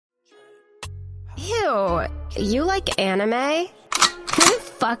Ew, you like anime? Who the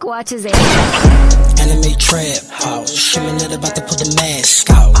fuck watches anime? Anime trap house, Shimonette about to put the mask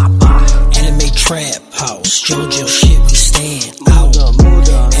out. Anime trap house, JoJo shit, we stand out.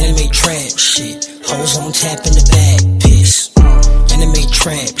 Anime trap shit, hoes on tap in the back, piss. Anime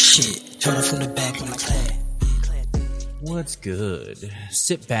trap shit, turn it from the back when I clap. What's good?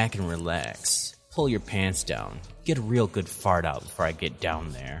 Sit back and relax. Pull your pants down. Get a real good fart out before I get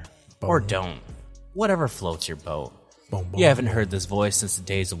down there. Or don't. Whatever floats your boat. You haven't heard this voice since the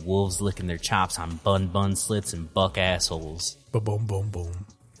days of wolves licking their chops on bun slits and buck assholes. Boom, boom, boom.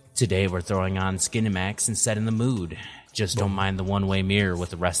 Today we're throwing on Skinemax and setting the mood. Just don't mind the one-way mirror with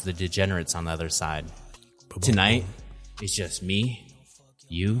the rest of the degenerates on the other side. Tonight, it's just me,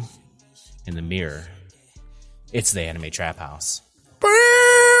 you, and the mirror. It's the Anime Trap House. A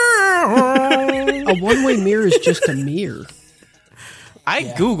one-way mirror is just a mirror. I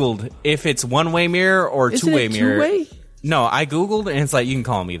Googled if it's one-way mirror or Isn't two-way it mirror. two-way? No, I Googled and it's like, you can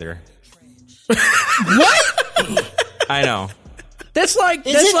call them either. What? I know. That's like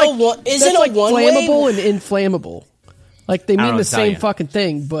Is that's it like a one- is that's it a like one-way? flammable and inflammable. Like they I don't mean know the what to tell same you. fucking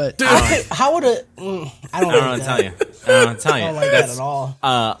thing, but How would it? I don't I don't know like what to that. tell you. I don't know what to tell you. I don't like that at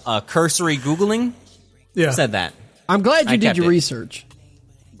all. Cursory Googling Yeah. said that. I'm glad you I did kept your it. research.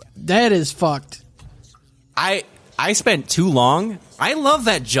 That is fucked. I spent too long. I love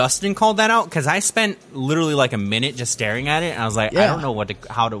that Justin called that out because I spent literally like a minute just staring at it, and I was like, I Yeah. don't know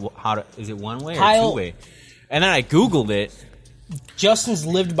how to. Is it one way or Kyle- two way? And then I Googled it. Justin's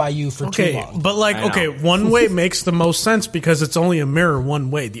lived by you for too Okay, long. but like, I know. okay, one way makes the most sense because it's only a mirror one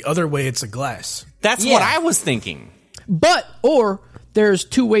way. The other way, it's a glass. That's Yeah. what I was thinking. Or there's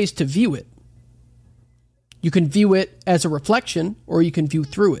two ways to view it. You can view it as a reflection, or you can view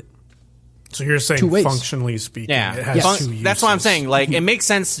through it. So you're saying Two ways. functionally speaking, Yeah, it has two uses. that's what I'm saying. Like, it makes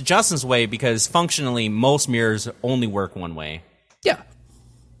sense Justin's way because functionally, most mirrors only work one way. Yeah.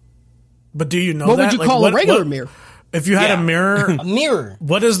 But do you know What that? would you Like, call what- a regular what- mirror? If you had Yeah. a mirror, A mirror.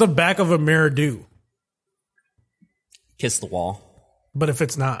 what does the back of a mirror do? Kiss the wall. But if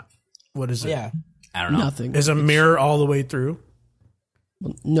it's not, what is it? Yeah. I don't know. Nothing. Is a mirror all the way through?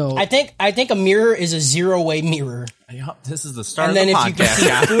 No. I think a mirror is a zero-way mirror, Yup, this is the start and then of if the you can podcast, see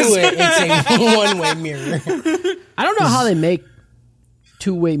guys. through it, it's a one-way mirror. I don't know how they make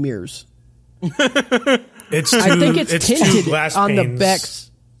two-way mirrors. It's two, I think it's two tinted glass on the panes.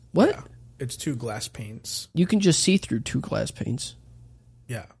 backs. What? It's two glass panes. You can just see through two glass panes.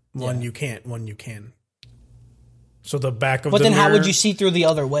 Yeah. One you can't, one you can. So the back of But the then mirror. how would you see through the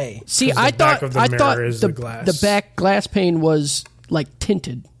other way? See, 'Cause the I back thought of the I mirror thought is the the glass. the back glass pane was like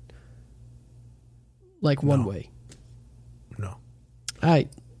tinted, like one way. No.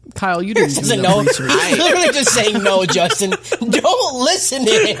 Kyle, you didn't do Doesn't enough know. research. He's literally just saying no, Justin. Don't listen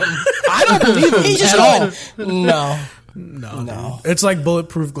to him. I don't believe him He's just at all. going, no. No. It's like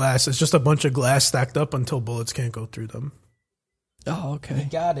bulletproof glass. It's just a bunch of glass stacked up until bullets can't go through them. Oh, okay.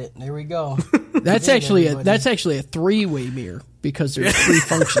 Got it. There we go. That's Yeah, actually everybody. that's actually a three-way mirror because there's three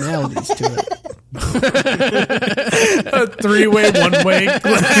functionalities to it. A three-way, one-way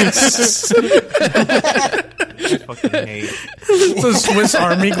glass. I fucking hate. It's a Swiss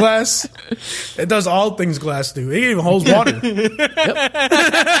Army glass. It does all things glass do. It even holds water.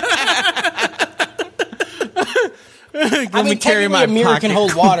 I mean, technically, a mirror can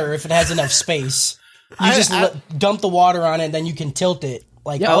hold water if it has enough space. You just dump the water on it, and then you can tilt it.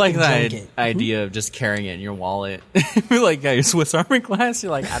 Like, I like and that drink it. idea of just carrying it in your wallet. Like your Swiss Army glass.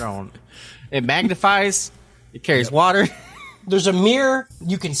 You're like, I don't. It magnifies. It carries water. There's a mirror.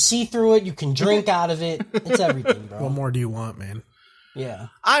 You can see through it. You can drink out of it. It's everything, bro. What more do you want, man? Yeah.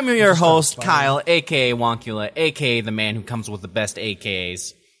 I'm your host, Kyle, a.k.a. Wonkula, a.k.a. the man who comes with the best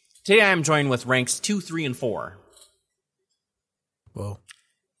AKAs. Today I'm joined with ranks 2, 3, and 4. Well,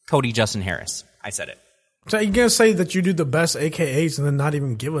 Cody Justin Harris. I said it. so you gonna say that you do the best AKAs and then not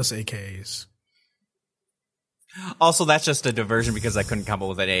even give us AKAs? Also, that's just a diversion because I couldn't come up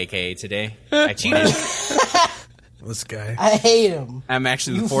with an AKA today. I cheated. This guy. I hate him. I'm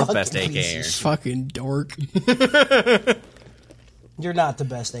actually the You fourth best fucking piece AKA. of shit. Fucking dork. You're not the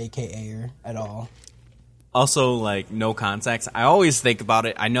best AKA-er at all. Also, like, no context. I always think about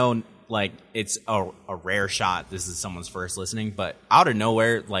it. I know, like, it's a rare shot. This is someone's first listening, but out of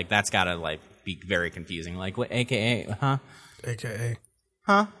nowhere, like, that's gotta, like, be very confusing. Like, what AKA? Huh? AKA.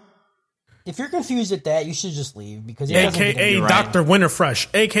 Huh? If you're confused at that, you should just leave because it doesn't get AKA any- right. Dr. Winterfresh.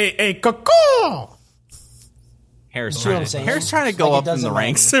 AKA Caw. Harris what trying I'm to, saying? Harris trying to go Like, it up in the doesn't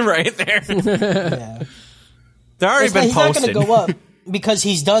ranks right there. Yeah. They're already been He's not posted. going to go up because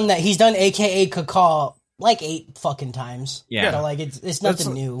he's done that. He's done AKA Kakal like 8 fucking times. Yeah. So, like, it's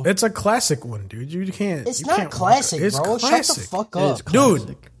nothing new. It's a classic one, dude. You can't. It's you not can't classic, It's bro. classic. Shut the fuck up.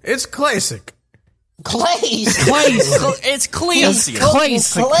 Dude. It's classic. Classic. It's classy.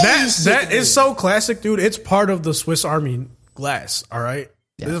 That is so classic, dude. It's part of the Swiss Army glass. All right,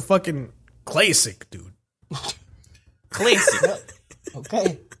 It's a fucking classic, dude. Classy.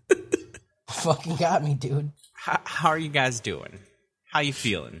 Okay. Fucking got me, dude. How are you guys doing? How you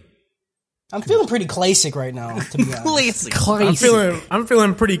feeling? I'm feeling pretty classic right now, to be honest. I'm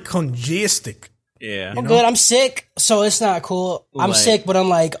feeling pretty congested. Yeah. I'm good. I'm sick, so it's not cool. I'm Like- sick, but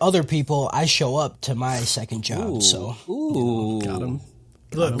unlike other people, I show up to my second job. So Got him.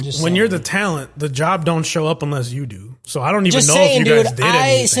 Look, when saying. you're the talent, the job don't show up unless you do. So I don't even just know saying, if you dude. guys did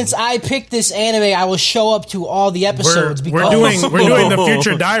anything. Since I picked this anime, I will show up to all the episodes. we're because doing the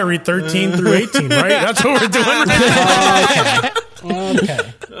Future Diary 13 through 18, right? That's what we're doing.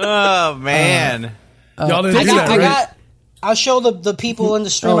 Okay. Oh man. Y'all didn't do that, right? I'll show the people in the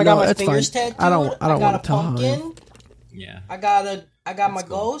stream. Oh, I got no, my that's fingers fine. tattooed. I don't got wanna a tell him. pumpkin. Yeah. I got my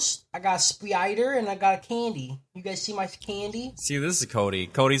ghost. I got a spider, and I got a candy. You guys see my candy? See, this is Cody.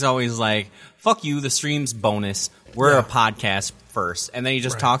 Cody's always like, "Fuck you, the stream's bonus. We're a podcast first," and then he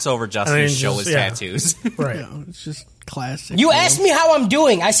just talks over Justin And to then show just- his yeah. tattoos. Right. No, it's just classic. You man. asked me how I'm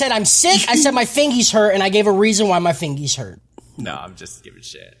doing. I said I'm sick. I said my fingies hurt, and I gave a reason why my fingies hurt. No, I'm just giving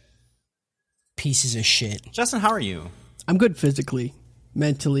shit. Pieces of shit. Justin, how are you? I'm good physically,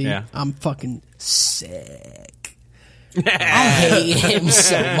 mentally. Yeah. I'm fucking sick. I hate him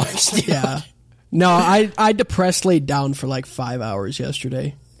so much, dude. Yeah. No, I depressed laid down for like 5 hours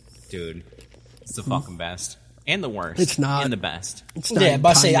yesterday. Dude, it's the fucking best. And the worst. It's not. And the best. It's not Yeah, but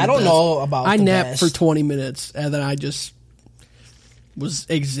I say I entirely don't the best. know about. I the napped best. for 20 minutes and then I just was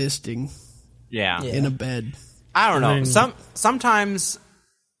existing Yeah. Yeah. in a bed. I don't know. mean- Sometimes,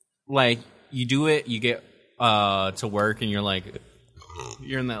 like, you do it, you get to work, and you're like,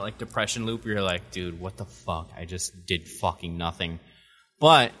 you're in that like depression loop. Where you're like, dude, what the fuck? I just did fucking nothing.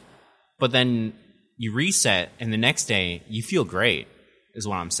 But then you reset, and the next day you feel great. Is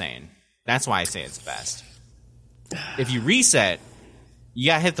what I'm saying. That's why I say it's best. If you reset, you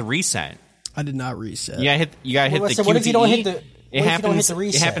gotta hit the reset. I did not reset. You gotta hit the QTE. What if you don't hit the? It What if you don't hit happens. the It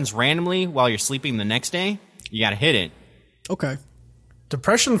reset? happens randomly while you're sleeping the next day. You gotta hit it. Okay.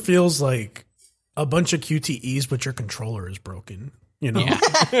 Depression feels like a bunch of QTEs, but your controller is broken. You know?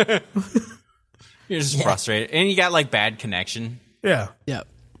 Yeah. You're just frustrated. And you got like bad connection. Yeah. Yeah.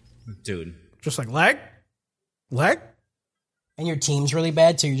 Dude. Just like lag. And your team's really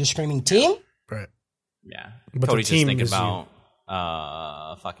bad, so you're just screaming team. Right. Yeah. But Cody's the team just thinking is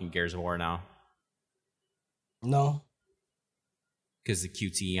about fucking Gears of War now. No. Because the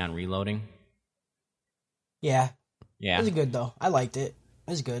QTE on reloading. Yeah. It Yeah. was good though. I liked it.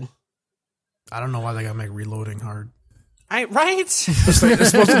 It was good. I don't know why they gotta make reloading hard. Right? It's supposed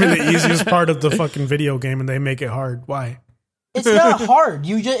to be the easiest part of the fucking video game, and they make it hard. Why? It's not hard.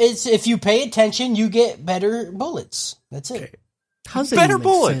 If you pay attention, you get better bullets. That's it. How's that Better even make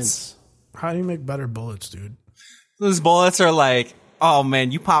bullets. sense? How do you make better bullets, dude? Those bullets are like, oh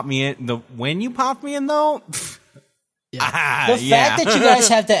man, you popped me in. When you popped me in though? The fact that you guys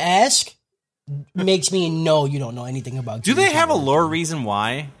have to ask makes me know you don't know anything about. Do they Gears of have a War. lore reason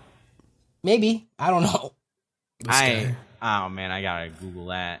why? Maybe. I don't know. Oh man, I gotta Google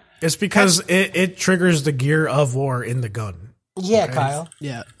that. It's because it triggers the gear of war in the gun. Yeah, Kyle.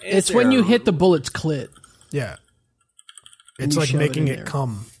 Yeah. Is It's when there you a- hit the bullet's clit. Yeah. And It's you like shove making in it there.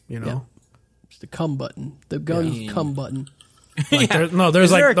 come, you know? Yeah. It's the cum button. The gun cum button. Like there's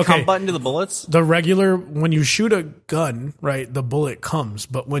Is like, there a okay, cum button to the bullets? the regular, when you shoot a gun, right, the bullet comes,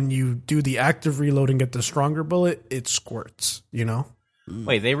 but when you do the active reload and get the stronger bullet, it squirts, you know?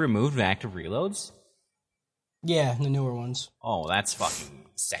 Wait, they removed active reloads? Yeah, the newer ones. Oh, that's fucking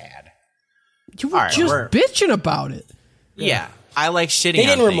sad. You were All right, just we're- bitching about it. Yeah, I like shitting. They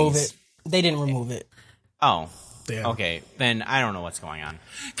didn't on remove things. it. They didn't remove it. Oh. Yeah. Okay, then I don't know what's going on.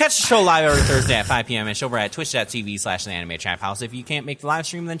 Catch the show live every Thursday at 5 p.m. and over at twitch.tv/theanime trap house. If you can't make the live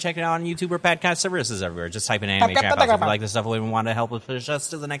stream, then check it out on YouTube or podcast services everywhere. Just type in Anime Trap House. If you like this stuff, we want to help us push us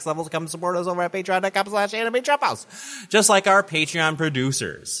to the next level, to come support us over at patreon.com/anime trap house. Just like our Patreon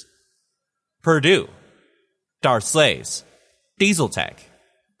producers. Purdue, Darth Slays, Diesel Tech,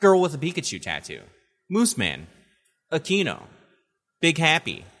 Girl with a Pikachu Tattoo, Moose Man, Aquino, Big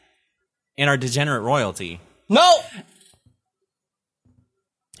Happy, and our degenerate royalty. No,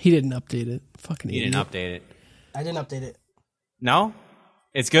 He didn't update it. Fucking You idiot. didn't update it. I didn't update it. No?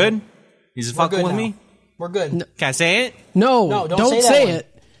 It's good? You just We're fucking good with now. me? We're good. Can I say it? No, No, don't don't say that say one.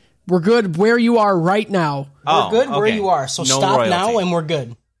 it. We're good where you are right now. We're good where okay. you are. So No stop royalty. now, and we're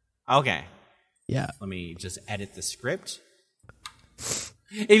good. Okay. Yeah. Let me just edit the script.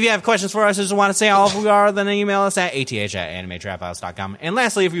 If you have questions for us or just want to say how we are, then email us at ath@animetraphouse.com. And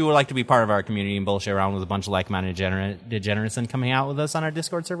lastly, if you would like to be part of our community and bullshit around with a bunch of like-minded degenerates and coming out with us on our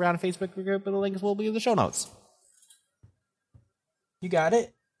Discord server on a Facebook group, the links will be in the show notes. You got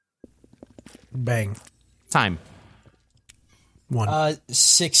it? Bang. Time.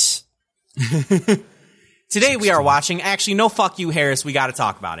 6. Today we are watching... Actually, no, fuck you, Harris. We got to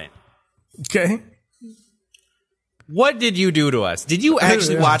talk about it. Okay. What did you do to us? Did you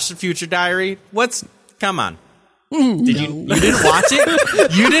actually watch The Future Diary? Come on. You didn't watch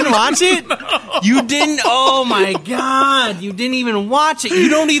it? You didn't watch it? No. You didn't? Oh my God. You didn't even watch it. You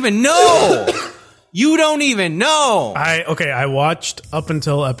don't even know. You don't even know. I watched up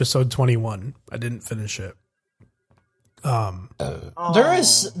until episode 21. I didn't finish it. There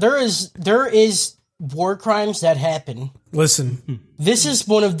is war crimes that happen. Listen, this is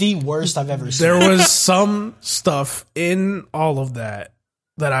one of the worst I've ever seen. there was some stuff in all of that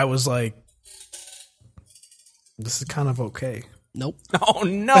I was like, this is kind of okay. Nope. Oh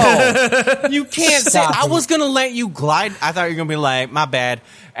no. You can't say. I was going to let you glide. I thought you were going to be like, my bad.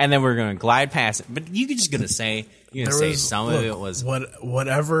 And then we're going to glide past it. But you're just going to say, some of it was.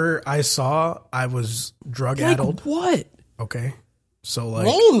 Whatever I saw, I was drug-addled. What? Okay. So like.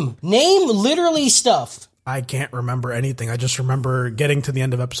 Name literally stuff. I can't remember anything. I just remember getting to the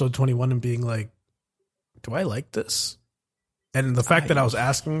end of episode 21 and being like, do I like this? And the fact that I was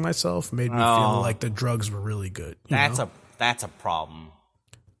asking myself made me feel like the drugs were really good. That's a problem.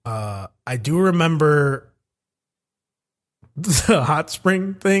 I do remember the hot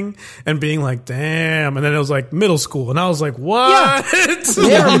spring thing and being like, damn. And then it was like middle school. And I was like, what?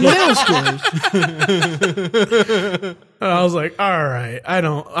 Yeah, middle schoolers. And I was like, all right,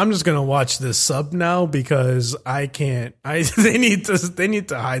 I'm just going to watch this sub now because I can't, they need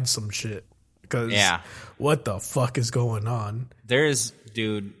to hide some shit because what the fuck is going on?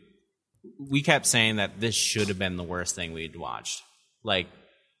 Dude, we kept saying that this should have been the worst thing we'd watched. Like,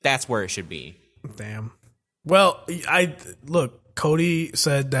 that's where it should be. Damn. Well, Cody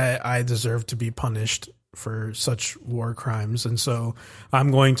said that I deserve to be punished for such war crimes, and so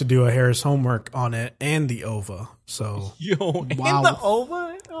I'm going to do a Harris homework on it and the OVA. So, and the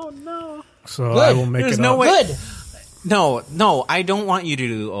OVA? Oh no! So good. I will make There's it no up. way. Good. No, I don't want you to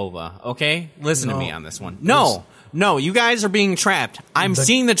do OVA. Okay, listen to me on this one. No, you guys are being trapped. I'm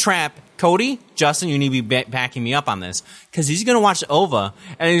seeing the trap. Cody, Justin, you need to be backing me up on this because he's going to watch OVA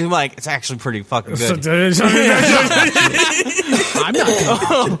and he's like, it's actually pretty fucking good. I'm not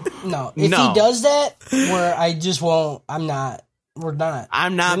going to. No, if he does that, where I just won't. I'm not. We're not.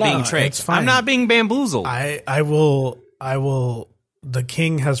 I'm not being tricked. I'm not being bamboozled. I will. The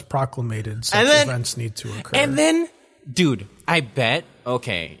king has proclamated such events need to occur. And then, dude, I bet.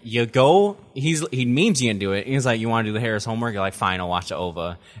 Okay, you go. He means you can do it. He's like, you want to do the Harris homework? You're like, fine, I'll watch the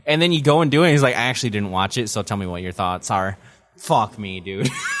OVA. And then you go and do it. And he's like, I actually didn't watch it, so tell me what your thoughts are. Fuck me, dude.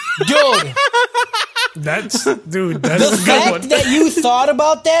 Dude. That's the a good one. fact that you thought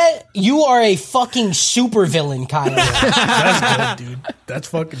about that, you are a fucking supervillain, Kyle. That's good, dude. That's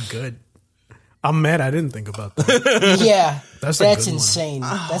fucking good. I'm mad I didn't think about that. Yeah, that's insane.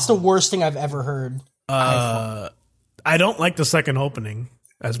 That's the worst thing I've ever heard. I don't like the second opening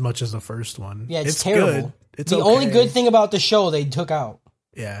as much as the first one. Yeah, it's terrible. Good. It's the only good thing about the show they took out.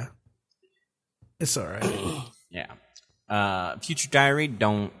 Yeah, it's all right. Yeah. Future Diary,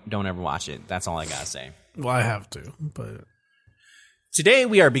 don't ever watch it. That's all I gotta say. Well, I have to, but today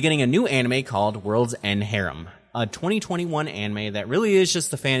we are beginning a new anime called World's End Harem, a 2021 anime that really is just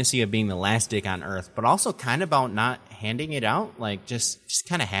the fantasy of being the last dick on Earth, but also kind of about not handing it out, like just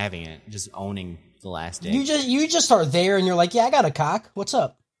kind of having it, just owning the last dick. You just are there and you're like, yeah, I got a cock. What's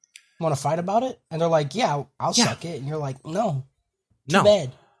up? Want to fight about it? And they're like, yeah, I'll suck it. And you're like, no. Too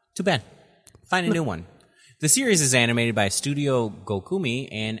bad. Find a new one. The series is animated by Studio Gokumi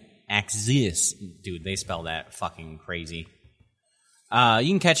and Axios. Dude, they spell that fucking crazy. You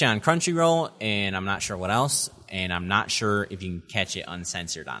can catch it on Crunchyroll, and I'm not sure what else, and I'm not sure if you can catch it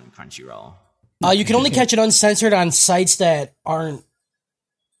uncensored on Crunchyroll. You can only catch it uncensored on sites that aren't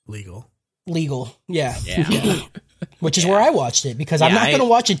legal. Yeah. Which is where I watched it, because I'm not going to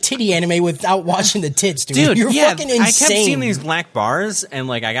watch a titty anime without watching the tits, dude. You're fucking insane. I kept seeing these black bars, and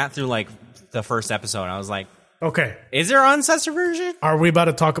like I got through like the first episode, and I was like, okay, is there an uncensored version? Are we about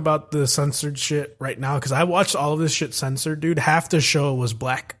to talk about the censored shit right now? Because I watched all of this shit censored, dude. Half the show was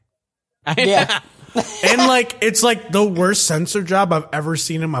black. Yeah. And like it's like the worst censor job I've ever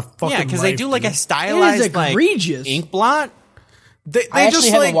seen in my fucking life. Yeah, because they do like a stylized like ink blot. I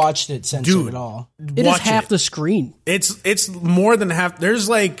actually haven't watched it censored at all. It is half the screen. It's more than half. There's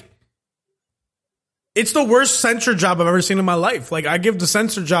like It's the worst censor job I've ever seen in my life. Like, I give the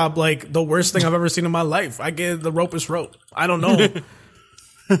censor job like the worst thing I've ever seen in my life. I give the rope is rope. I don't know.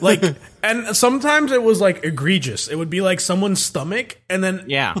 Like, and sometimes it was like egregious. It would be like someone's stomach, and then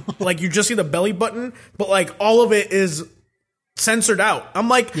like you just see the belly button, but like all of it is censored out. I'm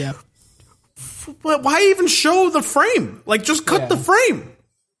like, why even show the frame? Like, just cut the frame.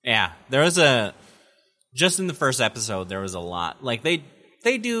 Yeah, there was just in the first episode, there was a lot. Like,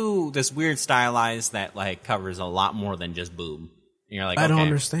 they do this weird stylized that like covers a lot more than just boob. And you're like, I don't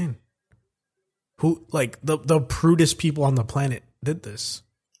understand. Who, like, the prudest people on the planet did this?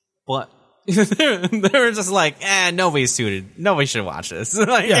 What? They were just like, nobody's suited. Nobody should watch this.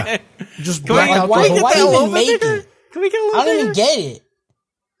 Like, just black out why the whole even make it? Can we get a little I don't even get it.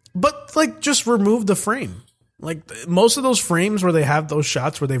 But, like, just remove the frame. Like, most of those frames where they have those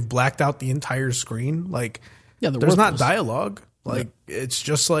shots where they've blacked out the entire screen, like, there's not dialogue. Like, it's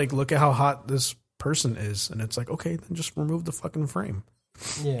just like, look at how hot this person is. And it's like, okay, then just remove the fucking frame.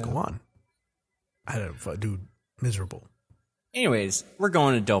 Yeah. Go on. Dude, miserable. Anyways, we're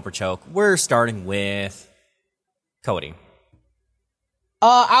going to Dope or Choke. We're starting with Cody.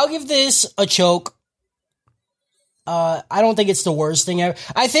 I'll give this a choke. I don't think it's the worst thing ever.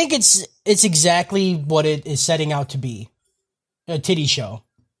 I think it's exactly what it is setting out to be. A titty show.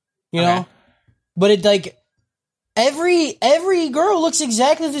 You know? But it, like, every girl looks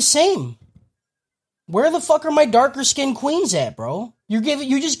exactly the same. Where the fuck are my darker skinned queens at, bro?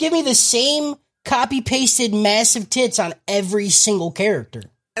 You just give me the same copy-pasted massive tits on every single character.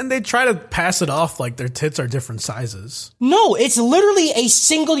 And they try to pass it off like their tits are different sizes. No, it's literally a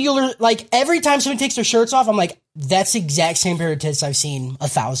singular, like, every time someone takes their shirts off, I'm like, that's the exact same pair of tits I've seen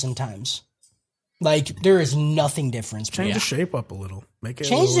 1,000 times. Like, there is nothing different. Change the shape up a little. Make it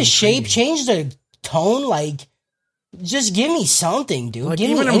change the shape, change the tone, like, just give me something, dude. Like, give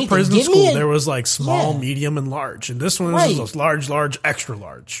even me in anything. prison school, there was like small, medium, and large, and this one Right. is large, extra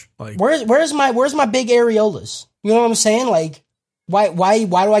large. Like, where's my big areolas? You know what I'm saying? Like, why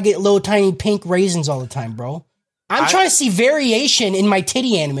do I get little tiny pink raisins all the time, bro? I'm trying to see variation in my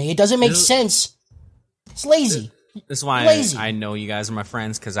titty anime. It doesn't make sense. It's lazy. This is why Lazy. I know you guys are my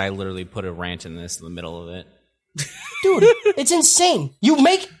friends, because I literally put a rant in this in the middle of it. Dude, it's insane. You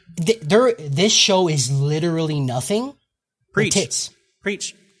make this show is literally nothing. Preach. But tits.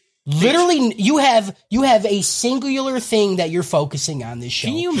 Preach. Literally, you have a singular thing that you're focusing on this show.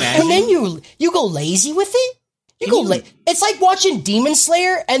 Can you imagine? And then you go lazy with it. It's like watching Demon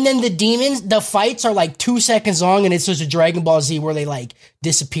Slayer, and then the fights are like 2 seconds long, and it's just a Dragon Ball Z where they like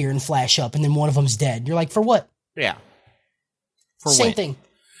disappear and flash up, and then one of them's dead. You're like, for what? Yeah. Same thing.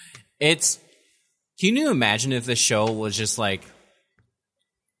 Can you imagine if the show was just like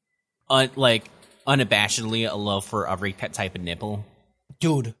unabashedly a love for every type of nipple?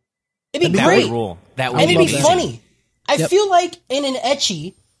 Dude, it'd be That great. would rule. That And would it'd be amazing. funny. I feel like in an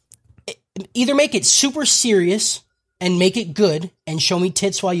ecchi, either make it super serious and make it good and show me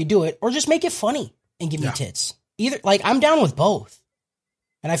tits while you do it, or just make it funny and give me tits. Either, like, I'm down with both.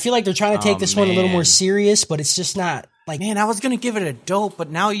 And I feel like they're trying to take this one a little more serious, but it's just not. Like, man, I was gonna give it a dope, but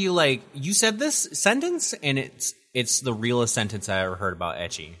now you said this sentence, and it's the realest sentence I ever heard about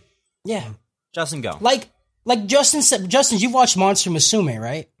ecchi. yeah. Justin, go. Like Justin said, Justin, you've watched Monster Musume,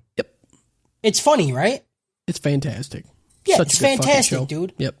 right? Yep. It's funny, right? It's fantastic. Yeah, Such it's a good fucking fantastic, show.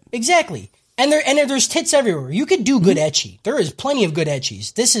 dude. Yep. Exactly. And there's tits everywhere. You could do good ecchi. There is plenty of good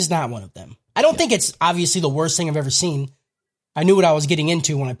ecchis. This is not one of them. I don't think it's obviously the worst thing I've ever seen. I knew what I was getting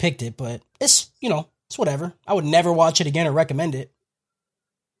into when I picked it, but it's whatever. I would never watch it again or recommend it.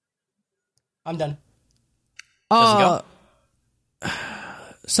 I'm done.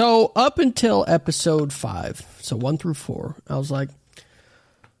 So up until episode 5, so 1 through 4, I was like,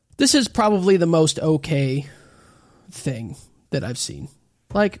 this is probably the most okay thing that I've seen.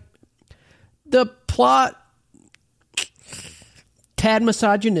 Like, the plot, tad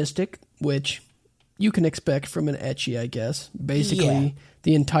misogynistic, which you can expect from an ecchi, I guess. Basically,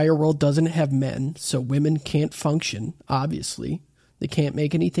 the entire world doesn't have men, so women can't function, obviously. They can't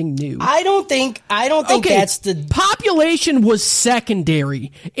make anything new. I don't think that's the population was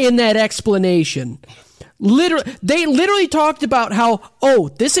secondary in that explanation. They literally talked about how,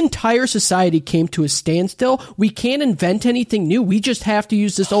 this entire society came to a standstill. We can't invent anything new. We just have to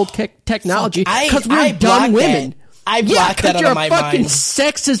use this old technology because we're dumb women. I blocked that out of my mind. You're a fucking mind.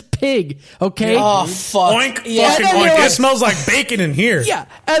 sexist pig, okay? Oh, fuck. Oink, Yeah. fucking oink. It smells like bacon in here. Yeah,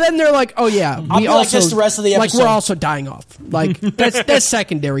 and then they're like, we be also like this the rest of the episode. Like, we're also dying off. Like, that's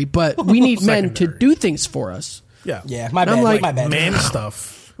secondary, but we need men to do things for us. Yeah. Yeah, my And I'm bad. like, my bad. Man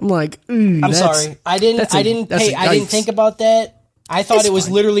stuff. I'm like, I'm sorry. I didn't think about that. I thought It's it was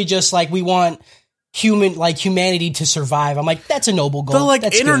fine. literally just like, we want humanity to survive. I'm like, that's a noble goal. The like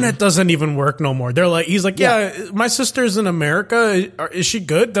That's internet good. doesn't even work no more. They're like, he's like, yeah, my sister's in America. Is she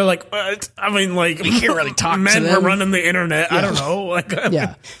good? They're like, I mean, like, we can't really talk. Men them. were running the internet. I don't know. Like,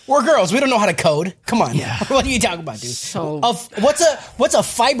 Yeah. We're girls. We don't know how to code. Come on. Yeah. What are you talking about, dude? So- What's a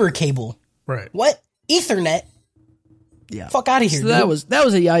fiber cable? right. What? Ethernet? Yeah. Fuck out of here. So that dude. was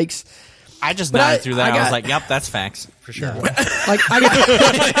a yikes. I just But nodded through that. I was got- like, yep, that's facts for sure. Like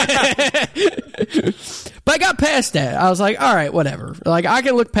but I got past that. I was like, all right, whatever. Like I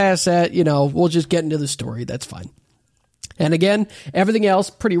can look past that. You know, we'll just get into the story. That's fine. And again, everything else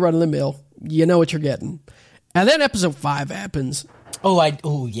pretty run of the mill. You know what you're getting. And then episode 5 happens.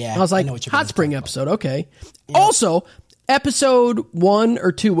 Yeah. I was like, know what you're hot gonna spring talk about. episode. Okay. Also, episode 1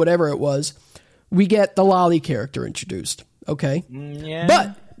 or 2, whatever it was, we get the Lolly character introduced. Okay.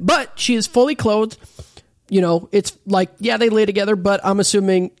 Yeah. But she is fully clothed. You know, it's like, yeah, they lay together, but I'm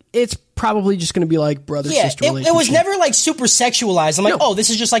assuming it's probably just going to be like brother-sister Yeah, relationship. it was never like super sexualized. I'm like, No. oh, this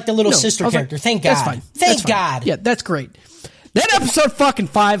is just like the little No, sister I was like, character. Thank God. That's fine. Thank That's fine. God. Yeah, that's great. Then episode fucking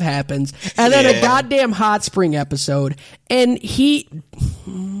 5 happens, and then a goddamn hot spring episode, and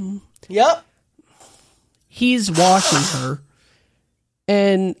Yep. he's washing her,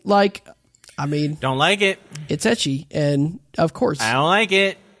 and like, I mean, Don't like it. it's etchy, and of course, I don't like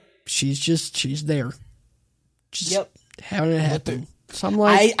it. she's there, just Yep. having it happen. So I'm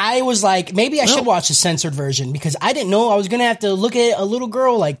like, I was like, maybe I should watch the censored version because I didn't know I was going to have to look at a little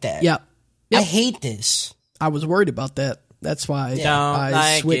girl like that. yeah, I hate this. I was worried about that. That's why Don't I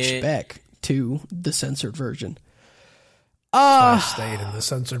like switched it. back to the censored version. I stayed in the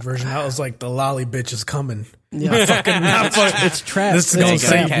censored version. I was like, the lolly bitch is coming. Yeah, it's trash. This is gonna It's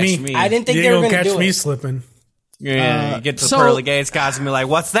save crap. me. me. I didn't think You they ain't were gonna going to catch do me it. slipping. Yeah, you get to the so- pearly gates, guys, and be like,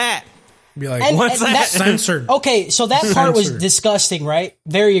 what's that? Be like, And- what's and that? that- Censored. Okay, so that part was Censored. disgusting, right?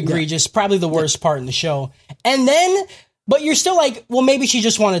 Very egregious. Probably the worst part in the show. And then, but you're still like, well, maybe she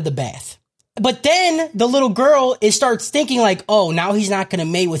just wanted the bath. But then the little girl starts thinking like, oh, now he's not going to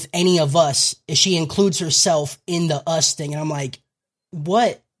mate with any of us if she includes herself in the us thing. And I'm like,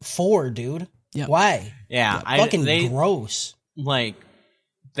 what for, dude? Yeah. Why? Yeah, Fucking gross. like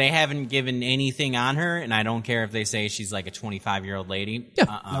they haven't given anything on her, and I don't care if they say she's like a 25-year-old lady.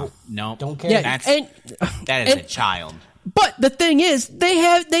 Yeah. No, Don't care. Yeah, That's and that is a and- child. but the thing is, they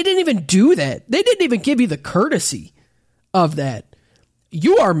didn't even do that. They didn't even give you the courtesy of that.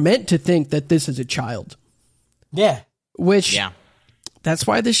 You are meant to think that this is a child, Yeah. which Yeah, that's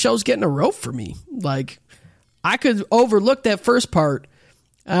why this show's getting a rope for me. Like, I could overlook that first part.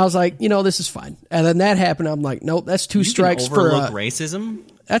 And I was like, you know, this is fine. And then that happened. I'm like, nope, that's 2 strikes for overlook racism.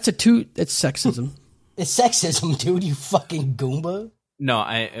 that's it's sexism. It's sexism, dude, you fucking Goomba. No,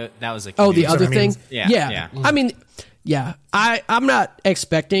 that was a Oh, the Canadian- other what I mean. thing? Yeah, yeah. I mean, yeah. I'm not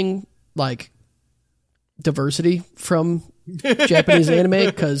expecting like diversity from Japanese anime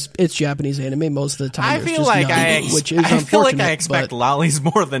because it's Japanese anime most of the time. I There's feel just like none, which is I feel like I unfortunate, expect but lollies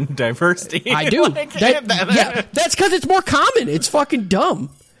more than diversity. I do. Like, Yeah, that's because it's more common. It's fucking dumb.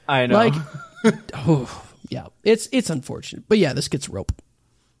 I know. Like, oh, yeah, it's unfortunate, but yeah, this gets rope.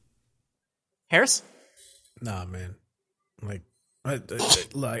 Harris? Nah, man. Like, I've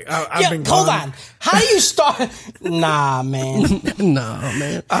Yeah, been hold gone. on. How do you start? Nah, man. No,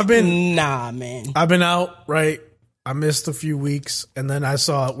 man. I've been Nah, man. out, right? I missed a few weeks, and then I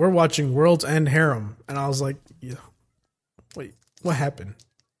saw we're watching World's End Harem, and I was like, yeah, wait, what happened?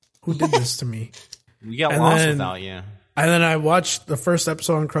 Who did this to me? We got And lost then- without you. And then I watched the first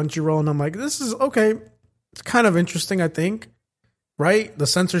episode on Crunchyroll, and I'm like, this is okay. It's kind of interesting, I think. Right? The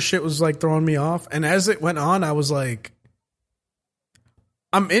censorship was like throwing me off. And as it went on, I was like,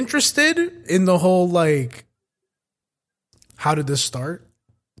 I'm interested in the whole like, how did this start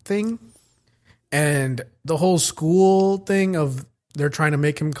thing? And the whole school thing of they're trying to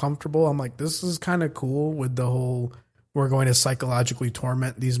make him comfortable. I'm like, this is kind of cool with the whole, we're going to psychologically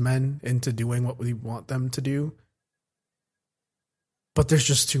torment these men into doing what we want them to do. But there's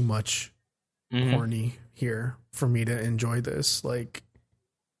just too much horny here for me to enjoy this. Like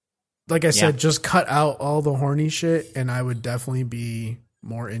I said, just cut out all the horny shit and I would definitely be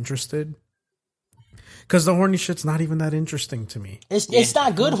more interested. Because the horny shit's not even that interesting to me. It's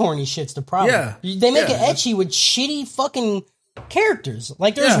not good horny shit's the problem. Yeah. They make Yeah. it etchy with shitty fucking characters.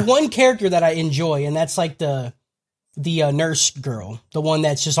 Like there's Yeah. one character that I enjoy, and that's like the nurse girl, the one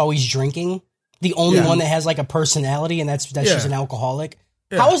that's just always drinking. The only Yeah. one that has like a personality, and that's Yeah. she's an alcoholic.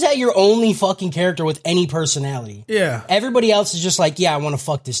 How is that your only fucking character with any personality? Yeah. Everybody else is just like, yeah, I want to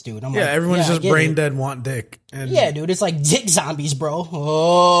fuck this dude. I'm Yeah, like, everyone's I just get brain it. dead, want dick. And Yeah, dude, it's like dick zombies, bro.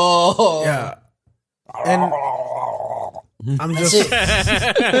 Oh, yeah. And I'm That's just.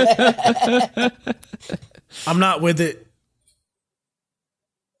 it. I'm not with it.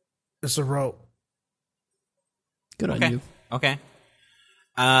 It's a rope. Good on Okay. you. Okay.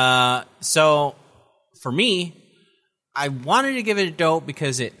 So for me, I wanted to give it a dope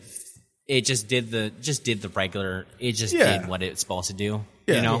because it just did the regular. It just Yeah. did what it's supposed to do.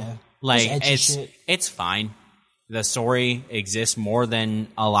 Yeah. You know, Yeah. like Just edgy shit. it's fine. The story exists more than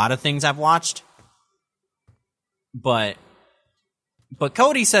a lot of things I've watched, but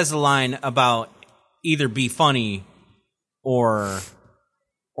Cody says the line about either be funny or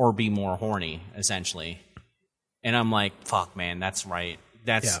be more horny, essentially. And I'm like, fuck, man, that's right.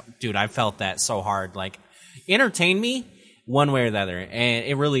 Dude, I felt that so hard. Like, entertain me one way or the other. And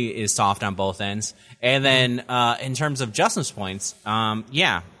it really is soft on both ends. And then, in terms of Justin's points,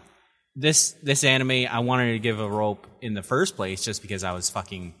 this anime, I wanted to give a rope in the first place just because I was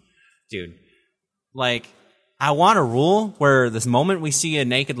fucking, dude, like, I want a rule where this moment we see a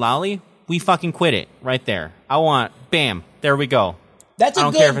naked lolly, we fucking quit it right there. I want, bam, there we go. That's a I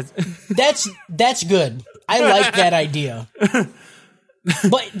don't good. care if it's That's good. I like that idea.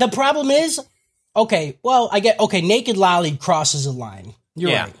 But the problem is, naked lolly crosses a line. You're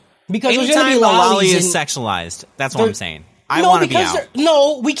Yeah. right. Because there's anytime going to a be lolly lollies is in, sexualized, that's what I'm saying. I no, want to be because out.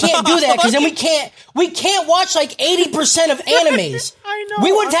 no, we can't do that because then we can't watch like 80% of animes. I know,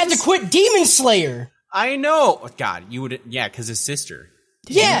 We would I'm have to just- quit Demon Slayer. I know. Oh, God, you would. Yeah, because his sister.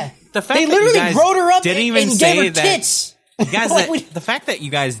 Yeah, The fact they that you literally guys wrote her up didn't and, even and say gave her that- tits. You guys, Like, the fact that you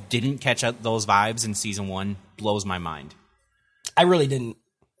guys didn't catch up those vibes in season 1 blows my mind. I really didn't.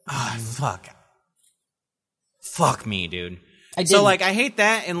 Fuck me, dude. I didn't. So like, I hate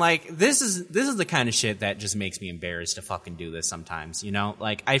that, and like, this is the kind of shit that just makes me embarrassed to fucking do this sometimes. You know,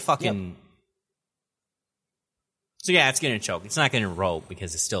 like I fucking. Yep. So yeah, it's getting a choke. It's not getting a rope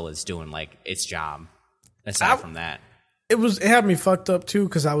because it still is doing like its job. Aside from that, It had me fucked up too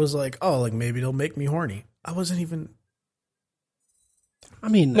because I was like, oh, like maybe it'll make me horny. I wasn't even. I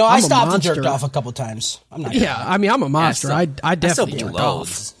mean, No, I'm I a stopped and monster. jerked off a couple times. I'm not. Yeah, I mean, I'm a monster. still- I definitely still jerked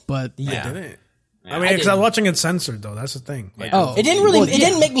loads. off, but Yeah. I didn't. Yeah, I mean, I because I was didn't. watching it censored though. That's the thing. Like, oh, It didn't really. well, It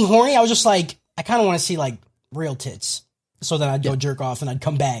didn't make me horny. I was just like, I kind of want to see like real tits. So then I'd go jerk off and I'd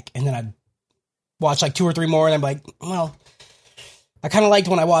come back and then I'd watch like 2 or 3 more and I'm like, well, I kind of liked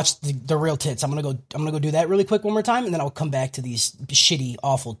when I watched the real tits. I'm gonna go do that really quick one more time and then I'll come back to these shitty,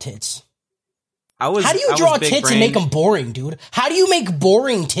 awful tits. How do you draw tits and make them boring, dude? How do you make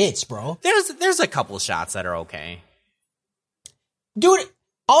boring tits, bro? There's a couple shots that are okay. Dude,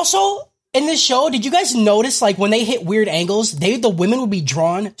 also in this show, did you guys notice like when they hit weird angles, the women would be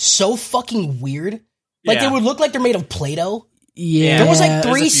drawn so fucking weird? Like Yeah. they would look like they're made of Play-Doh. yeah, There was like there's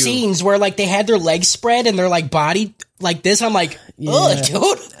 3 a few. scenes where like they had their legs spread and their like body like this. I'm like, ugh,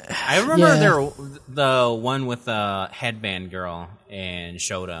 dude. I remember Yeah. the one with the headband girl and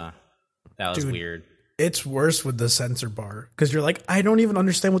Shota. That was Dude. weird. it's worse with the censor bar because you're like, I don't even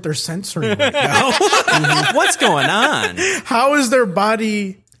understand what they're censoring right now. What's going on? How is their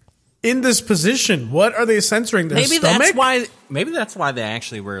body in this position? What are they censoring? Their Maybe stomach? that's why they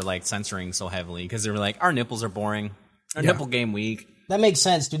actually were like censoring so heavily because they were like, our nipples are boring, our nipple game weak. That makes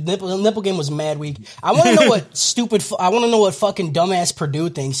sense, dude. Nipple game was mad weak. I want to know what I want to know what fucking dumbass Purdue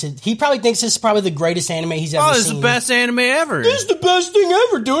thinks. He probably thinks this is probably the greatest anime he's ever Oh, this is seen. the best anime ever. This is the best thing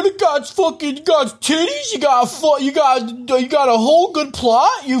ever, dude. It got titties. You got a whole good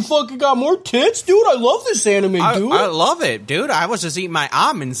plot. You fucking got more tits, dude. I love this anime, dude. I love it, dude. I was just eating my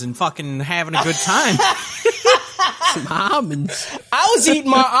almonds and fucking having a good time. almonds. I was eating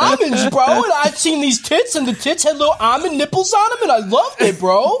my almonds, bro, and I'd seen these tits, and the tits had little almond nipples on them, and I loved it,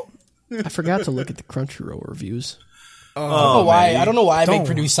 bro. I forgot to look at the Crunchyroll reviews. I don't know why I make Don't.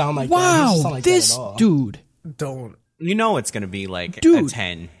 Purdue sound like that. He doesn't Wow, sound like this that at all. dude. Don't. You know it's gonna be like a Dude.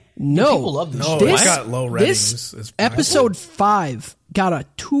 10. No, People love this No, shit. it's got low ratings. This It's fine. episode 5 got a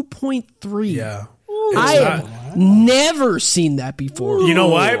 2.3. Yeah. I It's have never seen that before. You know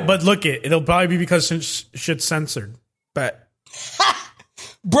why? But look, it'll probably be because shit's censored. But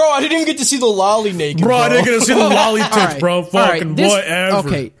Bro, I didn't even get to see the lolly naked, bro, I didn't get to see the lolly tits, All right, bro. all right, Fucking this- whatever.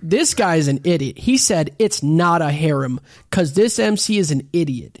 Okay, this guy's an idiot. He said it's not a harem because this MC is an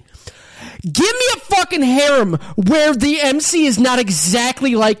idiot. Give me a fucking harem where the MC is not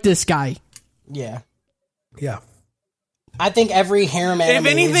exactly like this guy. Yeah. Yeah. I think every harem anime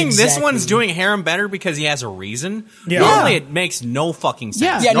If anything, is this exactly- one's doing harem better because he has a reason. Yeah. Normally, Yeah. it makes no fucking sense.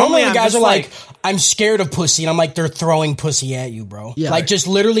 Yeah. Yeah, normally the I'm guys just are like, I'm scared of pussy, and I'm like, they're throwing pussy at you, bro. Yeah. Like, just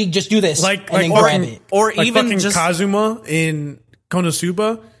literally, just do this, Like and then fucking- grab it. or like even fucking just Kazuma in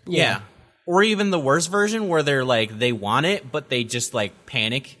Konosuba. yeah. Or even the worst version where they're like they want it, but they just like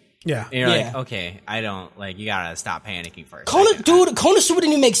panic Yeah. And you're Yeah. like, okay, I don't, like, you gotta stop panicking first. Konosuba didn't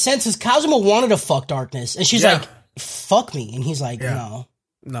even make sense because Kazuma wanted to fuck Darkness. And she's Yeah. like, fuck me. And he's like, Yeah.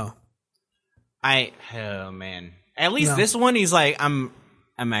 no. Oh man. At least No. this one, he's like, I'm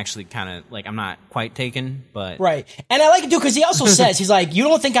actually kind of, like, I'm not quite taken, but. Right. And I like it, dude, because he also says, he's like, you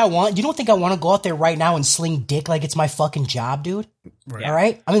don't think I want to go out there right now and sling dick like it's my fucking job, dude? Right. All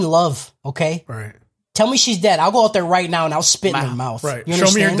right? I'm in love, okay? Right. Tell me she's dead. I'll go out there right now and I'll spit in her mouth. Right. You Show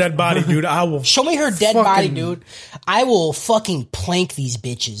me your understand? dead body, dude. I will. Show me her dead fucking- body, dude. I will fucking plank these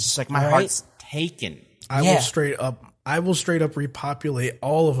bitches. It's like, my all right? heart's taken. I Yeah. will straight up. I will straight up repopulate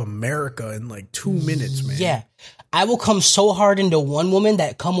all of America in like 2 minutes, man. Yeah. I will come so hard into one woman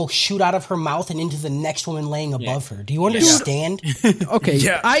that cum will shoot out of her mouth and into the next woman laying above her. Do you understand? Okay,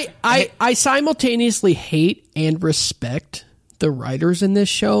 Yeah. I simultaneously hate and respect the writers in this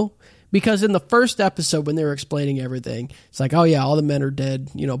show because in the first episode when they were explaining everything, it's like, oh yeah, all the men are dead,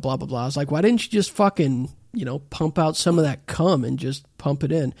 you know, blah blah blah. I was like, why didn't you just fucking, you know, pump out some of that cum and just pump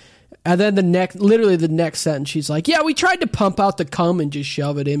it in? And then literally the next sentence, she's like, yeah, we tried to pump out the cum and just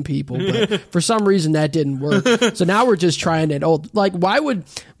shove it in people, but for some reason that didn't work. So now we're just trying it. Like, why would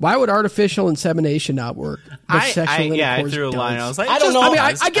artificial insemination not work? But sexual I intercourse threw a line. does. I was like, I don't know. I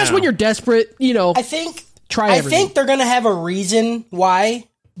mean, I guess when you're desperate, you know, I think Try everything. think they're gonna have a reason why,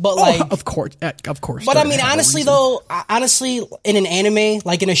 but like, of course. But I mean, honestly though, in an anime,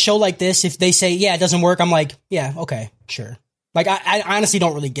 like in a show like this, if they say, yeah, it doesn't work, I'm like, yeah, okay, sure. Like, I honestly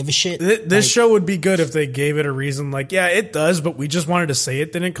don't really give a shit. This show would be good if they gave it a reason. Like, yeah, it does, but we just wanted to say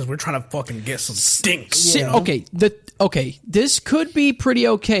it didn't because we're trying to fucking get some stinks. Yeah. Okay, this could be pretty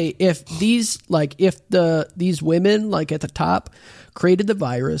okay if these women like at the top created the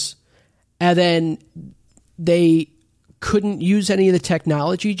virus and then they couldn't use any of the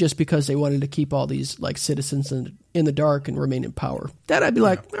technology just because they wanted to keep all these like citizens in the dark and remain in power. That I'd be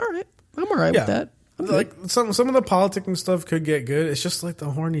like, all right, I'm all right with that. Like some of the politicking stuff could get good. It's just like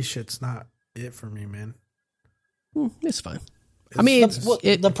the horny shit's not it for me, man. It's fine. I mean,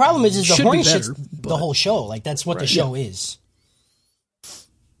 the problem is the should be horny better, shit's but- the whole show. Like, that's what the show is.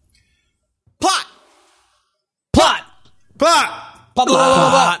 plot. Plot! Plot! Plot!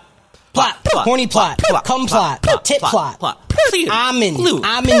 Plot! Plot! Horny plot! Cum plot! Tit plot! Almond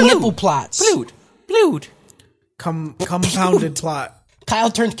nipple plots! Blued. Compounded plot. Kyle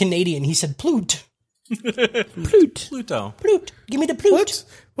turned Canadian. He said, "Ploot, Pluto. ploot. Give me the ploot.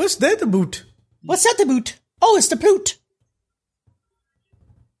 What's that about? What's that the boot? Oh, it's the ploot."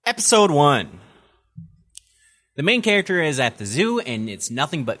 Episode 1. The main character is at the zoo, and it's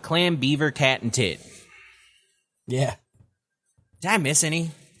nothing but clam, beaver, cat, and tit. Yeah. Did I miss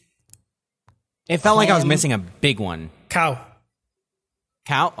any? It felt like I was Clam. missing a big one. Cow.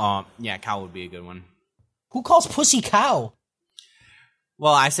 Cow? Oh, yeah, cow would be a good one. Who calls pussy cow?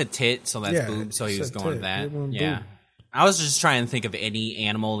 Well, I said tit, so that's Yeah, boob, so he was said going with tit. that. You're going Yeah. boob. I was just trying to think of any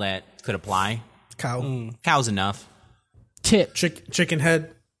animal that could apply. Cow. Cow's enough. Tit. Chicken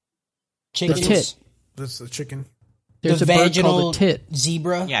head. Chickens. tit. That's the chicken. There's The a bird vaginal called a tit.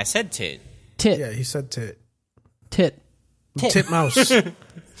 zebra. Yeah, I said tit. Tit. Yeah, he said tit. Tit. Titmouse.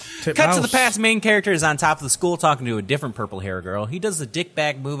 Cut to the past, main character is on top of the school talking to a different purple hair girl. He does the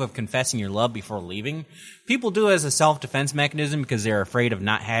dickbag move of confessing your love before leaving. People do it as a self-defense mechanism because they're afraid of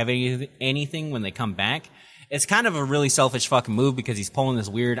not having anything when they come back. It's kind of a really selfish fucking move because he's pulling this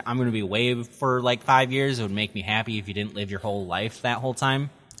weird, I'm going to be away for like 5 years. It would make me happy if you didn't live your whole life that whole time.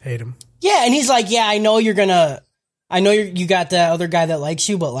 Hate him. Yeah, and he's like, yeah, I know you got that other guy that likes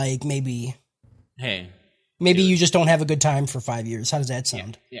you, but like maybe you just don't have a good time for 5 years. How does that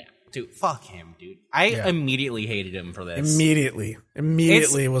sound? Yeah. Dude, fuck him, dude. I immediately hated him for this. Immediately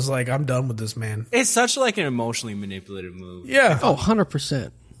was like, I'm done with this man. It's such like an emotionally manipulative move. Yeah. Oh,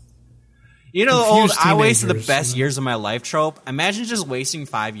 100%. You know the old Confused I wasted the teenagers, best you know? years of my life trope? Imagine just wasting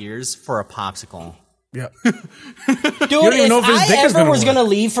 5 years for a popsicle. Yeah. Dude, don't even know if his I dick is ever gonna was work. going to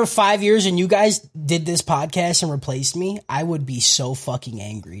leave for 5 years and you guys did this podcast and replaced me, I would be so fucking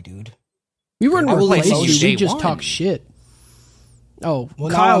angry, dude. We wouldn't I will replace leave you. day We just one. talk shit. Oh, Well,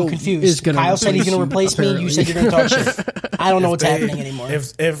 now Kyle I'm confused. is going to. Kyle said he's going to replace me. You said you're going to talk shit. I don't know what's happening anymore.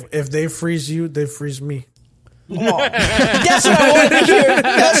 If they freeze you, they freeze me. That's what I wanted to hear.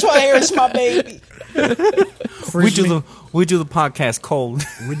 That's why Harris my baby. Freeze me. We do the podcast cold.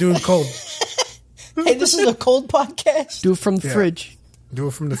 We do it cold. Hey, this is a cold podcast. Do it from the fridge. Do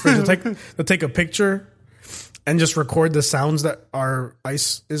it from the fridge. They'll take a picture and just record the sounds that our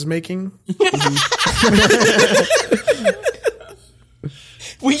ice is making.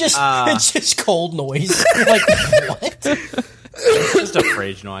 We just it's just cold noise. Like what? Just a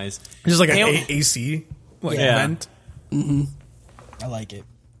fridge noise. Just like an Hey, AC Yeah. vent. I like it.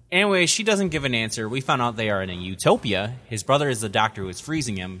 Anyway, she doesn't give an answer. We found out they are in a utopia. His brother is the doctor who is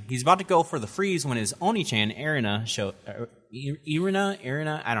freezing him. He's about to go for the freeze when his Oni-chan, Irina, I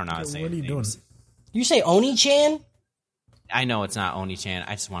don't know how to say What are you names. doing? You say Oni-chan? I know it's not Oni-chan.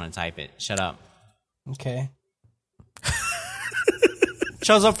 I just want to type it. Shut up. Okay.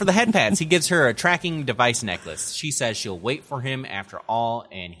 Shows up for the head pads. He gives her a tracking device necklace. She says she'll wait for him after all,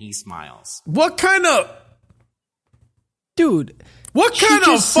 and he smiles. What kind of Dude. She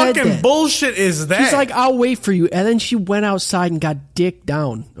fucking that. bullshit is that? She's like, I'll wait for you. And then she went outside and got dick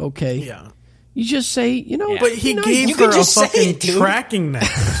down. Okay. yeah. You just say, you know, But he you gave You her could a just say fucking it, dude. tracking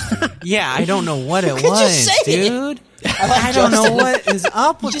necklace. Yeah, I don't know what it could was, just say it. dude. I don't know what is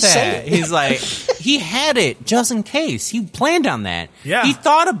up with just say that. it. He's like, he had it just in case. He planned on that. Yeah. He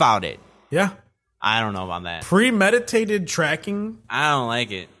thought about it. Yeah. I don't know about that. Premeditated tracking. I don't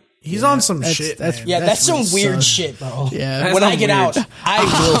like it. He's on some That's- shit, that's- man. Yeah, that's some really weird sus. shit, bro. Yeah. When That's I get weird. out, I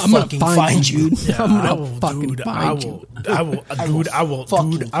will I'm gonna fucking find you. dude. Yeah, I'm I gonna will, fucking dude. find you. I will, dude. I will,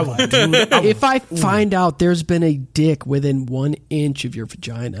 fucking I will. If I find out there's been a dick within 1 inch of your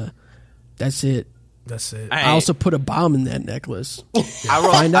vagina, that's it. That's it. I also put a bomb in that necklace.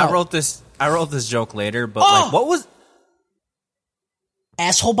 I out. wrote this joke later, but like, what was?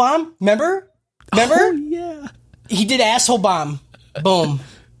 Asshole bomb? Remember? Oh, yeah. He did asshole bomb. Boom.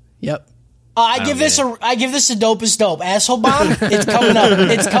 Yep. I give this the dopest dope. Asshole bomb? It's coming up.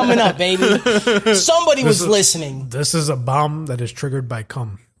 It's coming up, baby. Somebody was listening. This is a bomb that is triggered by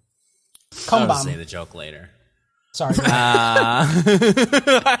cum. Come I'll say bomb. the joke later. Sorry.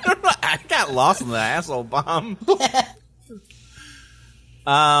 I got lost in the asshole bomb.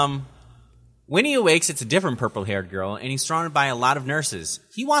 When he awakes, it's a different purple-haired girl, and he's surrounded by a lot of nurses.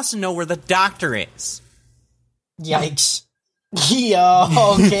 He wants to know where the doctor is. Yikes. Yeah,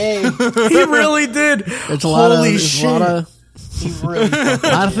 okay. He really did. There's a lot Holy of, shit. a lot of He really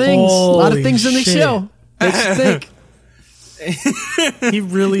things. A lot of Holy things in the shit. show. Makes you think. He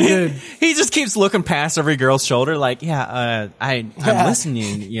really did. He just keeps looking past every girl's shoulder, like, I'm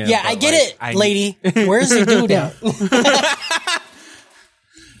listening. Yeah, I but, get like, it, lady. Where's the dude at?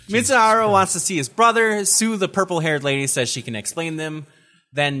 Mitsuharu wants to see his brother. Sue, the purple-haired lady, says she can explain them.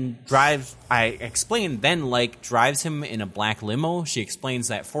 Then drives him in a black limo. She explains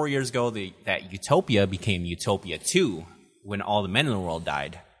that 4 years ago that Utopia became Utopia 2 when all the men in the world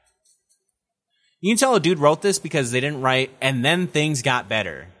died. You can tell a dude wrote this because they didn't write, and then things got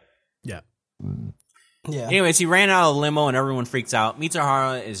better. Yeah. Yeah. Anyways, he ran out of the limo and everyone freaks out.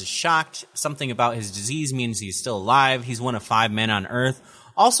 Mitsuharu is shocked. Something about his disease means he's still alive. He's one of 5 men on Earth.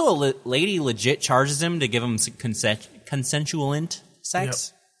 Also, a lady legit charges him to give him consensual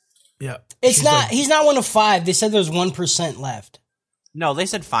sex. Yeah. He's not one of 5. They said there's 1% left. No, they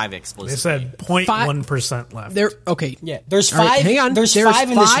said 5 They explicitly. said 0.1% left. There. Okay. Yeah. There's 5. All right, hang on. There's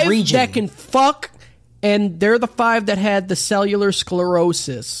 5 in this region. that can fuck, and they're the 5 that had the cellular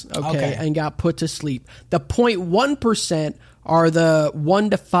sclerosis, okay, and got put to sleep. The 0.1% are the 1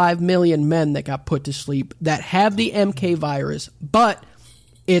 to 5 million men that got put to sleep that have the MK virus, but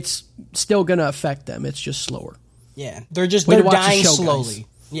it's still going to affect them. It's just slower. Yeah. Way They're to watch the dying show, slowly. guys.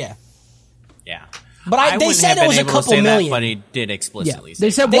 Yeah. Yeah. But they wouldn't said have it been was a able to couple say million. That, but he did Yeah, explicitly say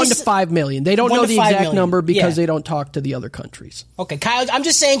they said They 1 to s- 5 million. They don't 1 know to the 5 exact million. number because Yeah. they don't talk to the other countries. Okay, Kyle. I'm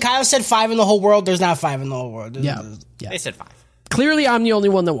just saying. Kyle said 5 in the whole world. There's not 5 in the whole world. Yeah, They said 5. Clearly, I'm the only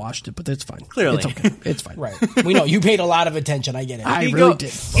one that watched it, but that's fine. Clearly. it's okay. It's fine. Right. We know you paid a lot of attention. I get it. I He really go-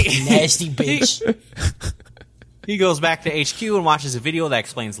 did. Nasty bitch. He goes back to HQ and watches a video that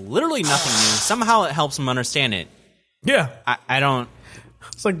explains literally nothing new. Somehow it helps him understand it. Yeah. I don't...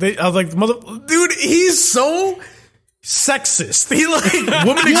 It's like I was like, dude, he's so sexist. He like,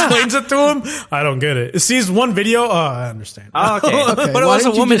 woman explains it to him. I don't get it. Sees one video. Oh, I understand. Oh, okay. But it why was a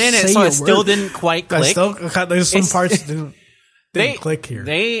didn't you woman just in it, say so a it still word? didn't quite I click. still, there's some It's- parts that didn't They click here.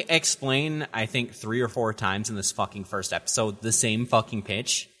 They explain, I think, 3 or 4 times in this fucking first episode the same fucking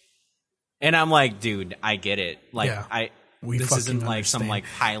pitch, and I'm like, dude, I get it. Like, Yeah. We this fucking isn't like some understand. like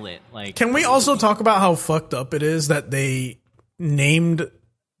pilot. Like, Can we also talk about how fucked up it is that they named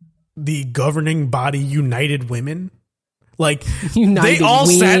the governing body United Women? Like, United they all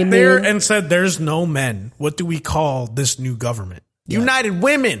sat there Women. and said, there's no men. What do we call this new government? United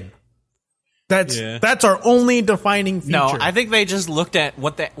Women. That's our only defining feature. no, I think they just looked at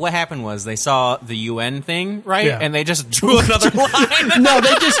what happened was they saw the UN thing, right, Yeah. and they just drew another line. No,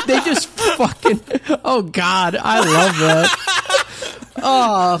 they just fucking. Oh God, I love that.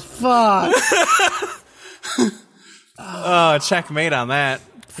 Oh fuck. Oh, checkmate on that.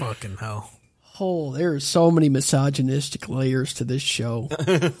 Fucking hell. Oh, there's so many misogynistic layers to this show.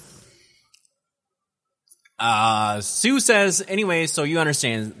 Sue says, anyway, so you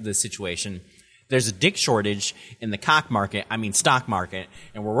understand the situation. There's a dick shortage in the stock market,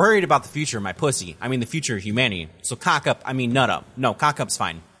 and we're worried about the future of my pussy. I mean, the future of humanity. So nut up. No, cock up's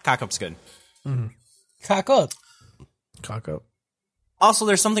fine. Cock up's good. Cock up. Cock up. Also,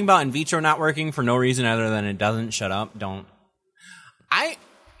 there's something about in vitro not working for no reason other than it doesn't. Shut up. Don't.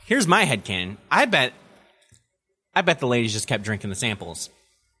 Here's my headcanon. I bet the ladies just kept drinking the samples.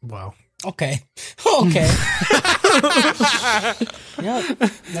 Wow. Okay. Yeah,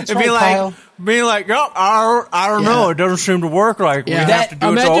 that's right, Kyle. Be like, I don't know. It doesn't seem to work. Like we have to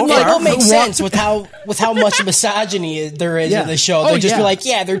do it. It will make sense with how much misogyny there is in the show. They'll just be like,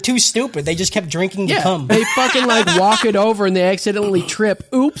 they're too stupid. They just kept drinking to come. They fucking walk it over and they accidentally trip.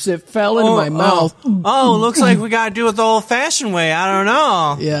 Oops, it fell into my mouth. Looks like we gotta do it the old fashioned way. I don't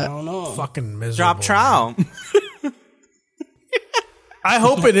know. Yeah. I don't know. Fucking miserable. Drop trout. I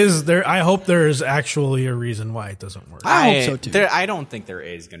hope it is there. I hope there is actually a reason why it doesn't work. I hope so too. I don't think there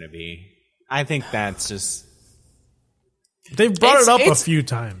is going to be. I think that's just. They've brought it up a few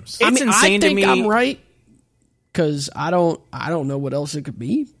times. It's insane I think to me. I'm right because I don't know what else it could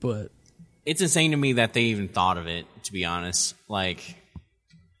be, but it's insane to me that they even thought of it. To be honest, that's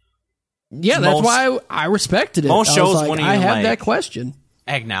why I respected it. Most shows I was won't I even, have that question.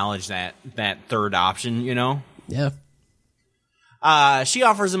 Acknowledge that third option. You know. Yeah. She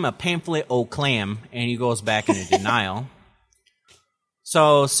offers him a pamphlet o' clam, and he goes back into denial.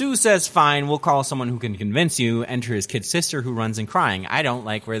 So Sue says, fine, we'll call someone who can convince you. Enter his kid sister, who runs in crying. I don't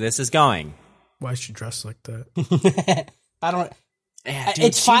like where this is going. Why is she dressed like that? I don't... Yeah, dude,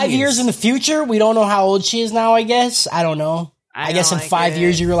 it's 5 years in the future. We don't know how old she is now, I guess. I don't know. I guess in 5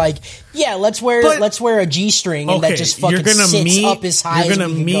 years you were like, let's wear a G-string and that just fucking sits up as high as we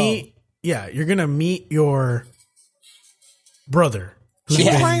can go. Yeah, you're going to meet your... brother. She's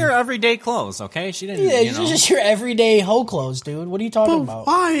wearing her everyday clothes, okay? She didn't. Yeah, it's just your everyday hoe clothes, dude. What are you talking about?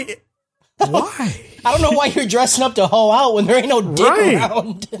 Why? Why? I don't know why you're dressing up to hoe out when there ain't no dick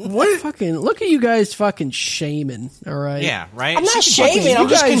around. What? Fucking look at you guys, fucking shaming. All right. Yeah, right. I'm not shaming. I'm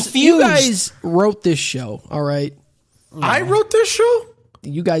just confused. You guys wrote this show. All right. I wrote this show.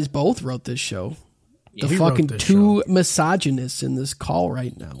 You guys both wrote this show. The we fucking wrote this two misogynists in this call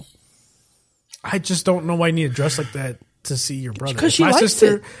right now. I just don't know why you need to dress like that to see your brother. Because she my likes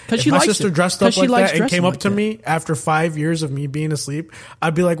sister, it. Because if she my likes sister it. dressed up She like likes that and came dressing up like to that. me after 5 years of me being asleep,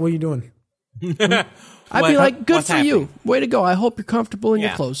 I'd be like, "What are you doing?" I'd be like, "Good what's for you. Way to go. I hope you're comfortable in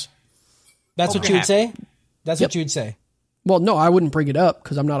your Yeah. clothes." That's what you would say? That's what you'd say. Well, no, I wouldn't bring it up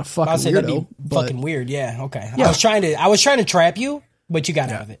because I'm not a fucking I would say that'd weirdo. be But fucking weird. Yeah, okay. Yeah. I was trying to trap you, but you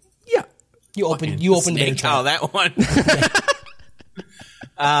got out of it. yeah, You opened the Snake. trap. Oh, that one.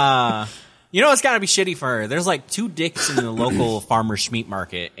 You know it's got to be shitty for her. There's like two dicks in the local farmer's meat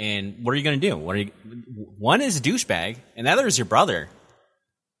market, and what are you going to do? One is a douchebag, and the other is your brother.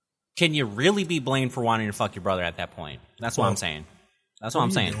 Can you really be blamed for wanting to fuck your brother at that point? That's what I'm saying. That's what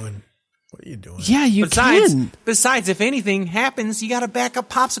I'm saying. What are you doing? yeah, you can. Besides, if anything happens, you got a backup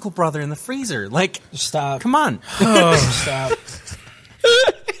popsicle brother in the freezer. Like, Stop. come on. Stop.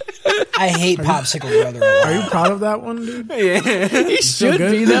 I hate Popsicle Brother a lot. Are you proud of that one, dude? He should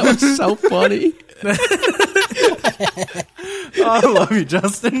good? be. That was so funny. Oh, I love you,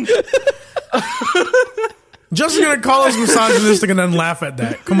 Justin. Justin's gonna call us misogynistic and then laugh at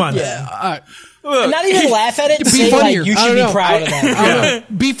that. Come on. Yeah. Not even laugh at it. Say funnier. like you I should don't be know. proud of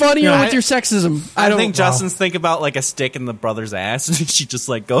that. Be funnier Yeah, with your sexism. I don't think Justin's think about like a stick in the brother's ass, and she just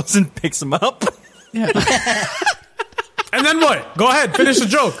like goes and picks him up. And then what? Go ahead, finish the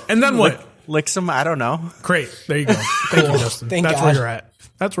joke. And then what? Licks him. I don't know. Great. There you go. Thank you, Justin. Thank That's God. where you're at.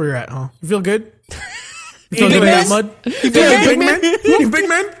 That's where you're at, huh? You feel good? You feel big good in that man? mud? You feel good, big man? You big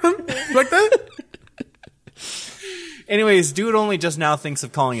man? Huh? You like that? Anyways, dude only just now thinks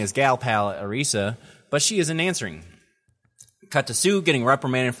of calling his gal pal Arisa, but she isn't answering. Cut to Sue getting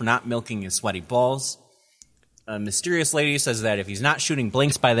reprimanded for not milking his sweaty balls. A mysterious lady says that if he's not shooting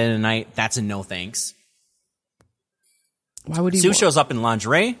blinks by the end of the night, that's a no thanks. Why would he? Sue shows up in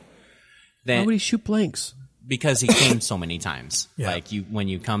lingerie. Why Then would he shoot blanks? because he came so many times. Yeah. Like when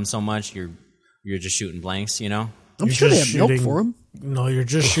you come so much, you're just shooting blanks, you know? I'm You're sure they just have milk shooting- for him. No, you're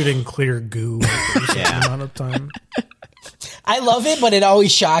just shooting clear goo for a certain amount of time. I love it, but it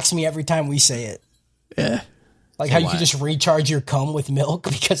always shocks me every time we say it. Yeah. Like how you what? can just recharge your cum with milk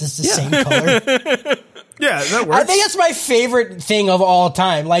because it's the same color. Yeah, that I works. think that's my favorite thing of all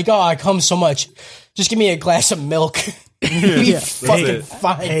time. Like, oh, I cum so much. Just give me a glass of milk. Be fucking Hey,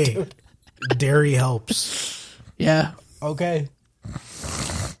 fine, hey, dude. dairy helps. Yeah. Okay.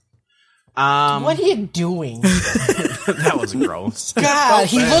 What are you doing? That was gross. God,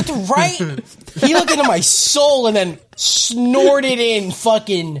 he looked into my soul and then snorted in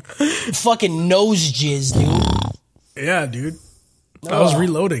fucking nose jizz, dude. Yeah, dude. I was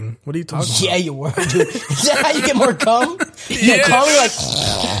reloading. What are you talking Yeah, about? you were, dude. Is that how you get more cum? You Yeah. cum, you're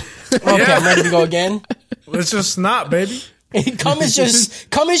like, okay, I'm ready to go again. It's just snot, baby. Cum is just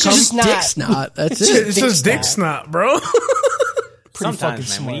snot. Dick snot. That's it. It's just dick snot, bro.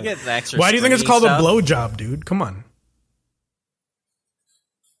 Sometimes, fucking man, when you smart. get the extra. Why do you think it's stringy called a stuff- blowjob, dude? Come on.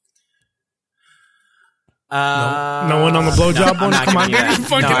 No one on the blowjob I'm one? not Come on, giving you dude. that.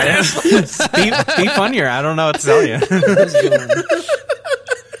 Fucking No, ass. be funnier. I don't know what to tell you.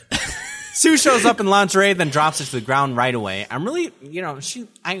 Sue shows up in lingerie, then drops it to the ground right away. I'm really,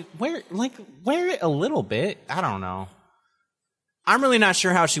 I wear it a little bit. I don't know. I'm really not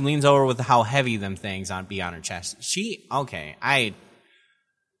sure how she leans over with how heavy them things be on her chest. She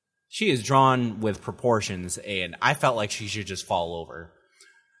is drawn with proportions, and I felt like she should just fall over.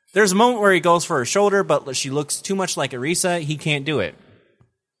 There's a moment where he goes for her shoulder, but she looks too much like Arisa. He can't do it.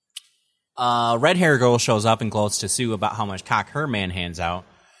 Red hair girl shows up and gloats to Sue about how much cock her man hands out.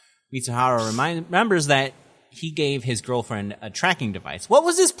 Mitsuharu remembers that he gave his girlfriend a tracking device. What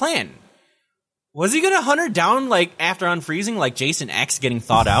was his plan? Was he gonna hunt her down like after unfreezing, like Jason X getting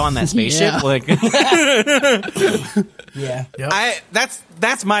thawed out on that spaceship? Yeah. Like, Yeah. Yep.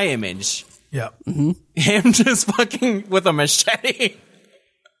 That's my image. Yeah. Him just fucking with a machete.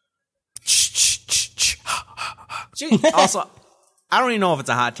 Also, I don't even know if it's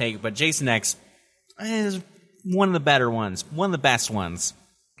a hot take, but Jason X is one of the better ones, one of the best ones.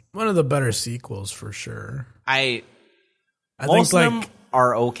 One of the better sequels for sure. I think most of like them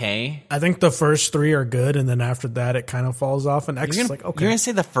are okay. I think the first 3 are good, and then after that it kind of falls off. And X You're is gonna, like, okay, you're gonna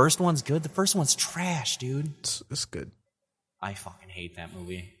say the first one's good? The first one's trash, dude. it's good. I fucking hate that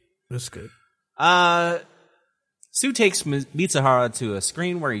movie. It's good. Sue takes Mitsuhara to a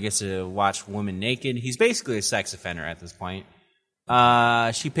screen where he gets to watch women naked. He's basically a sex offender at this point.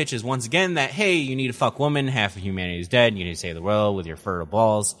 She pitches once again that, hey, you need to fuck women, half of humanity is dead, you need to save the world with your fertile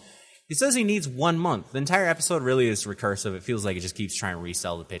balls. He says he needs 1 month. The entire episode really is recursive. It feels like it just keeps trying to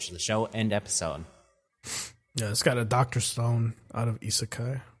resell the pitch of the show. End episode. Yeah, it's got a Dr. Stone out of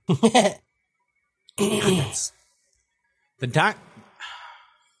Isekai. The doc...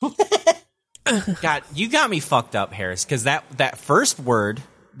 God, you got me fucked up, Harris, because that first word,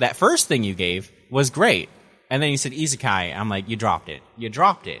 that first thing you gave was great. And then you said isekai. I'm like, you dropped it. You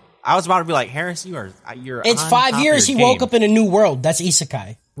dropped it. I was about to be like, Harris, you're It's on 5 top years of he your woke game. up in a new world. That's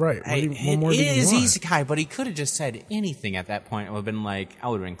isekai. Right. Hey, What more do it you is want? isekai, but he could have just said anything at that point. I would have been like, I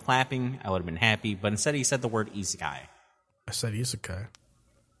would have been clapping. I would have been happy. But instead he said the word isekai. I said Isekai.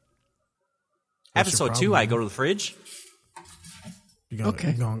 What's your Episode 2, problem, I man? go to the fridge.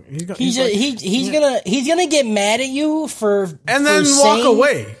 Okay. He's gonna get mad at you for And then for walk saying-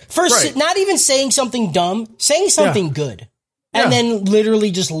 away. for Right. not even saying something dumb, saying something good, and Yeah. then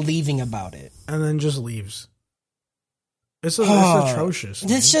literally just leaving about it. and then just leaves. It's atrocious.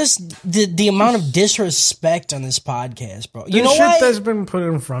 Man. It's just the amount of disrespect on this podcast, bro. You The know shit why? that's been put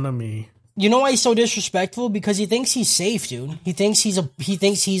in front of me. You know why he's so disrespectful? Because he thinks he's safe, dude. He thinks he's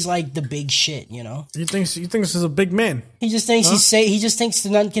like the big shit. You know. He thinks this is a big man. He just thinks he's safe. He just thinks that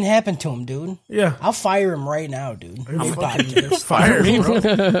nothing can happen to him, dude. Yeah. I'll fire him right now, dude. I'm fucking fire me, bro.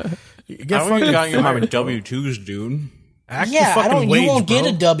 You get fucking fired, bro. W-2s, dude. Act Yeah, your I fucking don't. wage, You won't bro.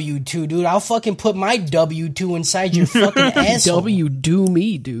 get a W-2, dude. I'll fucking put my W-2 inside your fucking asshole. W do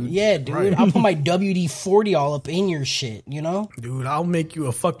me, dude. Yeah, dude. I'll put my WD-40 all up in your shit. You know. Dude, I'll make you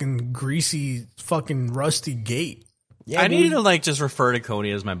a fucking greasy, fucking rusty gate. Yeah, I dude. need to like just refer to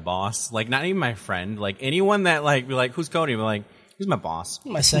Cody as my boss. Like not even my friend. Like anyone that like be like, who's Cody? Be like, he's my boss.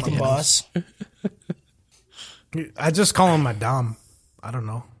 My second boss. I just call him my dom. I don't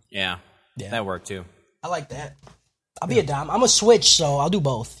know. Yeah. That worked too. I like that. I'll be a dom. I'm a switch, so I'll do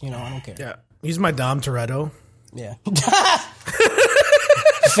both. You know, I don't care. Yeah, he's my dom Toretto. Yeah.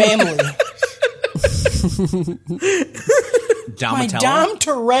 Family. My Donatello. Dom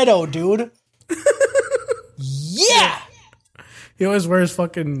Toretto, dude. Yeah. He always wears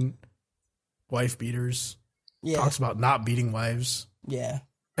fucking wife beaters. Yeah. Talks about not beating wives Yeah.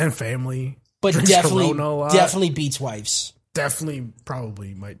 and family. But Drinks definitely Corona a lot. definitely beats wives. Definitely,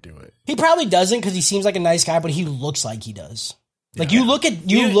 probably might do it. He probably doesn't because he seems like a nice guy, but he looks like he does. Like you look at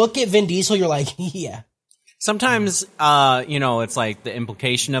Vin Diesel, you're like, yeah. Sometimes, it's like the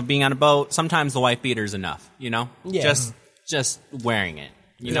implication of being on a boat. Sometimes the wife beater's enough, Yeah. Just wearing it,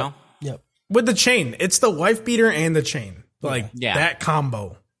 you know? Yep. With the chain. It's the wife beater and the chain. Like, Yeah. that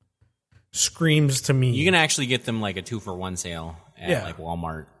combo screams to me. You can actually get them like a 2-for-1 sale at Yeah. like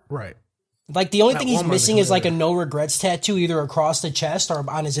Walmart. Right. Like, the only thing he's Walmart, missing they is like a call it. no regrets tattoo, either across the chest or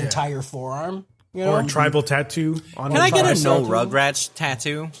on his entire forearm. You know, Or a tribal tattoo on Can I get a Tribal no tattoo? Rugrats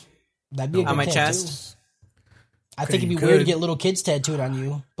tattoo that'd be a good on my tattoo. chest? I think it'd be you weird to could. get little kids tattooed on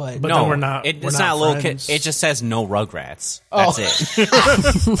you, but But No, then we're not. It's we're not a little kid. friends. It just says no Rugrats. Oh. That's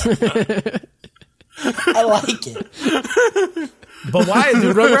it. I like it. But why,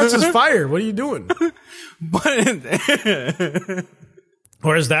 dude? Rugrats is fire. What are you doing? But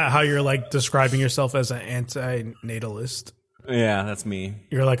Or is that how you're like describing yourself as an anti-natalist? yeah, that's me.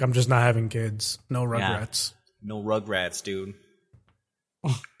 You're like, I'm just not having kids. No Rugrats. No Rugrats, dude.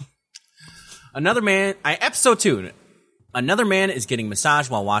 Episode 2. Another man is getting massaged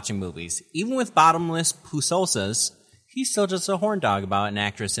while watching movies. Even with bottomless pusosas, he's still just a horn dog about an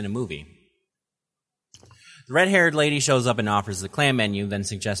actress in a movie. The red-haired lady shows up and offers the clam menu, then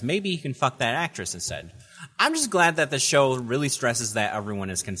suggests maybe he can fuck that actress instead. I'm just glad that the show really stresses that everyone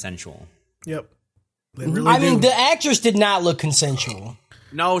is consensual. Yep. They really I mean, do. the actress did not look consensual.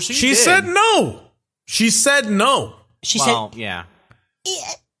 No, She did. said no. She said no. She Well, said, yeah.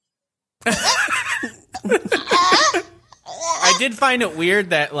 I did find it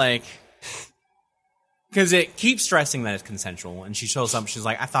weird that, like, because it keeps stressing that it's consensual, and she shows up, she's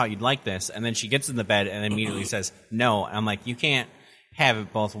like, I thought you'd like this, and then she gets in the bed and immediately says no. I'm like, you can't have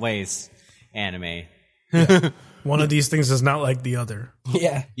it both ways, anime. One of these things is not like the other.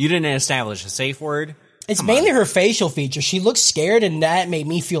 yeah. You didn't establish a safe word. It's mainly her facial features. She looks scared, and that made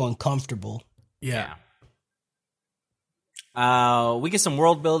me feel uncomfortable. Yeah. We get some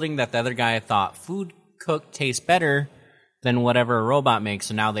world building that the other guy thought food cooked tastes better than whatever a robot makes,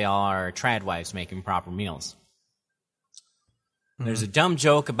 so now they all are trad wives making proper meals. There's a dumb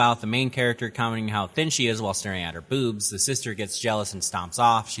joke about the main character commenting how thin she is while staring at her boobs. The sister gets jealous and stomps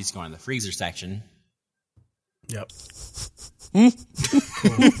off. She's going to the freezer section. Yep.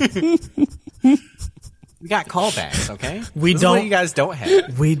 We got callbacks, okay? We This is what don't- you guys don't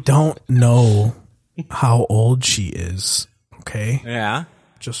have. We don't know how old she is. Okay? Yeah.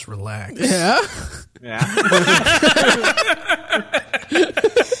 Just relax. Yeah. Yeah.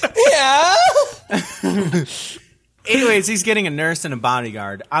 Yeah. Anyways, he's getting a nurse and a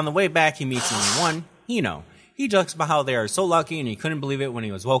bodyguard. On the way back, he meets only one, Hino. He jokes about how they are so lucky and he couldn't believe it when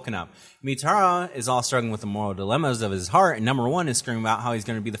he was woken up. Mitara is all struggling with the moral dilemmas of his heart, and number one is screaming about how he's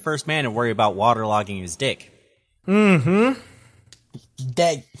going to be the first man to worry about waterlogging his dick. That.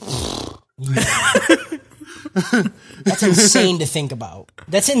 That's insane to think about.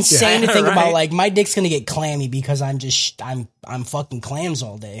 That's insane to think right? about. Like, my dick's gonna get clammy because I'm I'm fucking clams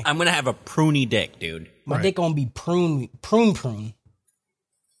all day. I'm going to have a pruny dick, dude. My dick gonna be prune.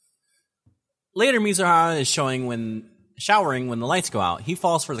 Later, Mizuhara is showering when the lights go out. He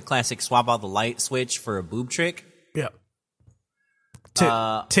falls for the classic swap out the light switch for a boob trick. Yep.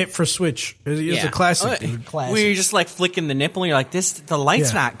 Tip for switch. It's a classic, dude. Classic. Where you're just like flicking the nipple and you're like, the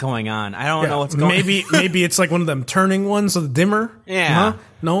light's Yeah. not going on. I don't Yeah. know what's going on. Maybe it's like one of them turning ones, so the dimmer. Yeah. Huh?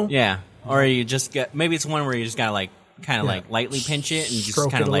 No. Yeah. Or you just get, maybe it's one where you just gotta like, kind of like lightly pinch it and just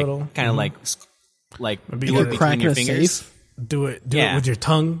Stroke kind it of a like, little. like Maybe do you it gotta between crack your a fingers. safe. Do it Yeah. with your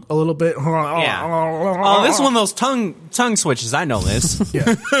tongue a little bit. Yeah. Oh, this is one of those tongue switches. I know this.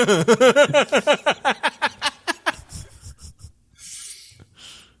 Yeah.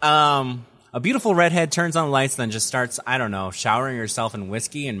 A beautiful redhead turns on the lights, then just starts, I don't know, showering herself in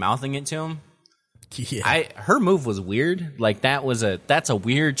whiskey and mouthing it to him. Yeah. Her move was weird. Like that's a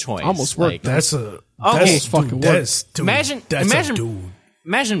weird choice. Almost worked. Like, That's a Almost fucking dude, worked. that's, dude, Imagine- that's imagine- a dude.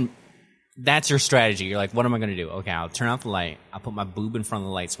 Imagine that's your strategy. You're like, what am I going to do? Okay, I'll turn off the light. I'll put my boob in front of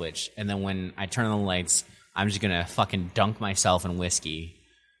the light switch. And then when I turn on the lights, I'm just going to fucking dunk myself in whiskey.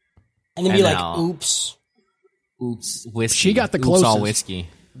 And then be And like, now- oops. Oops, whiskey. She got the Oops, all closest. whiskey.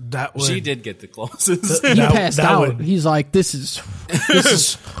 That would She did get the closest. He passed that out. would- He's like, this is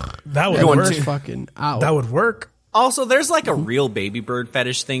that would Going work. to- fucking out. That would work. Also, there's like a real baby bird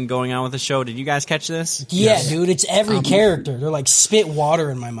fetish thing going on with the show. Did you guys catch this? Yeah, dude, it's every character. They're like, spit water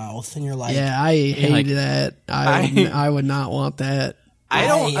in my mouth. And you're like, yeah, I hate like- that. I would not want that. I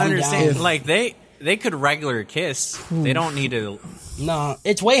don't I'm understand. down. Like they could regular kiss. They don't need to. no,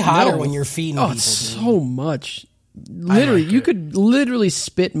 it's way hotter No. when you're feeding Oh, people. it's dude. so much. Literally, like you it. could literally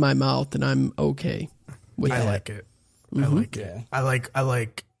spit in my mouth and I'm okay with I that. like it. I like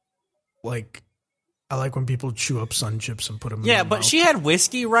it. I like when people chew up sun chips and put them. Yeah, in but their she had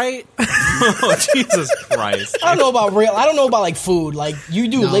whiskey, right? Oh, Jesus Christ! I don't know about I don't know about like food. Like, you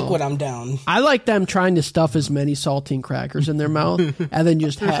do liquid, I'm down. I like them trying to stuff as many saltine crackers in their mouth and then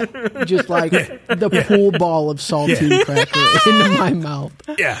just like the pool ball of saltine cracker into my mouth.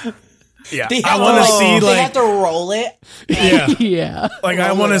 mouth. Yeah. Yeah, They I have want to to, see they have like to roll it. yeah, Yeah. like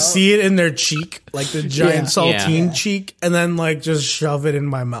I want to see it in their cheek, like the giant Yeah. saltine cheek, and then like just shove it in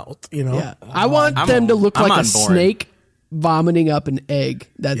my mouth. You know? Yeah. I want them to look I'm like on a board. snake vomiting up an egg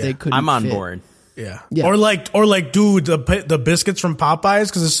that they couldn't I'm on fit. board. Yeah. Yeah. Or like, dude, the biscuits from Popeyes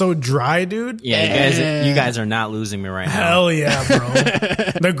because it's so dry, dude. Yeah, you guys are not losing me right now. Hell yeah, bro.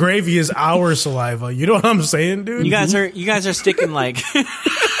 The gravy is our saliva. You know what I'm saying, dude? You guys are sticking like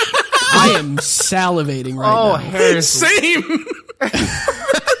I am salivating right now. Harris. Same.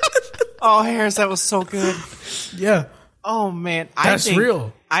 Oh, Harris, that was so good. Yeah. Oh man, That's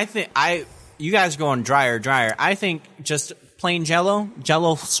real. I think you guys are going drier. I think just plain Jello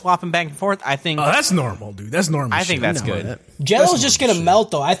swapping back and forth. I think Oh, that's normal, dude. That's normal. I think shit. that's good. Jello's just gonna melt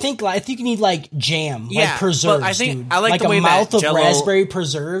though. I think you need like jam, Yeah, like preserves. but I think dude. I like the a way that mouth of Jell-O- raspberry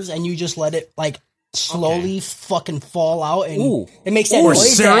preserves, and you just let it like slowly fucking fall out, and Ooh. it makes that Or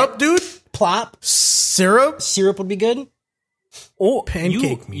noise. syrup, that dude. plop. Syrup. Syrup would be good. Oh,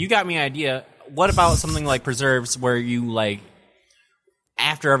 Pancake me. you got me an idea. What about something like preserves where you like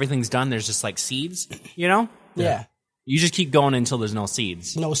after everything's done, there's just like seeds, you know? Yeah. You just keep going until there's no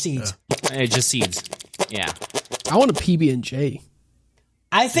seeds. No seeds. It's just seeds. Yeah. I want a PB&J.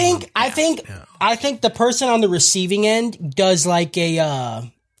 I think the person on the receiving end does like a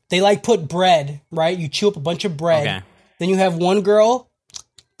they like put bread, right? You chew up a bunch of bread. Okay. Then you have one girl,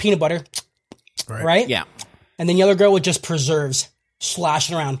 peanut butter, right? Yeah. And then the other girl with just preserves,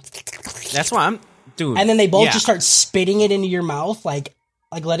 sloshing around. That's why I'm dude. And then they both yeah. just start spitting it into your mouth, like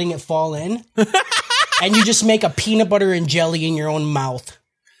letting it fall in. And you just make a peanut butter and jelly in your own mouth.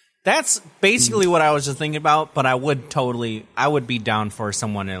 That's basically what I was just thinking about, but I would be down for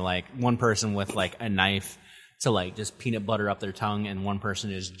someone to like one person with like a knife to like just peanut butter up their tongue and one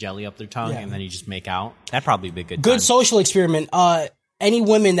person is jelly up their tongue Yeah. and then you just make out. That'd probably be a good time. Good social experiment. Any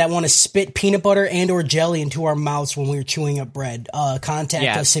women that want to spit peanut butter and or jelly into our mouths when we're chewing up bread, contact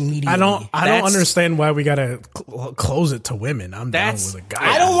Yeah. us immediately. I don't That's- understand why we gotta close it to women. I'm down That's- with a guy.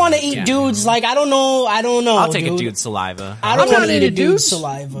 I don't want to eat Yeah. dudes. Like I don't know. I'll take dude. a dude's saliva. I don't I'm want not to eat into a dude's dudes,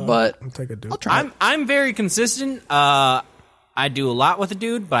 saliva. but I'll take a dude. I'll try it. I'm very consistent. I do a lot with a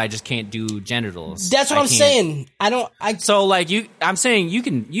dude, but I just can't do genitals. that's what I I'm can't- saying. I So like I'm saying you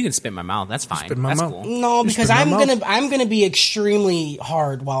can spit in my mouth. That's fine. Spit in my That's mouth. cool. no because spit in my I'm gonna be extremely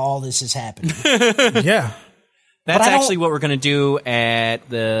hard while all this is happening. Yeah. That's I don't- actually what we're gonna do at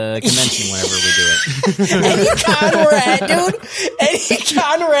the convention whenever we do it. Any con we're at, dude. Any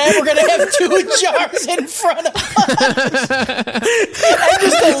con we're at, we're gonna have 2 jars in front of us, and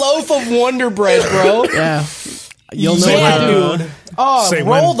just a loaf of Wonder Bread, bro. Yeah. You'll know Yeah, how to dude. Oh, Say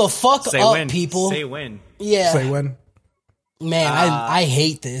roll when. the fuck Say up, when, people. Say when. Yeah, Say when. man, I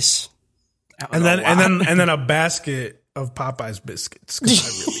hate this. And then a basket of Popeyes biscuits.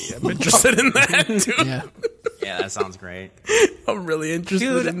 'Cause I really am interested in that, dude. Yeah. Yeah, that sounds great. I'm really interested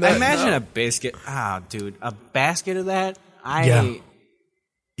Dude, in that. imagine now. a biscuit. Dude, a basket of that.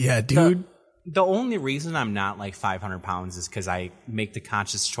 Yeah, dude. The only reason I'm not like 500 pounds is because I make the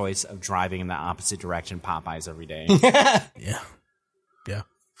conscious choice of driving in the opposite direction Popeyes every day. Yeah. Yeah.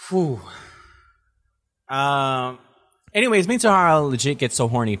 Whew. Anyways, Mitsuhara legit gets so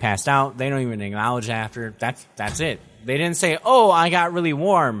horny he passed out. They don't even acknowledge after. That's it. They didn't say, "Oh, I got really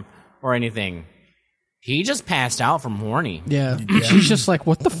warm" or anything. He just passed out from horny. Yeah. She's just like,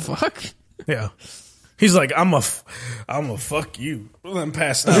 what the fuck? Yeah. He's like, I'm a fuck you. Well, then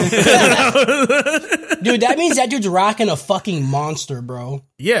passed out. Dude, that means that dude's rocking a fucking monster, bro.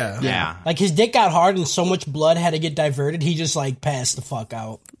 Yeah. Yeah. Like his dick got hard and so much blood had to get diverted, he just like passed the fuck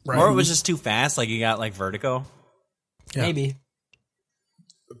out. Right. Or it was just too fast, like he got like vertigo. Yeah. Maybe.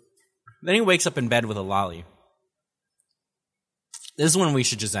 Then he wakes up in bed with a lolly. This is when we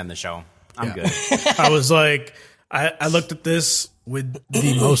should just end the show. I'm good. I was like, I looked at this with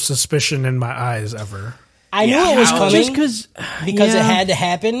the most suspicion in my eyes ever. I knew it was how- coming Just because it had to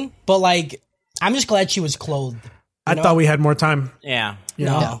happen, but like, I'm just glad she was clothed. I thought we had more time. Yeah.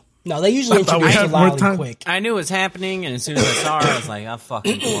 No, they usually I thought we introduce had the more lolly time. quick. I knew it was happening, and as soon as I saw her, I was like, "Of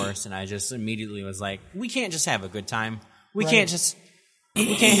fucking course!" And I just immediately was like, "We can't just have a good time. We can't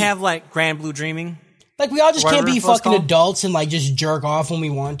have like Grand Blue Dreaming. Like, we all just can't Whatever be it's supposed fucking to call. adults and like just jerk off when we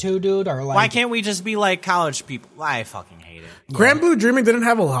want to, dude. Or like, Why can't we just be like college people? I fucking hate it. Grand Blue Dreaming didn't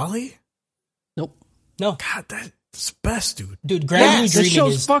have a lolly? Nope. no, God, that's best, dude. dude? Grand Blue This Dreaming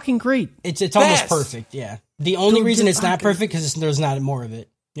show's is fucking great. it's almost best. perfect. Yeah, the only Dude, reason dude, it's not fucking- perfect because there's not more of it.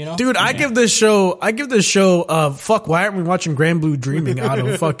 You know, Dude, I give this show fuck, why aren't we watching Grand Blue Dreaming out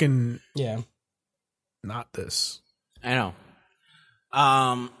of fucking Yeah, not this? I know.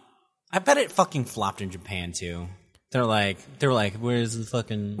 I bet it fucking flopped in Japan too. They're like, where's the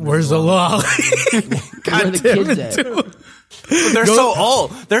fucking? Where's the lolly? Where are the kids at? But they're so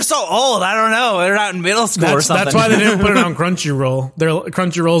old. They're so old. I don't know. They're not in middle school or something. That's why they didn't put it on Crunchyroll.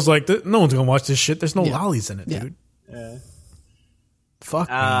 Crunchyroll's like, no one's gonna watch this shit. There's no lollies in it, dude. Fuck.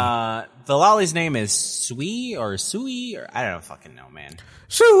 The lolly's name is Sui or I don't fucking know, man.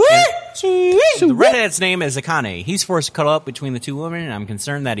 The redhead's name is Akane. He's forced to cuddle up between the two women, and I'm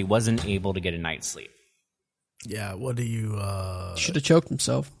concerned that he wasn't able to get a night's sleep. Yeah. What do you? Should have choked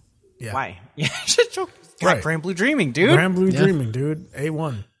himself. Yeah. Why? Yeah, should choke. God, Right. Grand Blue Dreaming, dude. Grand Blue Dreaming, dude.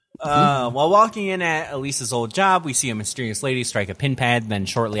 A1. While walking in at Elisa's old job, we see a mysterious lady strike a pin pad. Then,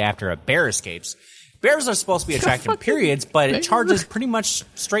 shortly after, a bear escapes. Bears are supposed to be attractive periods, but it charges pretty much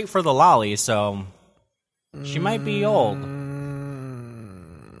straight for the lolly, so she might be old.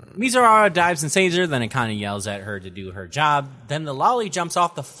 Mizurara dives and saves her, then Akane yells at her to do her job. Then the lolly jumps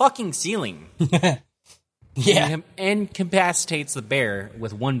off the fucking ceiling. Yeah. And incapacitates the bear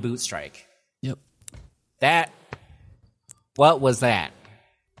with one boot strike. Yep. What was that?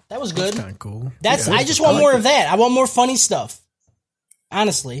 That was good. Kind of cool. I just want more of that. I want more funny stuff.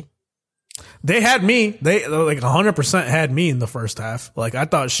 Honestly. They had me. They like 100% had me in the first half. Like I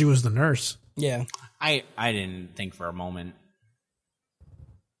thought she was the nurse. Yeah. I didn't think for a moment.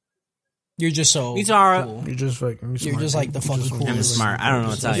 You're just so Mizurara- cool. You're just like You're just like the fucking coolest. I'm smart. I don't know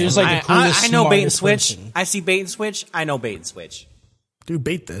what to tell you. You're just like the coolest, I know bait and smartest switch. person. I see bait and switch. I know bait and switch. dude,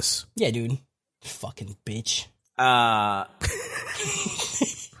 bait this. Yeah, dude. Fucking bitch.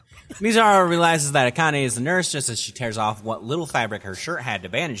 Mizurara realizes that Akane is the nurse just as she tears off what little fabric her shirt had to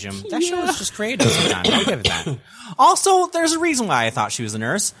bandage him. That shit was just creative sometimes. I'll give it that. Also, there's a reason why I thought she was a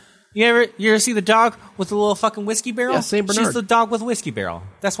nurse. You ever see the dog with the little fucking whiskey barrel? Yeah, Saint Bernard. She's the dog with whiskey barrel.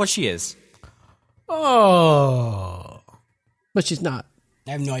 That's what she is. Oh. But she's not.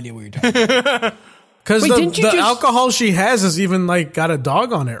 I have no idea what you're talking about. Because Wait, the didn't you just- alcohol she has is even like got a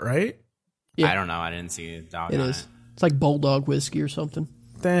dog on it, right? Yeah. I don't know. I didn't see a dog It on is. It's like bulldog whiskey or something.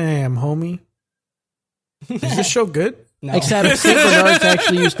 Damn, homie. Is this show good? No. Except St. Bernard's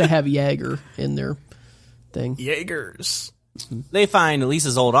actually used to have Jaeger in their thing. Jaegers. They find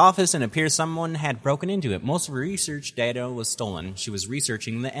Elisa's old office and appears someone had broken into it. Most of her research data was stolen. She was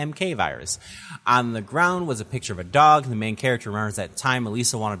researching the MK virus. On the ground was a picture of a dog. The main character remembers that time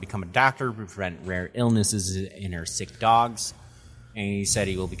Elisa wanted to become a doctor to prevent rare illnesses in her sick dogs. And he said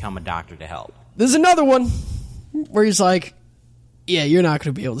he will become a doctor to help. There's another one where he's like, yeah, you're not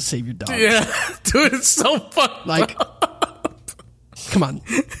going to be able to save your dog. Yeah, dude, it's so fucked. Like, come on.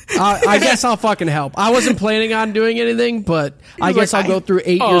 I guess I'll fucking help. I wasn't planning on doing anything, but I guess like, I'll go through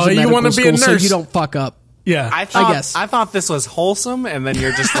 8 oh, years of you medical wanna be a school so nurse. you don't fuck up. Yeah. I guess. thought this was wholesome, and then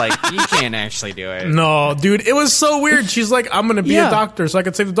you're just like, you can't actually do it. No, dude, it was so weird. She's like, I'm gonna be Yeah. a doctor so I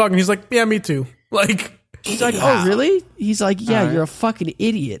can save the dog, and he's like, yeah, me too. Like, He's like, oh, really? He's like, yeah, you're a fucking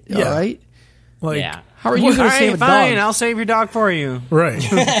idiot. Yeah. All right? like, Yeah. How are you going to save a fine, dog? I'll save your dog for you. right.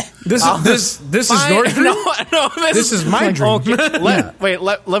 This is Fine. your dream. No, This is my dream. Okay,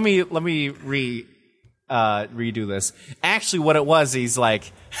 let me redo this. Actually, what it was, he's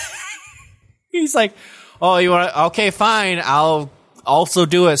like, oh, you want to? Okay, fine. I'll also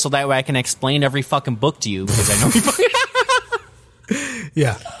do it so that way I can explain every fucking book to you because I know you.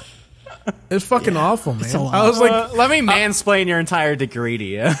 Yeah. It's fucking awful, man. a lot. I was like, Let me mansplain your entire degree to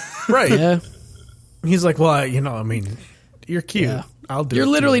you. right. Yeah. He's like, well, I mean, you're cute. Yeah. I'll do You're it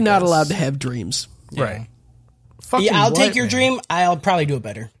too, literally I not guess. allowed to have dreams. Right. Fucking Yeah, I'll what, take your man? dream. I'll probably do it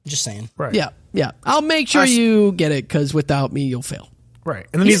better. Just saying. Right. Yeah. Yeah. I'll make sure you get it because without me, you'll fail. Right.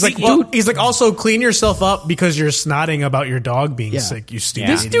 And then he's like, also clean yourself up because you're snotting about your dog being sick, you stupid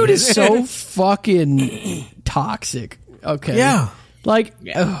This idiot. dude is so fucking toxic. Okay. Yeah. Like,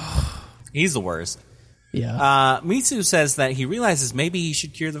 He's the worst. yeah. Mitsu says that he realizes maybe he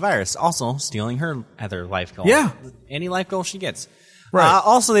should cure the virus, also stealing her other life goal. Yeah. Any life goal she gets. Right.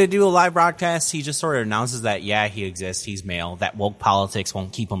 Also, they do a live broadcast. He just sort of announces that, yeah, he exists. He's male. That woke politics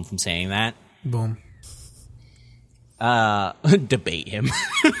won't keep him from saying that. Boom. Debate him.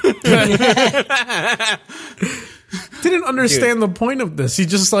 Didn't understand the point of this. He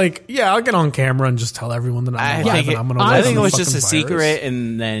just like, yeah, I'll get on camera and just tell everyone that I'm alive and I'm gonna I live think on it was the just a fucking virus. secret,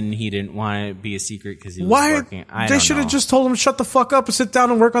 and then he didn't want it to be a secret because he was Why? working. They should have just told him, shut the fuck up and sit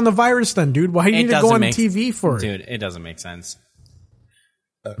down and work on the virus then, dude. Why do you need to go on TV for it? Dude, it doesn't make sense.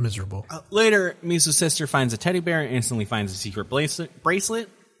 Miserable. Later, Misu's sister finds a teddy bear and instantly finds a secret bracelet.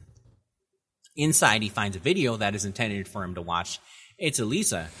 Inside, he finds a video that is intended for him to watch. It's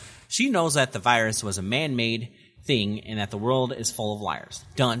Elisa. She knows that the virus was a man-made thing and that the world is full of liars.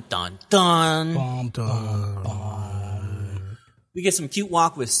 Dun, dun, dun. We get some cute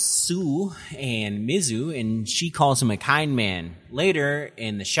walk with Sue and Mizu, and she calls him a kind man. Later,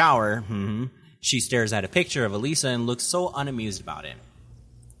 in the shower, she stares at a picture of Elisa and looks so unamused about it.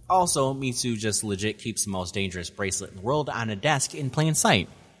 Also, Mitsu just legit keeps the most dangerous bracelet in the world on a desk in plain sight.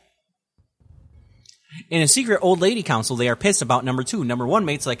 In a secret old lady council, they are pissed about number 2. Number 1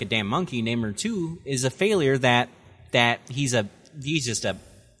 mates like a damn monkey. Number 2 is a failure that he's just a...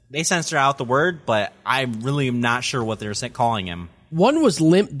 They censor out the word, but I really am not sure what they're calling him. One was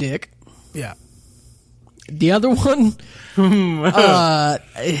limp dick. Yeah. The other one, the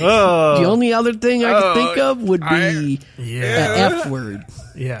only other thing I could think of would be F word,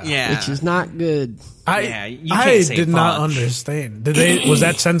 Yeah. which is not good. I did not understand. Did they? Was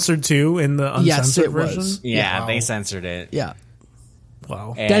that censored too in the uncensored Yes, it version? was. Yeah, Wow. they censored it. Yeah,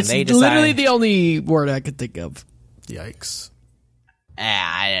 Wow. And that's they literally the only word I could think of. Yikes.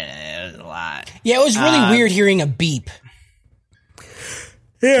 It was a lot. Yeah, it was really weird hearing a beep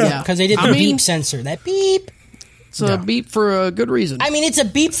Yeah. Yeah, because they did the beep sensor. That beep. it's a beep for a good reason. I mean, it's a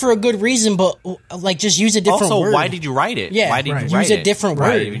beep for a good reason, but like just use a different Also, word. why did you write it? Yeah, why did right. you write Use a it? different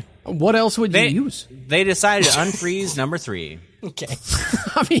word. What else would you use? They decided to unfreeze number 3. Okay.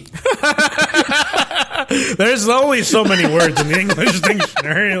 I mean, There's only so many words in the English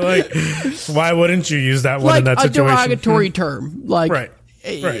dictionary. Like, why wouldn't you use that one like in that a situation? derogatory term, like Right.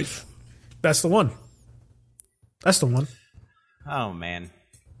 Right. That's the one. That's the one. Oh, man.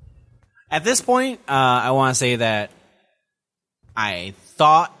 At this point, I want to say that I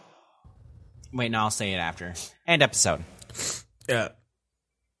thought... Wait, no, I'll say it after. End episode. Yeah.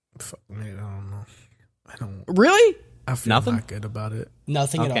 Fuck me, I don't. Really? I feel Nothing? not good about it.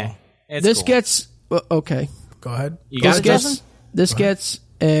 Nothing at Okay. all. It's This cool. gets okay. Go ahead. You got This it, Justin? gets this gets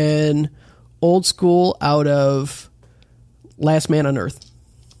an old school out of Last Man on Earth.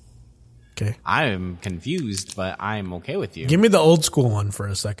 Okay. I am confused, but I'm okay with you. Give me the old school one for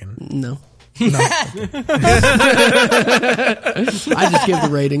a second. No. I just give the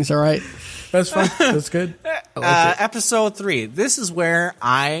ratings. All right. That's fine. That's good. I like it. Episode 3. This is where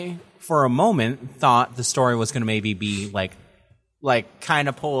I, for a moment, thought the story was going to maybe be like kind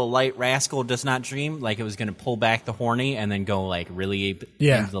of pull a light Rascal Does Not Dream, like it was going to pull back the horny and then go like really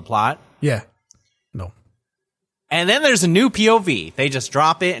into the plot. Yeah. No. And then there's a new POV. They just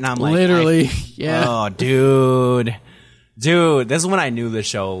drop it, and I'm like, Literally, yeah. Oh, dude, this is when I knew the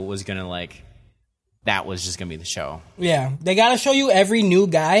show was gonna that was just gonna be the show. Yeah, they got to show you every new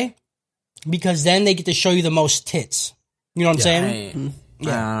guy because then they get to show you the most tits. You know what I'm saying? I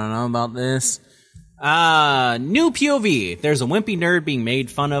don't know about this. New POV. There's a wimpy nerd being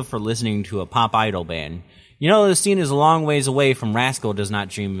made fun of for listening to a pop idol band. You know, the scene is a long ways away from Rascal Does Not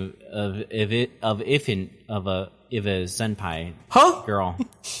Dream of a senpai girl.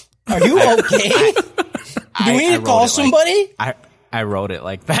 Are you okay? Do we need to call somebody? I wrote it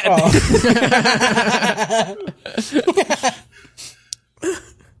like that.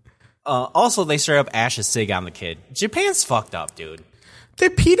 Also, they straight up ash a cig on the kid. Japan's fucked up, dude. They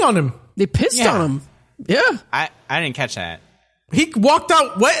peed on him. They pissed Yeah. on him. Yeah. I didn't catch that. He walked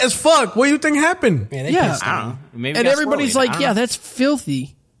out wet as fuck. What do you think happened? Yeah, they Yeah. pissed I on don't know. Maybe And got everybody's swirly. I like, don't yeah, know. that's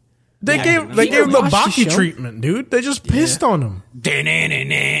filthy. They Yeah, gave he they gave him the watched the Baki show. treatment, dude. They just pissed on him.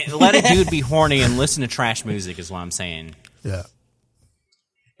 Let a dude be horny and listen to trash music is what I'm saying. Yeah.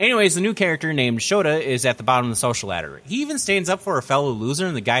 Anyways, the new character named Shota is at the bottom of the social ladder. He even stands up for a fellow loser,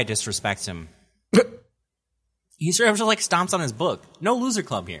 and the guy disrespects him. He sort of just stomps on his book. No loser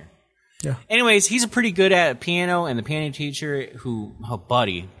club here. Yeah. Anyways, he's pretty good at piano, and the piano teacher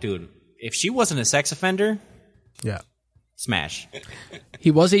buddy, dude, if she wasn't a sex offender, Yeah. smash. He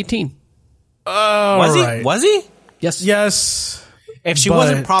was 18. Was he? right. Was he? Yes. Yes. If she But-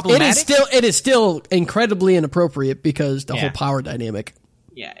 wasn't problematic? It is still incredibly inappropriate because the Yeah. whole power dynamic.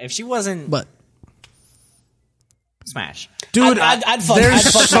 Yeah, if she wasn't, But smash. Dude, I'd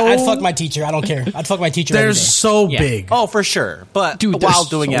fuck my teacher. I don't care. I'd fuck my teacher. they're every day. so Yeah. big. Oh, for sure. But Dude, they're while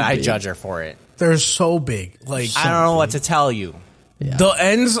doing so it, I big. judge her for it. They're so big. Like I don't know what to tell you. the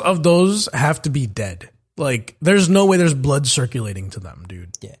ends of those have to be dead. Like there's no way there's blood circulating to them,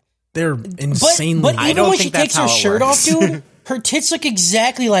 dude. Yeah. They're insanely. But I even don't when she think that's takes her how it shirt works. off, dude, her tits look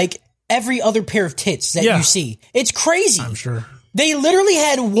exactly like every other pair of tits that Yeah. you see. It's crazy. I'm sure. They literally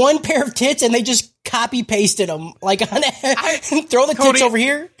had one pair of tits and they just copy pasted them on throw the tits over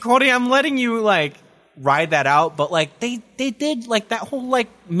here. Cody, I'm letting you ride that out, but they did that whole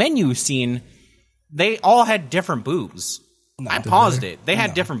menu scene. They all had different boobs. I paused it. They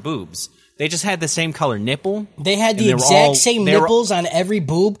had different boobs. They just had the same color nipple. They had and the they were exact same they were- nipples on every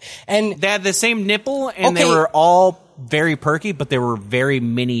boob, and They had the same nipple, and they Okay. were all very perky, but they were very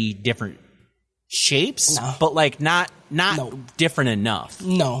many different shapes, No. but like not No. different enough.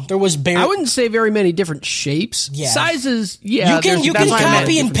 No, there was barely. I wouldn't say very many different shapes. Yeah. Sizes, yeah. You can that's what I meant.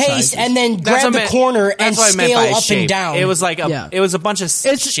 copy and Different paste sizes. and then That's grab what I the meant- corner and that's what I meant scale by up shape. and down. It was like Yeah. it was a bunch of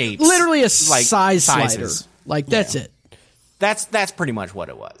It's shapes. literally a like size sizes. slider. Like, that's it. That's pretty much what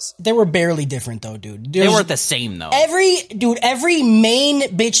it was. They were barely different though, dude. They weren't the same though. Every main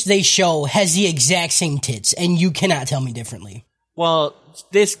bitch they show has the exact same tits, and you cannot tell me differently. Well,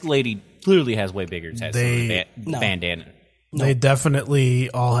 this lady clearly has way bigger tits They- than No. Bandana. They definitely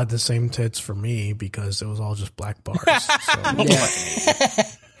all had the same tits for me because it was all just black bars. So.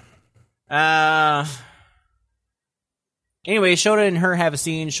 Anyway, Shota and her have a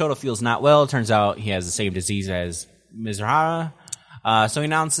scene. Shota feels not well. Turns out he has the same disease as Mizuhara. So he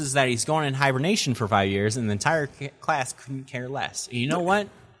announces that he's going in hibernation for 5 years, and the entire class couldn't care less. And you know what?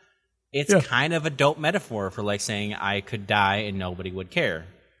 It's kind of a dope metaphor for like saying I could die and nobody would care.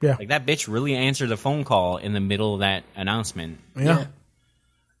 Yeah. Like that bitch really answered the phone call in the middle of that announcement. Yeah.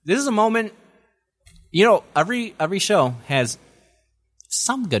 This is a moment, you know, every show has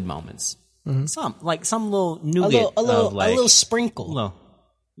some good moments. Some little nougat A little, of like a little sprinkle, little-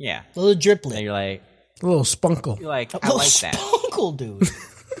 yeah. a little driplet, And you're like A little spunkle. I little like that. spunkle, dude. A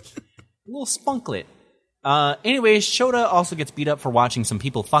little spunklet. Anyways, Shota also gets beat up for watching some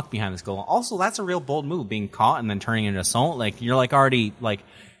people fuck behind this goal. Also, that's a real bold move, being caught and then turning into assault. Like, you're like already, like,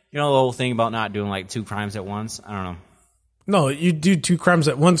 you know the whole thing about not doing like 2 crimes at once? I don't know. No, you do 2 crimes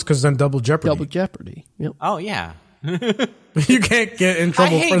at once because then double jeopardy. Double jeopardy. Yep. Oh, yeah. You can't get in I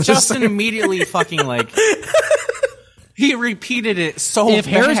trouble for hate this. Justin immediately fucking like... He repeated it so If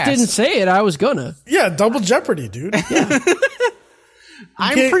Harris fast. didn't say it, I was gonna. Yeah, double jeopardy, dude.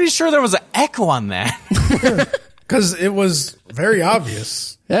 I'm can't- pretty sure there was an echo on that. Because it was very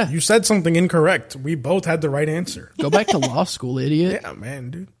obvious. Yeah. You said something incorrect. We both had the right answer. Go back to law school, idiot. Yeah,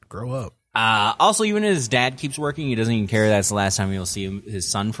 man, dude. Grow up. Also, even if his dad keeps working, he doesn't even care that's the last time he'll see his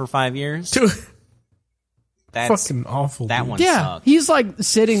son for 5 years. Dude, That's fucking awful. that dude. one Yeah, sucked. he's like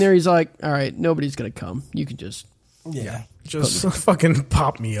sitting there. He's like, all right, nobody's gonna come. You can just. Yeah. Just fucking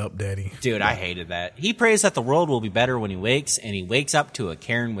pop me up, daddy. Dude, I hated that. He prays that the world will be better when he wakes, and he wakes up to a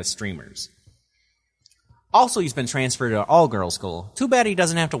Karen with streamers. Also, he's been transferred to all-girls school. Too bad he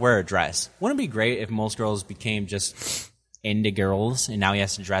doesn't have to wear a dress. Wouldn't it be great if most girls became just into girls, and now he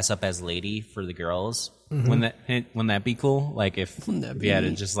has to dress up as lady for the girls? Wouldn't that be cool? Like if that he had to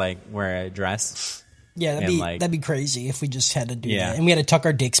be- just like wear a dress? Yeah, And, like- that'd be crazy if we just had to do Yeah. that, and we had to tuck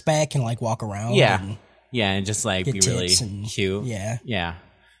our dicks back and like walk around. Yeah. and Yeah, and just like Get be really tits and- cute. yeah. Yeah.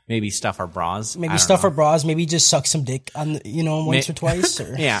 Maybe stuff our bras. maybe I don't stuff know. our bras. Maybe just suck some dick on once or twice.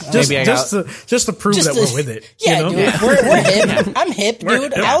 Or Yeah. Just, maybe I just, got, just to prove that to- we're with it. Yeah, you know? dude, we're hip. I'm hip,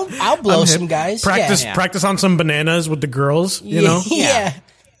 dude. I'll blow I'm hip. some guys. Practice, Yeah. practice on some bananas with the girls. You know, Yeah.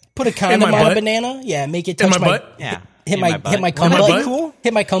 Put a condom my on a butt? banana. Yeah, make it in touch my butt. yeah. hit in my butt. hit my cum In my butt. butt? Cool.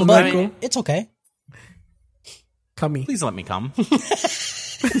 Hit my cum that butt. cool? It's okay. Cummy. Please let me come.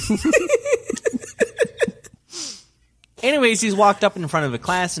 Anyways, he's walked up in front of a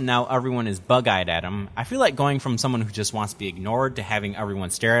class, and now everyone is bug-eyed at him. I feel like going from someone who just wants to be ignored to having everyone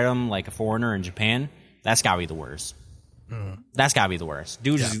stare at him like a foreigner in Japan, that's gotta be the worst. That's gotta be the worst.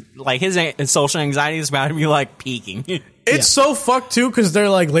 Dude, like, his social anxiety is about to be, like, peaking. It's so fucked too because they're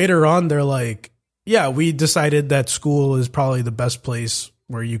like later on they're like, yeah, we decided that school is probably the best place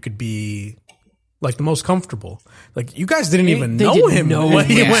where you could be like the most comfortable. Like you guys didn't even They know did him. no when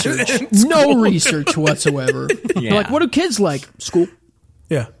he went research. in No school. research whatsoever. They're like, what do kids like? School.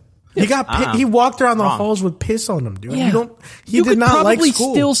 Yeah. He got he walked around the Wrong. halls with piss on him, dude. Yeah. You don't. He You did could not probably like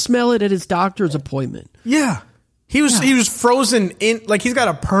school. still smell it at his doctor's appointment. Yeah. He was frozen in, like he's got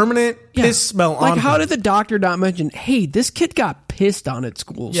a permanent Yeah. piss smell on Like, him. how did the doctor not mention, hey, this kid got pissed on at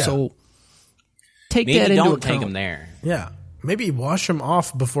school, Yeah. so take Maybe that into don't account. take him there. Yeah. Maybe wash him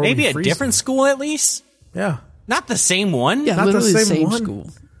off before Maybe we a freeze different him. school at least? Yeah. Not the same one? Yeah, Not the literally the same same one. school.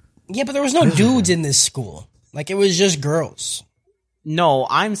 Yeah, but there was no dudes in this school. Like it was just girls. No,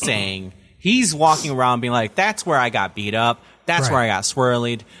 I'm saying he's walking around being like, that's where I got beat up. That's Right. where I got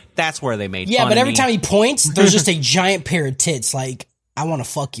swirlied. That's where they made Yeah, fun but of every me. time he points, there's just a giant pair of tits. Like I want to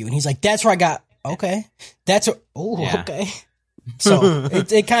fuck you, and he's like, "That's where I got." Okay, that's where. Oh, Yeah. okay. So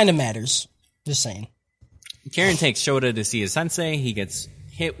it kind of matters. Just saying. Karen takes Shota to see his sensei. He gets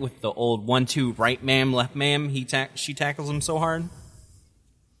hit with the old 1-2 right ma'am, left ma'am. She tackles him so hard.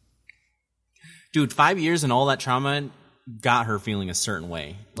 Dude, 5 years and all that trauma got her feeling a certain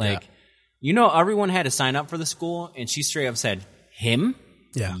way. Like, you know, everyone had to sign up for the school, and she straight up said, him?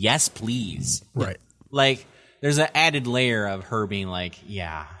 Yeah. Yes, please. Right. Like, there's an added layer of her being like,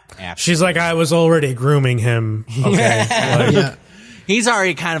 yeah, absolutely. She's like, I was already grooming him. Okay. Like, Yeah. He's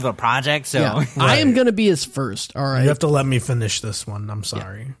already kind of a project, so Yeah. I am going to be his first. All right. You have to let me finish this one. I'm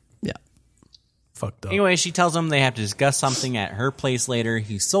sorry. Yeah. Fucked up. Anyway, she tells him they have to discuss something at her place later.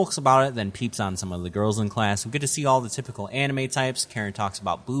 He sulks about it, then peeps on some of the girls in class. We get to see all the typical anime types. Karen talks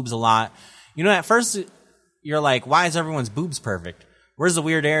about boobs a lot. You know, at first, you're like, why is everyone's boobs perfect? Where's the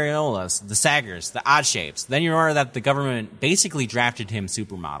weird areolas, the saggers, the odd shapes? Then you remember that the government basically drafted him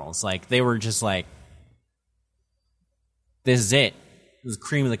supermodels. Like, they were just like, this is it. This is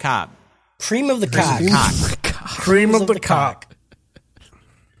cream of the crop. Cream of the cock. Cream of the cock.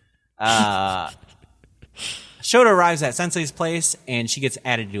 Shota arrives at Sensei's place, and she gets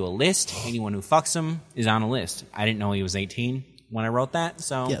added to a list. Anyone who fucks him is on a list. I didn't know he was 18 when I wrote that,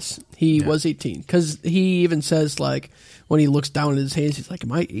 so... Yes, he was 18. Because he even says, like, when he looks down at his hands, he's like,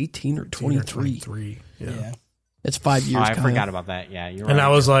 am I 18 or 23? Yeah. It's 5 years, I Kyle. forgot about that. Yeah, you're right. And I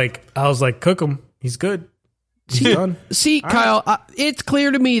was like, cook him. He's good. He's done. See, Kyle, it's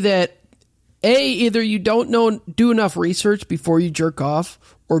clear to me that A, either you don't do enough research before you jerk off,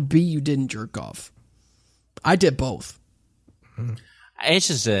 or B, you didn't jerk off. I did both. It's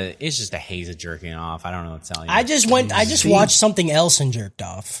just a haze of jerking off. I don't know what to tell you. I just watched something else and jerked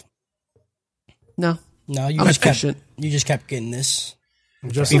off. No. No, you I'm just patient. kept getting this.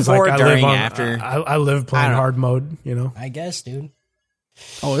 Just Before, as, like, during, I live after. I live playing hard mode, you know. I guess, dude.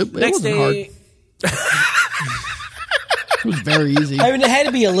 Oh, it Next wasn't hard. day, It was very easy. I mean, it had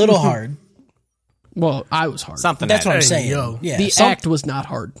to be a little hard. Well, I was hard. something. That's what I'm Hey, saying. yo. Yeah, The act was not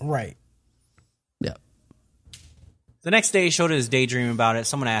hard. right. Yeah. The next day, Shota is daydreaming about it.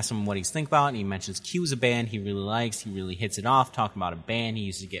 Someone asks him what he's thinking about, and he mentions Q's a band he really likes. He really hits it off, talking about a band he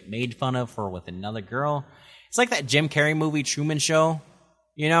used to get made fun of for with another girl. It's like that Jim Carrey movie, Truman Show.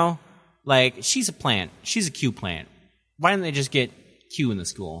 You know? Like, she's a plant. She's a Q plant. Why didn't they just get Q in the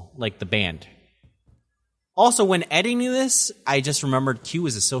school? Like the band. Also, when editing this, I just remembered Q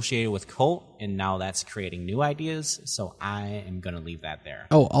is associated with cult, and now that's creating new ideas, so I am going to leave that there.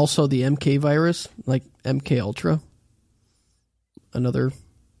 Oh, also the MK virus, like MK Ultra. Another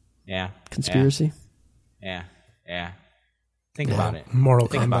Yeah. conspiracy. Yeah. Think about it. Mortal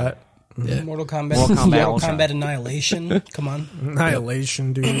Think about Kombat. it. Yeah. Mortal Kombat. Mortal Kombat Mortal Ultra. Kombat Annihilation. Come on.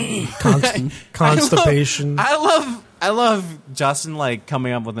 Annihilation, dude. Constipation. I love Justin like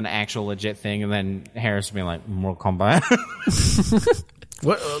coming up with an actual legit thing, and then Harris being like Mortal Kombat.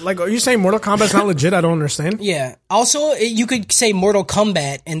 What? Like, are you saying Mortal Kombat's not legit? I don't understand. Yeah. Also, you could say Mortal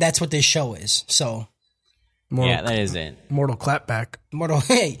Kombat, and that's what this show is. So, Yeah, that is it. Mortal Clapback.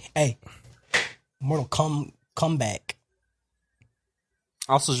 hey. Mortal Comeback.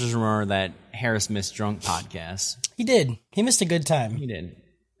 Also, just remember that Harris missed Drunk podcast. He did. He missed a good time. He did.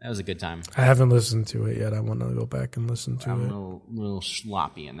 That was a good time. I haven't listened to it yet. I want to go back and listen to I'm it. a little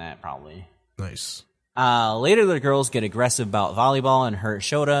sloppy in that, probably. Nice. Later, the girls get aggressive about volleyball and hurt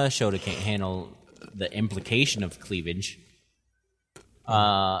Shota. Shota can't handle the implication of cleavage.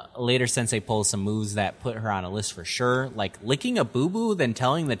 Later, Sensei pulls some moves that put her on a list for sure, like licking a boo-boo, then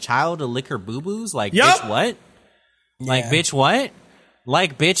telling the child to lick her boo-boos. Like, Yup. bitch, what? Like, Yeah. bitch, what?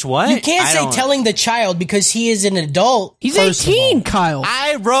 Like, bitch, what? You can't I say don't- telling the child because he is an adult. He's first of 18, all. Kyle.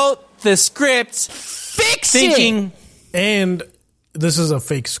 I wrote the script Fix thinking it. And this is a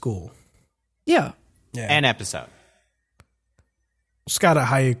fake school. Yeah. an episode. Just got a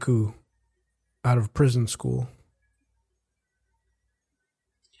haiku out of prison school.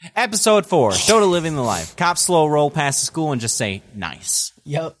 Episode 4, Shota living the life. Cops slow roll past the school and just say, nice.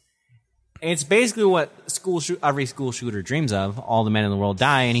 Yep. It's basically what every school shooter dreams of. All the men in the world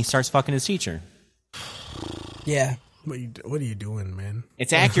die, and he starts fucking his teacher. Yeah. What are you doing, man?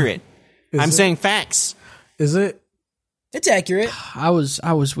 It's accurate. I'm it? saying facts. Is it? It's accurate. I was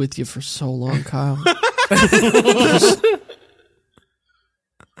with you for so long, Kyle.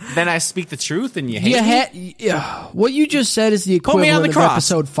 Then I speak the truth, and you hate me? Yeah. What you just said is the Put me on equivalent the of cross.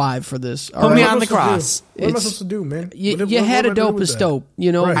 episode 5 for this. All Put me right? on the What am I cross. supposed to do? What am I It's- supposed to do, man? You What had am a I doing dope with as that? dope.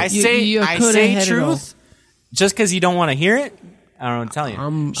 You know, Right. I say you I coulda say had it all. truth just because you don't want to hear it. I don't know what to tell you.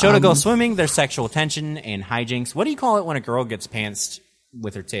 Shota goes swimming. There's sexual tension and hijinks. What do you call it when a girl gets pantsed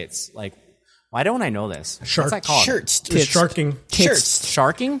with her tits? Like, why don't I know this? What's that called? Shirts. It's sharking. Shirts.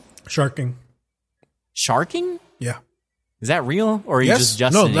 Sharking? Sharking. Sharking? Yeah. Is that real, or are you Yes. just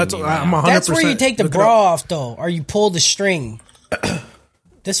Justin? No, that's I'm 100%. That's where you take the Look it bra up. off, though, or you pull the string.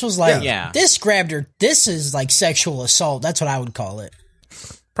 This was like, Yeah. this grabbed her. This is like sexual assault. That's what I would call it.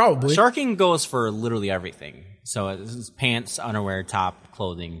 Probably. Sharking goes for literally everything. So it's pants, underwear, top,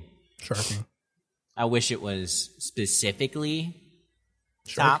 clothing. Sharking. I wish it was specifically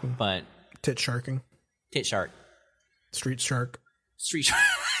top, Sharking. but Tit sharking. tit shark, Street shark. street shark.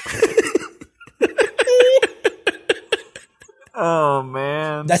 Oh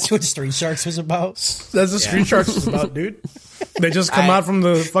man. That's what Street Sharks was about. That's what Street Sharks is about, dude. They just come out from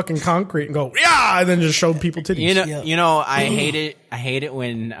the fucking concrete and go, yeah, and then just show people titties. You know, I hate it. I hate it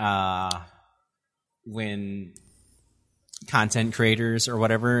when content creators or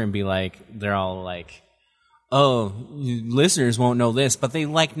whatever and be like, they're all like, oh, listeners won't know this, but they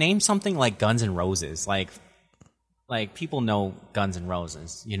like name something like Guns N' Roses, like people know Guns N'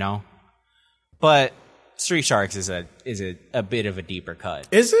 Roses, you know, but Street Sharks is a bit of a deeper cut.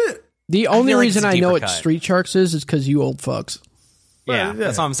 Is it? The only feel like reason it's a I know deeper what cut. Street Sharks is because you old fucks. Yeah,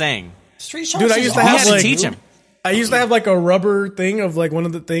 that's what I'm saying. Street Sharks Dude, I is used to You have had to like teach him. I used to have like a rubber thing of like one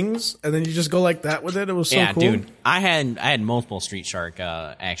of the things, and then you just go like that with it. It was so Yeah, cool. dude, I had multiple Street Shark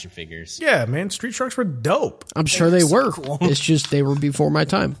action figures. Yeah, man, Street Sharks were dope. I'm sure they were. cool. It's just they were before my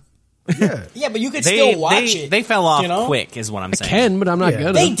time. Yeah. Yeah, but you could still watch it. They fell off you know? quick, is what I'm saying. Ken, but I'm not Yeah. good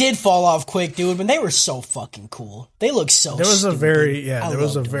at They it. did fall off quick, dude, but they were so fucking cool. They look so There was a stupid. very I there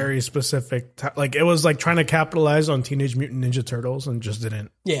was a loved them. very specific like it was like trying to capitalize on Teenage Mutant Ninja Turtles and just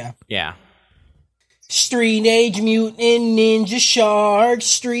didn't. Yeah. Yeah. Street Age Mutant Ninja Sharks.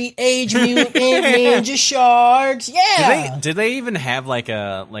 Street Age Mutant Ninja Sharks. Yeah. Did they even have like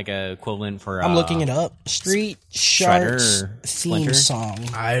a equivalent for? I'm looking it up. Street Sharks or theme Splinter? song.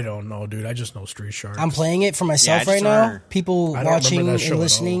 I don't know, dude. I just know Street Sharks. I'm playing it for myself Yeah, I right just now. remember- People I don't watching remember that show and at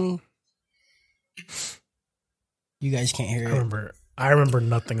listening. You guys can't hear it. I remember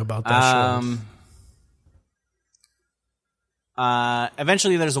nothing about that show.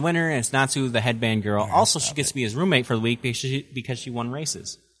 Eventually, there's a winner, and it's Natsu, the headband girl. Also, she gets to be his roommate for the week because she won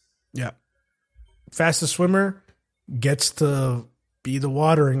races. Yeah. Fastest swimmer gets to be the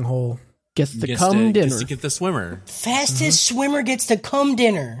watering hole. Gets the Gets cum dinner. Gets to get the swimmer. Fastest swimmer gets to come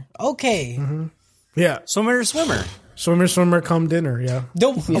dinner. Okay. Yeah. Swimmer, swimmer. Swimmer, come dinner. Yeah.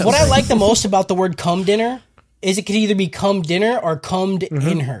 What I like the most about the word come dinner is it could either be come dinner or cummed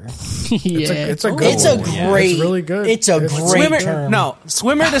in her. Yeah. It's a good It's a one. great. It's really good. It's a great Swimmer, term. no,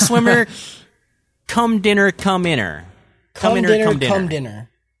 swimmer to swimmer. Come dinner, come inner. Come inner, dinner, come come dinner. dinner.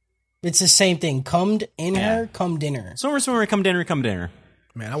 It's the same thing. Cummed in her, come dinner. Swimmer, swimmer, come dinner, come dinner.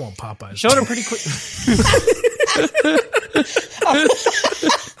 Man, I want Popeyes. Showed her pretty quick.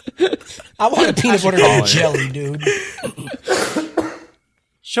 I want a peanut butter and jelly, dude.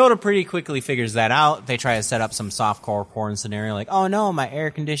 Shota pretty quickly figures that out. They try to set up some softcore porn scenario like, oh no, my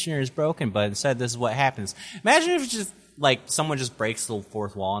air conditioner is broken, but instead this is what happens. Imagine if it's just like someone just breaks the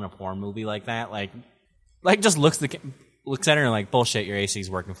fourth wall in a porn movie like that. Like just looks at her and like, bullshit, your AC's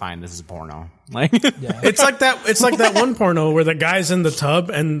working fine. This is a porno. Like, It's like that one porno where the guy's in the tub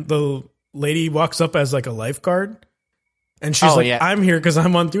and the lady walks up as like a lifeguard. And she's like, yeah. I'm here because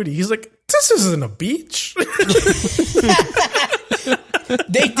I'm on duty. He's like, this isn't a beach.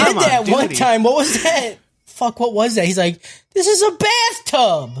 They did I'm on that one duty. time. What was that? Fuck, what was that? He's like, this is a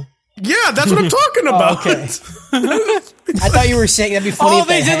bathtub. Yeah, that's what I'm talking about. Okay. I thought you were saying that'd be funny. oh, if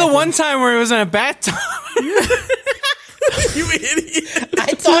they that did the happened. one time where it was in a bathtub. You idiot. I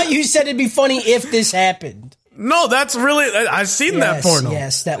thought you said it'd be funny if this happened. No, that's really, I've seen that porno.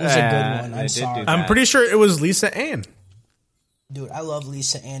 Yes, that was a good one. they I'm did sorry. do that. I'm pretty sure it was Lisa Ann. Dude, I love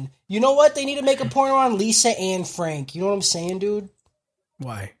Lisa Ann. You know what? They need to make a porno on Lisa Ann Frank. You know what I'm saying, dude?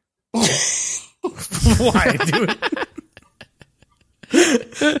 Why? Why, dude?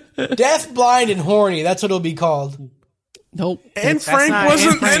 Deaf, blind, and horny. That's what it'll be called. Nope. Anne That's Frank not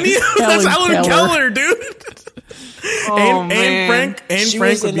wasn't Anne Frank. any. That's Helen Helen Keller. Keller, dude. Oh, Anne man. She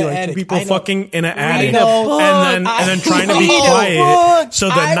Frank was would in be the like attic. two people I know. fucking in an attic, know. and then trying to be I know. quiet so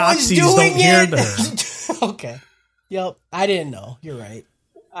the I was Nazis doing don't hear it. them. Okay. Yep. I didn't know. You're right.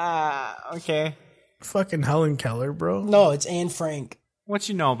 Okay. Fucking Helen Keller, bro. No, it's Anne Frank. What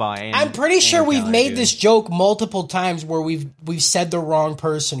you know about Anne? I'm pretty sure Anne we've Keller, made dude? this joke multiple times where we've said the wrong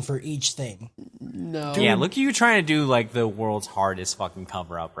person for each thing. No. Yeah, look at you trying to do like the world's hardest fucking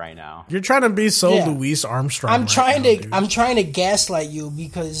cover up right now. You're trying to be so Yeah. Louis Armstrong. I'm right trying now, to dude. I'm trying to gaslight you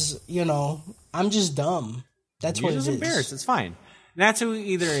because, you know, I'm just dumb. That's You're what it just is. embarrassed. It's fine. Natsu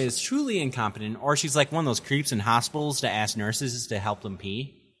either is truly incompetent or she's like one of those creeps in hospitals to ask nurses to help them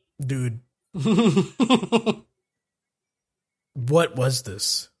pee. Dude. What was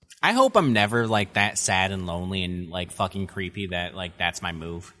this? I hope I'm never like that sad and lonely and like fucking creepy that like that's my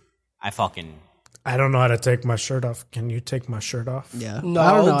move. I don't know how to take my shirt off. Can you take my shirt off? Yeah. I don't know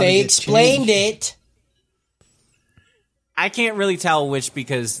No, how to they get explained changed. it. I can't really tell which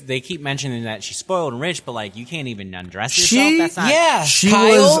because they keep mentioning that she's spoiled and rich, but like you can't even undress yourself. She- That's not. Yeah, She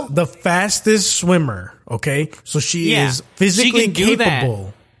Kyle. was the fastest swimmer, okay? So she Yeah, is physically she can do that.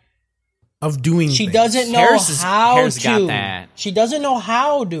 capable of doing She things. doesn't know Harris how Harris to. got that. She doesn't know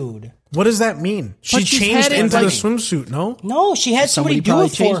how, dude. What does that mean? She But she's changed had it, into like- the swimsuit, no? No, she had somebody do probably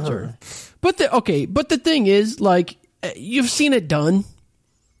it for chased her. But the thing is, like, you've seen it done.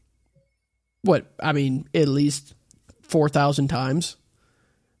 What, I mean, at least 4,000 times.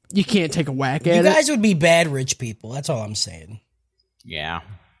 You can't take a whack at You it. guys would be bad rich people. That's all I'm saying. Yeah.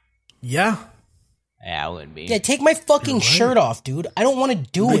 Yeah. Yeah, it would be. Yeah, take my fucking shirt off, dude. I don't want to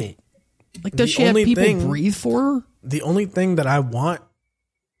do it. Like, does The she have only people thing- breathe for her? The only thing that I want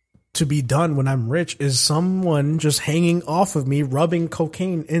to be done when I'm rich is someone just hanging off of me, rubbing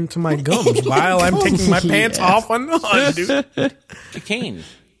cocaine into my gums while I'm taking my pants off on the hood, dude. Cocaine.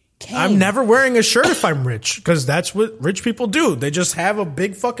 I'm never wearing a shirt if I'm rich, because that's what rich people do. They just have a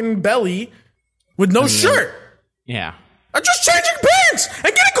big fucking belly with no shirt. Yeah. I'm just changing pants and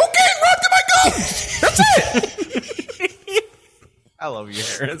getting cocaine rubbed in my gums. That's it. I love you,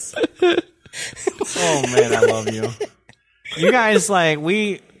 Harris. Oh man, I love you. You guys, this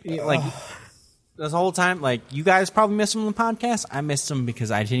whole time, like, you guys probably missed him on the podcast. I missed him because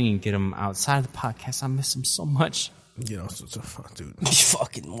I didn't even get him outside of the podcast. I missed him so much. You know, dude.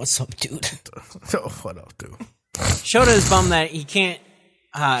 Fucking, what's up, dude? Oh, what up, dude? Shota is bummed that he can't.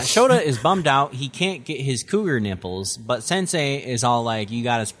 Shota is bummed out. He can't get his cougar nipples, but Sensei is all like, "You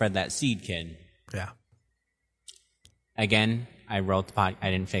got to spread that seed, kid." Yeah. Again, I wrote the pod.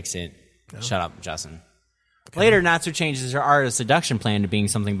 I didn't fix it. Shut up, Justin. Later, Natsu changes her art of seduction plan to being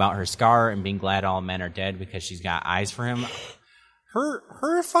something about her scar and being glad all men are dead because she's got eyes for him.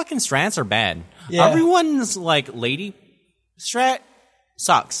 Her fucking strats are bad. Yeah. Everyone's like lady strat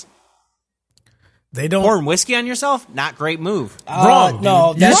sucks. They don't. Pouring whiskey on yourself, not great move. Wrong, dude.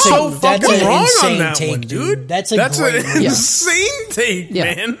 No, that's You're so that's fucking an wrong insane on that take, one, dude. That's a That's great an move. insane take, Yeah.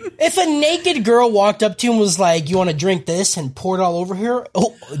 man. If a naked girl walked up to him and was like, "You want to drink this?" and poured it all over here,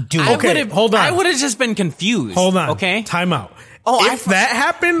 oh, dude. Okay, hold on. I would have just been confused. Hold on. Okay. Time out. Oh, if that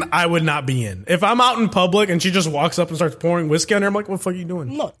happened, I would not be in. If I'm out in public and she just walks up and starts pouring whiskey on her, I'm like, what the fuck are you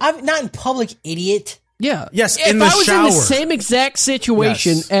doing? No, I'm not in public, idiot. Yeah. Yes, if in the I was shower. in the same exact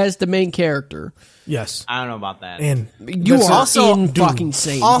situation Yes. as the main character, Yes. I don't know about that. And you that's are also- in fucking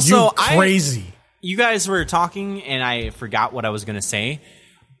insane. Also, you crazy. You guys were talking, and I forgot what I was going to say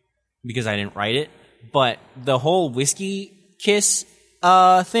because I didn't write it. But the whole whiskey kiss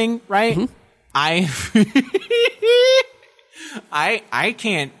thing, right? Mm-hmm.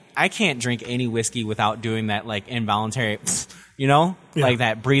 I can't drink any whiskey without doing that, like, involuntary, you know, like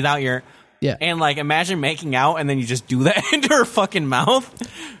that. Breathe out your. Yeah. And like, imagine making out and then you just do that into her fucking mouth.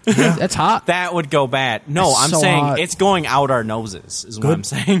 That's hot. That would go bad. No, It's I'm so saying hot. it's going out our noses. Is what I'm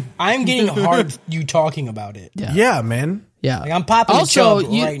saying. I'm getting hard you talking about it. Yeah, man. Yeah. Like, I'm popping Also, a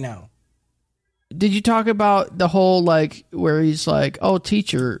chub you- right now. Did you talk about the whole, like, where he's like, "Oh,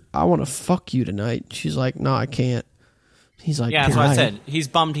 teacher, I want to fuck you tonight." She's like, "No, I can't." He's like, Yeah, that's what I "Why?" said. He's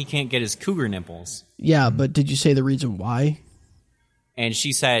bummed he can't get his cougar nipples. Yeah, but did you say the reason why? And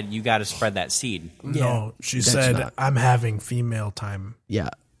she said, "You got to spread that seed." No, she said, not- I'm having female time. Yeah.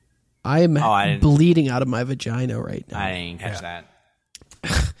 I am I didn't- bleeding out of my vagina right now. I didn't catch that.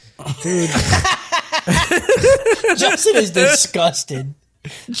 Justin is disgusted.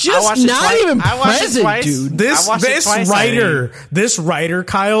 Just watched it not twice. even I watched it present, twice. dude. This I watched it this twice, I writer,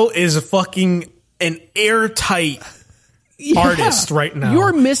 Kyle, is fucking an airtight artist right now.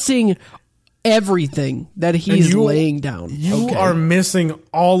 You're missing everything that he's you- laying down. You okay? are missing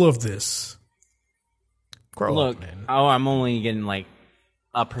all of this. Grow Look, up, man. I'm only getting like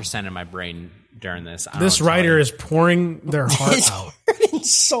 1% of my brain during this. I don't This know what to tell writer you. is pouring their heart His out. heart and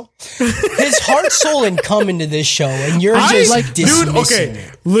soul, his heart, soul, and come into this show, and you're I- just like, dismissing dude, okay,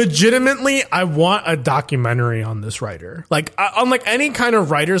 it. legitimately, I want a documentary on this writer. Like, unlike any kind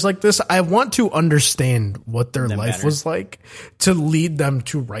of writers like this, I want to understand what their life better. was like to lead them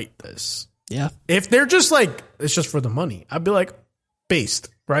to write this. Yeah. If they're just like, it's just for the money, I'd be like, based,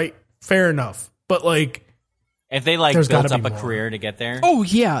 right? Fair enough. But like, If they like There's built gotta up be a more. career to get there, Oh,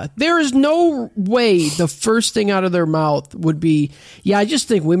 yeah. There is no way the first thing out of their mouth would be, "Yeah, I just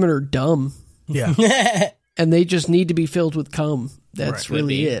think women are dumb yeah. and they just need to be filled with cum." That's Right.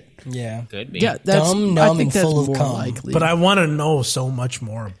 really be. it. Yeah. could be. Yeah, that's Dumb, I numb, think and that's full of more cum. likely. But I want to know so much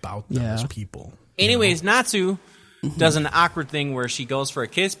more about them Yeah. as people. Anyways, Natsu does an awkward thing where she goes for a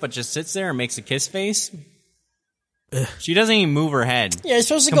kiss, but just sits there and makes a kiss face. She doesn't even move her head. Yeah, you're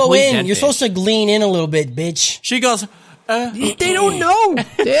supposed to go Complete in. dead You're fish. supposed to lean in a little bit, bitch. She goes, they don't know.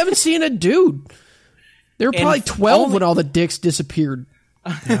 They haven't seen a dude. They were probably 12 when all the dicks disappeared.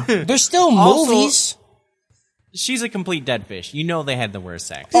 There's still Also- movies. she's a complete dead fish. You know they had the worst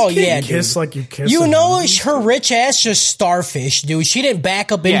sex. Oh yeah, dude. Kiss like you kiss. You a know movie. her rich ass just starfish, dude. She didn't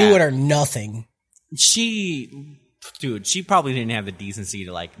back up into Yeah. it or nothing. She Dude, she probably didn't have the decency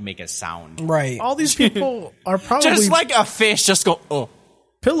to like make a sound. Right. All these people are probably Just like a fish, just go, oh.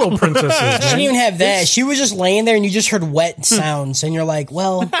 pillow princesses. She Man. didn't even have that. She was just laying there and you just heard wet sounds and you're like,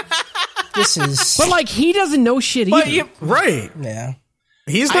 well, this is... But like he doesn't know shit either. But you, Right. Yeah.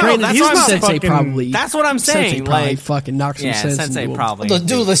 He's I not. know, that's he's what I'm not saying. Sensei fucking, probably. that's what I'm saying. Sensei probably Like, fucking knocked some yeah, sense Sensei into him. probably.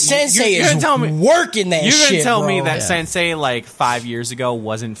 Dude, the sensei You're gonna is tell me- working that You're shit, gonna tell me bro. that Sensei like 5 years ago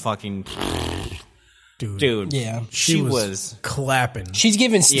wasn't fucking dude. Yeah. She was clapping. She's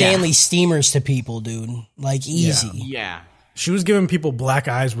giving Stanley steamers to people, dude. Like, easy. yeah. She was giving people black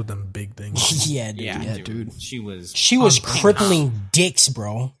eyes with them big things. Yeah, dude. Yeah, dude. She was She was crippling dicks,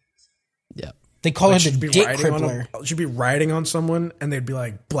 bro. Yeah. They call her the She'd be dick riding on crippler. she'd be riding on someone, and they'd be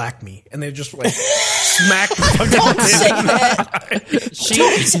like, "Black me," and they'd just like smack the fucking Say that.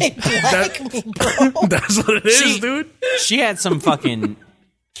 Don't say black me, bro. That's what it is, dude. She had some fucking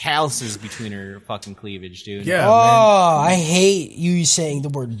calluses between her fucking cleavage, dude. Yeah, Oh, man. I hate you saying the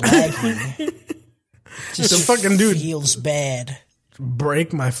word black me. Just The fucking dude. feels bad.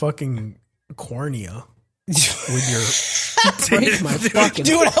 Break my fucking cornea with your. Break my fucking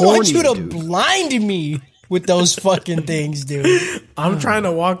Dude, I want you to cornea, dude. blind me with those fucking things, dude. I'm trying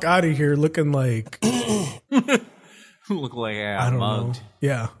to walk out of here looking like Look like I I got don't mugged. know.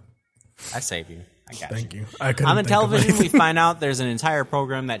 Yeah, I save you. I got thank you. you. I couldn't On the think of television, we anything. find out there's an entire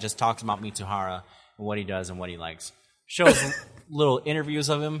program that just talks about Mitsuhara and what he does and what he likes. Shows little interviews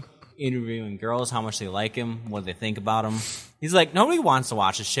of him, interviewing girls, how much they like him, what they think about him. He's like, nobody wants to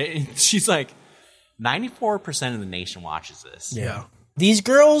watch this shit. And she's like, 94% of the nation watches this. Yeah. These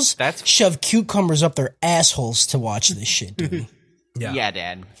girls That's- shove cucumbers up their assholes to watch this shit, dude. Yeah,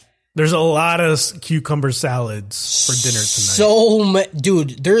 Dad. There's a lot of cucumber salads for dinner tonight.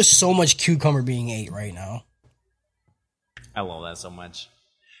 Dude, there's so much cucumber being ate right now. I love that so much.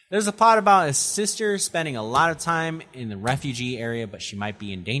 There's a plot about his sister spending a lot of time in the refugee area, but she might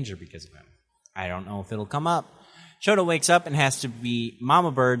be in danger because of him. I don't know if it'll come up. Shota wakes up and has to be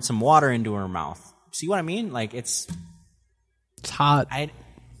Mama Bird some water into her mouth. See what I mean? Like, it's hot.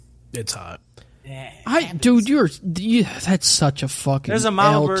 It's hot. Dude, that's such a fucking There's a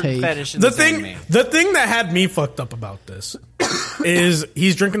Mama L Bird take. fetish in The this thing anime. that had me fucked up about this is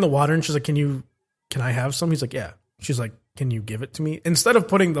he's drinking the water and she's like, can I have some? He's like, yeah. She's like, can you give it to me? Instead of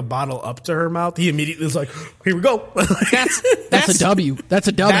putting the bottle up to her mouth, he immediately is like, here we go. That's a W. That's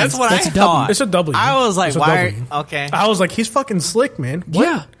a W. That's what that's I a W. thought. It's a W. I was like, It's a why? W. Okay. I was like, he's fucking slick, man. What?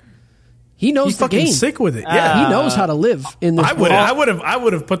 Yeah. He knows He's the fucking game. sick with it. Yeah. He knows how to live in this world. I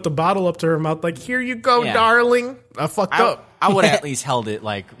would have put the bottle up to her mouth like, here you go, Yeah. darling. I fucked up. I would have at least held it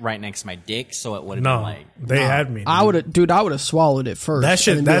like right next to my dick, so it would have No, been like. they had me. I would have, I would have swallowed it first. That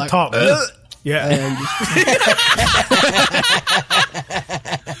shit, and then be that like, taught me. Yeah. and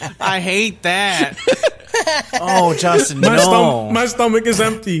I hate that. Oh, Justin, My, no. my stomach is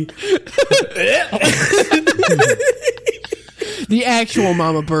empty. the actual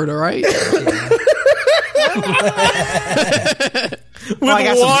Mama Bird, all right? With I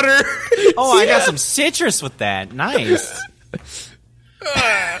got some- water. Oh, I got some citrus with that. Nice.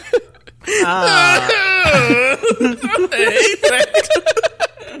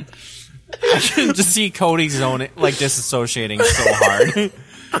 I can just see Cody zoning, like disassociating so hard.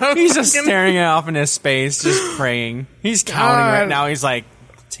 He's just staring off into space, just praying. He's counting right God. now. He's like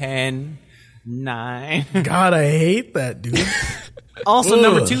 10, 9. God, I hate that, dude. Also, Ugh.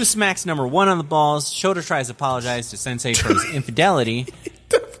 number 2 smacks number 1 on the balls. Shota tries to apologize to Sensei for his infidelity.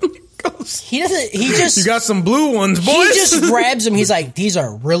 He doesn't, he just, You got some blue ones, boys. he just grabs them. He's like, these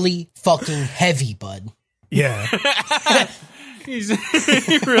are really fucking heavy, bud. Yeah, He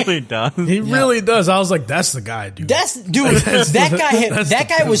really does. he really does. I was like, that's the guy, dude. That guy, that's that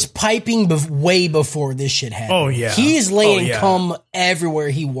the guy was piping way before this shit happened. Oh, yeah. He's laying Oh, yeah. cum everywhere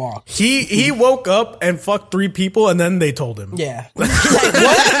he walks. He woke up and fucked 3 people, and then they told him. Yeah. He's like,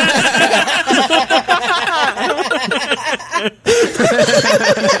 what?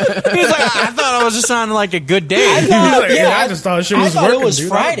 He's like, I thought I was just on like a good day. He was like, Yeah, I just thought shit I was thought working, it was dude.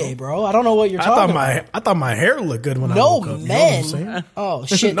 Friday, bro. I don't know what you're I talking thought about. I thought my hair looked good when I No, woke up. You know what I'm man. saying? Oh,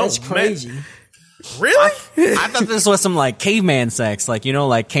 shit, No, that's man. crazy. Really? I thought this was some like caveman sex, like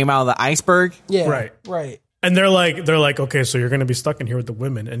like came out of the iceberg. Yeah. Right. Right. And they're like, okay, so you're gonna be stuck in here with the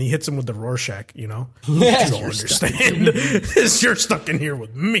women, and he hits him with the Rorschach. You know, Yeah. you don't understand. You're stuck in here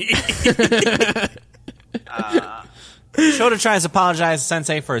with me. Shota tries to apologize to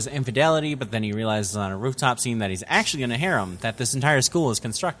Sensei for his infidelity, but then he realizes on a rooftop scene that he's actually in a harem, that this entire school is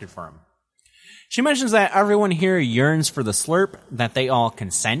constructed for him. She mentions that everyone here yearns for the slurp, that they all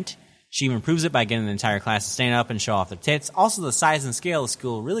consent. She even proves it by getting the entire class to stand up and show off their tits. Also, the size and scale of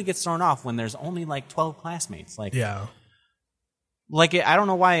school really gets thrown off when there's only like 12 classmates. Like, Yeah. like I don't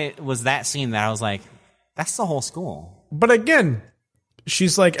know why it was that scene that I was like, that's the whole school. But again,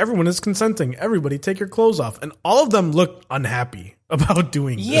 she's like, everyone is consenting. Everybody take your clothes off. And all of them look unhappy about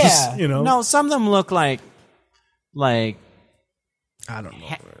doing Yeah. this. You know? No, some of them look like I don't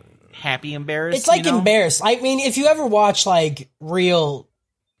know. happy embarrassed. It's like you know? embarrassed. I mean, if you ever watch like real,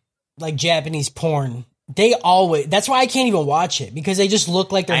 like Japanese porn, they always. That's why I can't even watch it because they just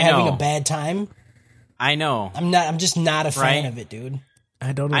look like they're I having know. a bad time. I know. I'm just not a fan Right? of it, dude.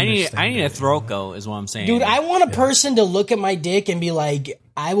 I don't I understand. need a throat go is what I'm saying. Dude, I want a person to look at my dick and be like,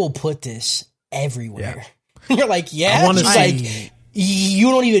 "I will put this everywhere." You're like, "Yeah." I want to She's see. like, "You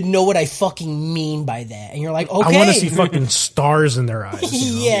don't even know what I fucking mean by that." And you're like, "Okay." I want to see fucking stars in their eyes.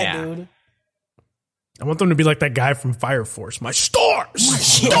 You know? yeah, Yeah. dude. I want them to be like that guy from Fire Force. My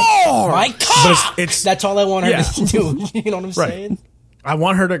stars! My cock. it's- That's all I want her Yeah. to do. You know what I'm Right. saying? I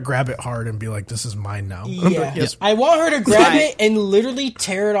want her to grab it hard and be like, this is mine now. And I'm Yeah. like, yes. I want her to grab Right. it and literally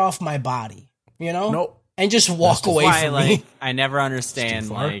tear it off my body. You know? Nope. And just walk away why from like me. I never understand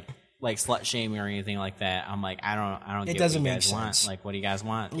far. like slut shaming or anything like that. I'm like I don't It get doesn't what you make guys want. sense. Like what do you guys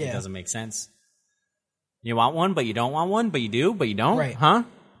want? Yeah. It doesn't make sense. You want one, but you don't want one, but you do, but you don't, Right. huh?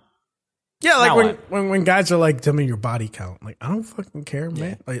 Yeah, like Now when guys are like, tell me your body count. Like, I don't fucking care,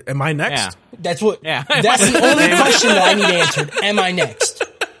 man. Like, am I next? Yeah. That's what. Yeah. That's the only question that I need answered. Am I next?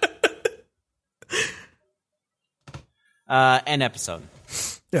 End episode.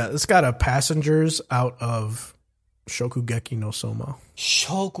 Yeah, it's got a passengers out of Shokugeki no Soma.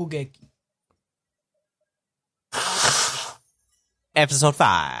 Shokugeki. Episode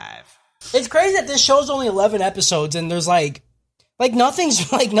 5. It's crazy that this show's only 11 episodes and there's like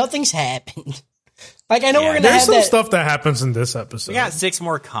nothing's happened. Like I know Yeah. we're gonna There's have some that. stuff that happens in this episode. We got 6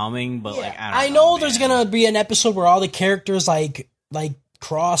 more coming, but like I I don't know know there's man. gonna be an episode where all the characters like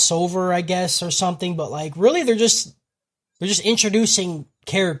cross over, I guess, or something. But like really, they're just introducing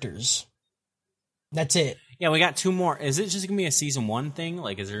characters. That's it. Yeah, we got 2 more. Is it just gonna be a season 1 thing?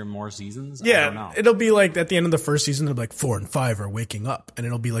 Like, is there more seasons? I don't know. Yeah, it'll be like at the end of the first season, it'll be like 4 and 5 are waking up, and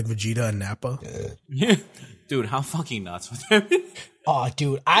it'll be like Vegeta and Nappa. Dude, how fucking nuts would that be? Oh,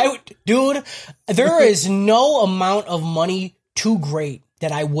 dude, there is no amount of money too great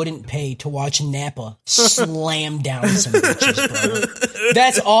that I wouldn't pay to watch Nappa slam down some bitches, bro.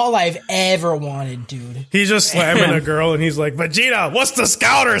 That's all I've ever wanted, dude. He's just slamming a girl, and he's like, Vegeta, what's the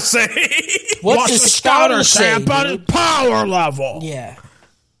scouter say? What's the scouter say, about his dude? power level? Yeah.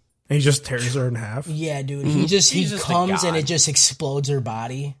 And he just tears her in half. Yeah, dude. He He's just a comes and god. it just explodes her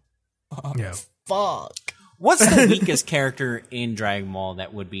body. Yeah. Fuck. What's the weakest character in Dragon Ball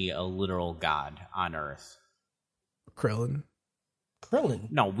that would be a literal god on Earth? Krillin.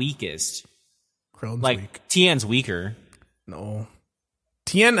 Krillin. No, weakest. Krillin's Like, weak. Tien's weaker. No.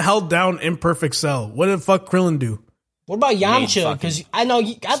 Tien held down Imperfect Cell. What did fuck Krillin do? What about Yamcha? fucking Because I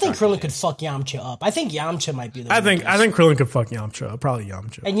think Krillin could fuck Yamcha up. I think Yamcha might be the I think weakest. Krillin could fuck Yamcha. Probably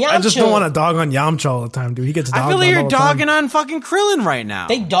Yamcha. And I just Yamcha- don't want to dog on Yamcha all the time, dude. He gets dogged I feel like on you're all the time. dogging on fucking Krillin right now.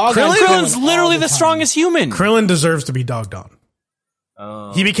 They dog on Krillin's Krillin literally all the time. strongest human. Krillin deserves to be dogged on.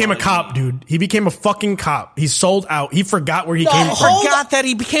 Oh, He became a buddy. cop, dude. He became a fucking cop. He sold out. He forgot where he No, came hold from. Forgot that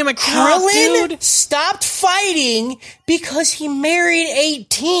he became a cop, Krillin dude. stopped fighting because he married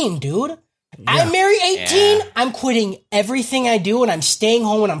 18, dude. I marry 18, Yeah. I'm quitting everything I do and I'm staying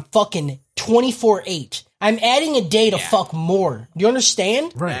home and I'm fucking 24/8. I'm adding a day to fuck more. Do you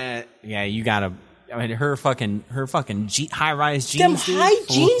understand? Right. Yeah, you gotta. I mean, her fucking high rise Them jeans. dude. high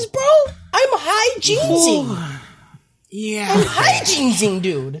jeans, bro? I'm high jeansing. Yeah. I'm high jeansing,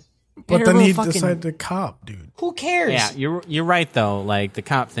 dude. But Her then he little fucking- decided to cop, dude. Who cares? Yeah, you're right though. Like the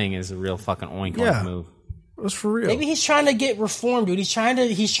cop thing is a real fucking oink Yeah. move. It was for real. Maybe he's trying to get reformed, dude. He's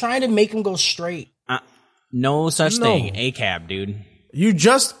trying to make him go straight. No such No. thing. ACAB, dude. You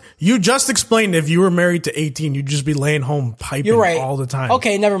just explained if you were married to 18, you'd just be laying home piping You're right. all the time.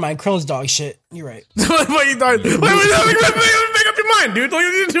 Okay, never mind. Krillin's dog shit. You're right. What you thought? Wait, make up your mind, dude. What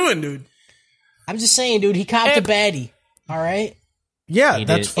are you doing, dude? I'm just saying, dude. He copped a baddie. All right. Yeah, He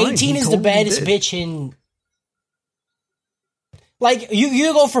that's did. fine. 18 He is the totally baddest did. bitch in. Like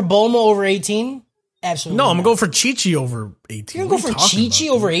you go for Bulma over 18? Absolutely. No, I'm not. gonna go for Chi-Chi over 18. You're gonna What go are for you talking Chi-Chi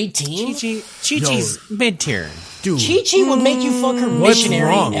about, over 18? Chi-Chi's mid tier. dude? Chi-Chi would make you fuck her What's missionary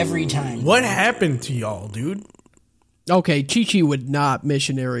wrong? every time. What happened to y'all, dude? Okay, Chi-Chi would not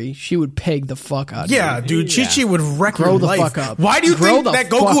missionary. She would peg the fuck out of Yeah, you. dude, Chi-Chi would wreck Grow your the life. fuck up. Why do you Grow think the that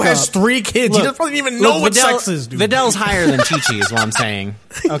Goku fuck has up. 3 kids? he doesn't even know what sex is, dude. Vidal's higher than Chi-Chi is what I'm saying.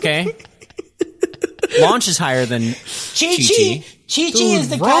 Okay? Launch is higher than Chi-Chi. Chi-Chi is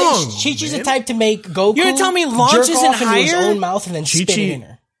the wrong, type. Chi-Chi's the man. type to make Goku. You're gonna tell me Launch jerk isn't off into his higher? own mouth and then spit Chi-Chi. it in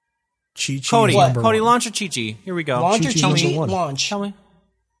her. Chi-Chi Cody. is number Cody, one. Launch or Chi-Chi? Here we go. Launch or Chi-Chi's Chi-Chi? number one. Launch. Tell me.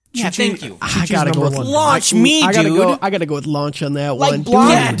 Yeah, Chi-Chi- thank you. I Chi-Chi's gotta go number with one. Launch me, I gotta dude. go. I gotta go with Launch on that Like one.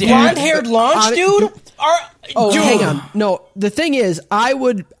 blonde, dude. blonde-haired Launch, dude. Oh, Dude. hang on. No, the thing is, I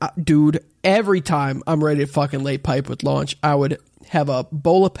would, dude. Every time I'm ready to fucking lay pipe with Launch, I would have a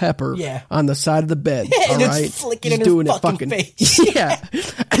bowl of pepper Yeah. on the side of the bed. And all it's right, flicking Just in his doing it fucking face. Yeah,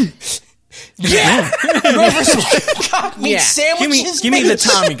 Yeah. Cock meat sandwiches. Give me the bitch.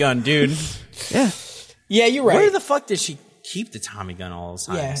 Tommy gun, dude. yeah. Yeah, you're right. Where the fuck does she keep the Tommy gun all the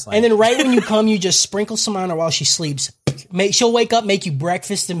time? Yeah, It's like- and then right when you come, you just sprinkle some on her while she sleeps. She'll wake up, make you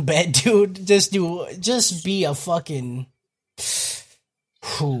breakfast in bed, dude. Just be a fucking.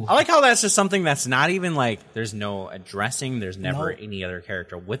 Whew. I like how that's just something that's not even like there's no addressing. There's never Nope. any other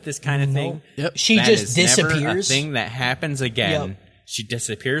character with this kind of thing. Yep. She That just is never disappears. a thing that happens again. Yep. She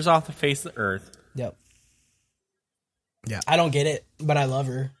disappears off the face of the earth. Yep. Yeah. I don't get it, but I love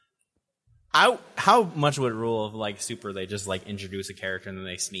her. How much would it rule of like Super? They just like introduce a character and then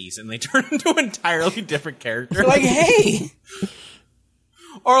they sneeze and they turn into an entirely different character. Like, hey,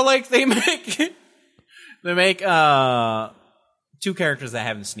 Or like they make two characters that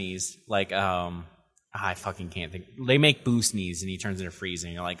haven't sneezed. Like I fucking can't think. They make Boo sneeze and he turns into Frieza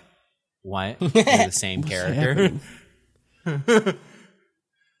and you're like, what? They're the same character.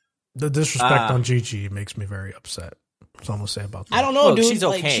 The disrespect on Chi-Chi makes me very upset. That's all I'm gonna say about that. I don't know, Look, dude. she's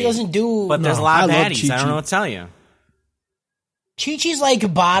Like, okay. she doesn't do. But there's a No, lot of I love baddies. I Chi-Chi. don't know what to tell you. Chi-Chi's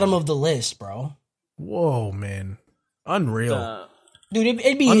like bottom of the list, bro. Whoa, man, unreal. Dude,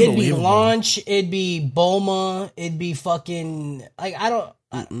 it'd be Unbelievable. Launch, it'd be Bulma, it'd be fucking like I don't.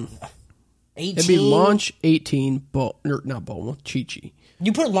 18. It'd be Launch 18, not Bulma, Chi-Chi.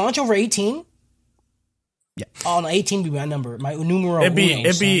 You put Launch over 18? Yeah. Oh, no, 18 would be my number. My numero It'd be,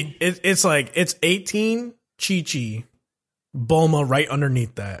 uno, son. it's like, it's 18, Chi-Chi, Bulma right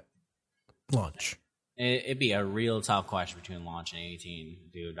underneath that. Launch. It'd be a real tough question between Launch and 18,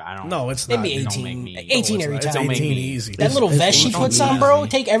 dude. I don't. No, it's It'd not. be dude. Don't 18. make me- 18 No, every it's time. not. It's Don't make 18 me- easy. That little vest she don't puts do on, that. bro.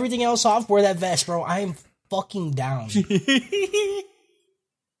 Take everything else off. Wear that vest, bro. I am fucking down.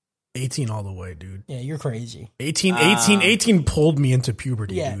 18 all the way, dude. Yeah, you're crazy. 18 pulled me into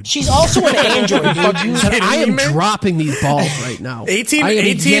puberty, Yeah, dude. she's also an android, dude. And I am me, man? dropping these balls right now. 18 I am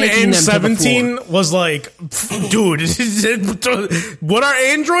yanking them and to the 17 floor. was like, dude, what are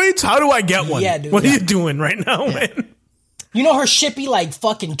androids? How do I get one? Yeah, dude. What are you doing right now, man? You know her shit be like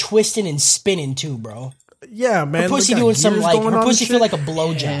fucking twisting and spinning too, bro. Yeah, man. Her pussy look at doing some gears like going her on pussy and feel shit. like a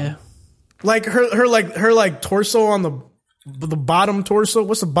blowjob. Yeah. like her torso on the bottom torso.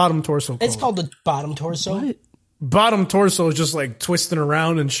 What's the bottom torso called? It's called the bottom torso. What? Bottom torso is just like twisting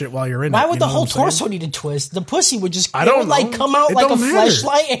around and shit while you're in it. Why would you the know whole what I'm saying? torso need to twist? The pussy would just I don't it would like know. come out It like a don't matter.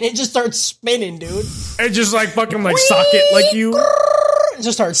 flashlight and it just starts spinning, dude. It just like fucking like socket like you. It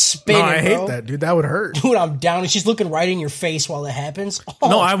just starts spinning. No, I hate bro. that, dude. That would hurt. Dude, I'm down and she's looking right in your face while it happens. Oh,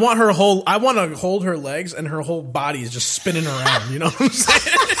 No, I want to hold her legs and her whole body is just spinning around. You know what I'm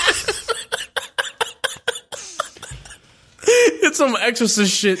saying? It's some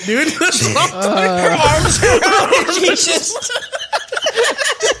exorcist shit, dude. That's what I'm talking about. her arms around and she just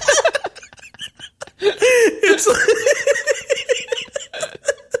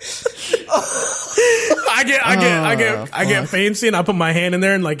I get fancy and I put my hand in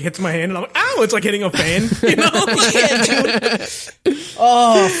there and like hits my hand and I'm like, ow, it's like hitting a fan. You know? yeah, dude.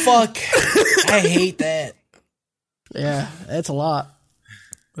 Oh fuck. I hate that. Yeah, that's a lot.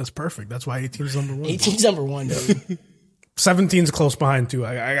 That's perfect. That's why 18's number one. 18's number one, dude. 17's close behind too.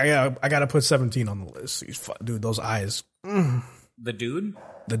 I gotta put 17 on the list. Dude, those eyes. The dude?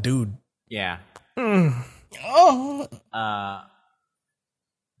 The dude. Yeah. Oh,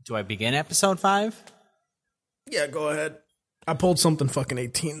 Do I begin episode 5? Yeah, go ahead. I pulled something fucking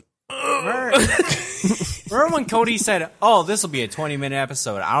 18. Remember when Cody said, "Oh, this will be a 20-minute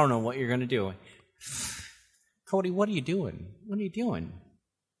episode. I don't know what you're gonna do." Cody, what are you doing? What are you doing?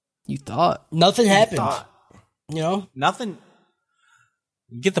 You thought. nothing happened. You know? Nothing.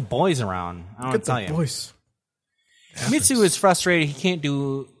 Get the boys around. I don't Get tell the you. voice. Mitsu is frustrated. He can't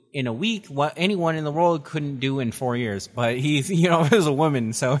do in a week what anyone in the world couldn't do in 4 years. But he's, is a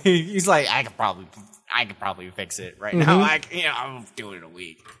woman, so he's like, I could probably fix it right now. I'll do it in a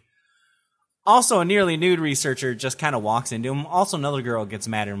week. Also, a nearly nude researcher just kind of walks into him. Also, another girl gets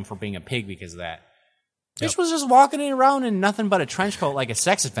mad at him for being a pig because of that. Bitch was just walking around in nothing but a trench coat like a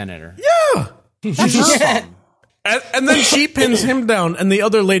sex offender. Yeah. That's her fault. And then she pins him down, and the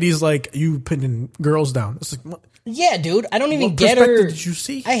other lady's like, "You pinning girls down." It's like, what Yeah, dude. I don't even what get perspective her. did you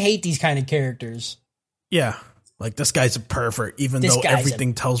see? I hate these kind of characters. Yeah. Like, this guy's a pervert, even This though guy's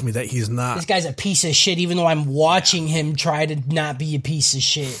everything tells me that he's not. This guy's a piece of shit, even though I'm watching him try to not be a piece of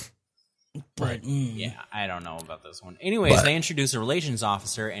shit. But, Yeah, I don't know about this one. Anyways, they introduce a relations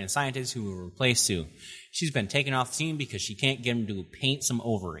officer and a scientist who will replace Sue. She's been taken off the team because she can't get him to paint some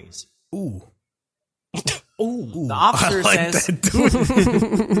ovaries. Ooh. The officer I like says that,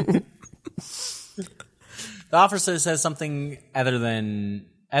 dude. the officer says something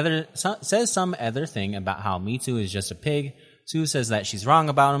says some other thing about how Mitsu is just a pig. Sue says that she's wrong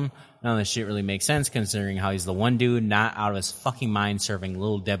about him. None of this shit really makes sense considering how he's the one dude not out of his fucking mind serving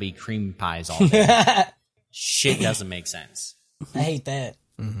Little Debbie cream pies all day. Shit doesn't make sense. I hate that.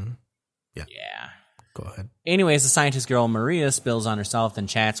 Yeah. Go ahead. Anyways, the scientist girl Maria spills on herself and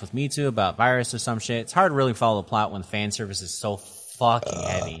chats with Mitsu about virus or some shit. It's hard to really follow the plot when fan service is so fucking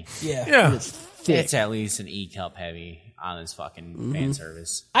heavy. Yeah. Yeah. It's at least an E-cup heavy on his fucking fan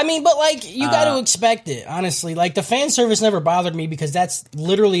service. I mean, but like, you got to expect it, honestly. Like, the fan service never bothered me because that's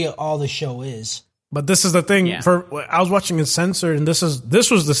literally all the show is. But this is the thing. Yeah. I was watching it censored, and this was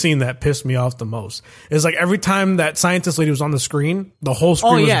the scene that pissed me off the most. Is like every time that scientist lady was on the screen, the whole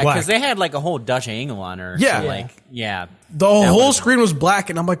screen was black. because they had like a whole Dutch angle on her. Yeah. So, like, yeah. The whole screen was black,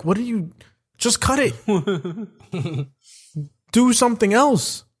 and I'm like, what are you... Just cut it. Do something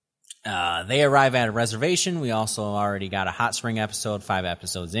else. They arrive at a reservation. We also already got a Hot Spring episode 5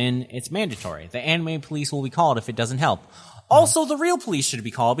 episodes in. It's mandatory. The anime police will be called if it doesn't help. Also, the real police should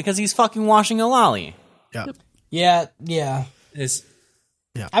be called because he's fucking washing a lolly. Yeah. Yeah. It's,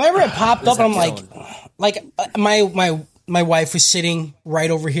 I remember it popped up, and I'm episode. like, my wife was sitting right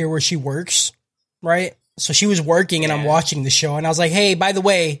over here where she works, right? So she was working, and I'm watching the show, and I was like, hey, by the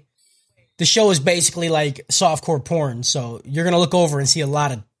way, the show is basically like softcore porn, so you're gonna look over and see a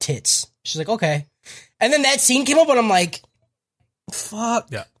lot of tits. She's like, okay. And then that scene came up, and I'm like, fuck.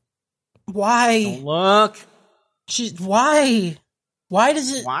 Yeah. Why? look. Why? Why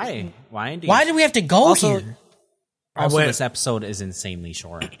does it? Why? Why indeed? Why do we have to go Also- here? Also, went- this episode is insanely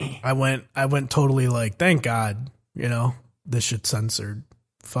short. I went totally like, thank God, this shit censored.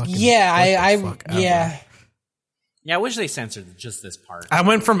 Fucking Yeah, what the fuck ever. yeah. Yeah, I wish they censored just this part. I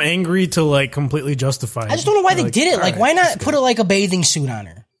went from angry to like completely justified. I just don't know why they did it. Like, alright, why not that's put like a bathing suit on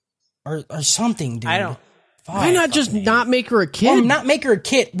her, or something, dude? I don't. Why not just not make her a kid? Or not make her a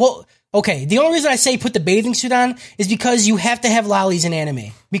kid. Well, okay. The only reason I say put the bathing suit on is because you have to have lollies in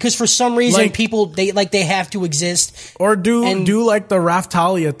anime. Because for some reason, Like- people they have to exist. Or do And- like the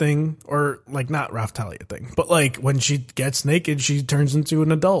Raftalia thing, or like not Raftalia thing, but like when she gets naked, she turns into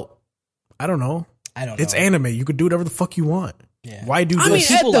an adult. I don't know. I don't know. It's anime. You could do whatever the fuck you want. Yeah. Why do I mean,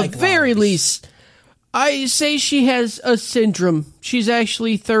 this? at people the like very lollies. least, I say she has a syndrome. She's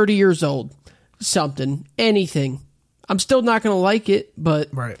actually 30 years old. Something. Anything. I'm still not going to like it, but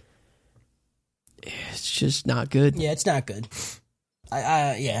Right. it's just not good. Yeah, it's not good.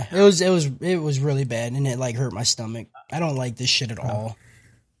 Yeah, it was really bad, and it like hurt my stomach. I don't like this shit at all.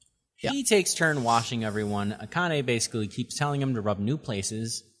 He takes turn washing everyone. Akane basically keeps telling him to rub new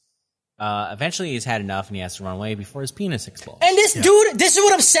places. Eventually, he's had enough and he has to run away before his penis explodes. And this dude, this is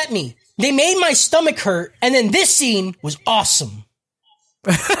what upset me. They made my stomach hurt, and then this scene was awesome.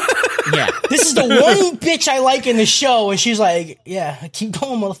 Yeah. This is the one bitch I like in the show, and she's like, "Yeah, keep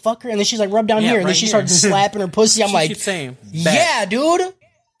going, motherfucker." And then she's like, "Rub down Yeah, here," and then right she here. starts slapping her pussy. I'm She like, keeps saying, "Bet." "Yeah, dude,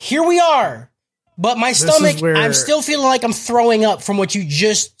 here we are." But my stomach, where- I'm still feeling like I'm throwing up from what you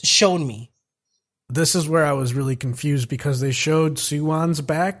just showed me. This is where I was really confused because they showed Suwon's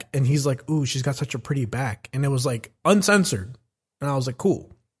back and he's like, ooh, she's got such a pretty back. And it was like uncensored. And I was like,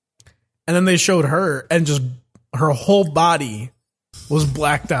 cool. And then they showed her and just her whole body was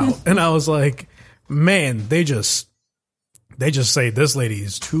blacked out. And I was like, man, they just say this lady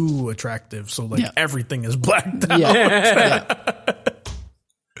is too attractive. So like Yeah. everything is blacked out. Yeah.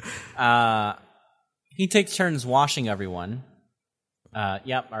 He takes turns washing everyone.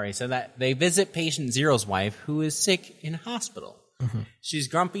 Yep, already said that. They visit patient Zero's wife, who is sick in hospital. She's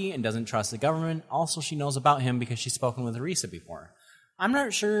grumpy and doesn't trust the government. Also, she knows about him because she's spoken with Arisa before. I'm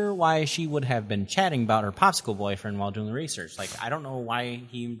not sure why she would have been chatting about her popsicle boyfriend while doing the research. Like, I don't know why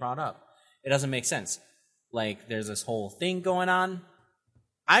he even brought up. It doesn't make sense. Like, there's this whole thing going on.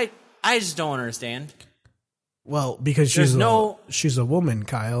 I just don't understand. Well, because There's she's a woman,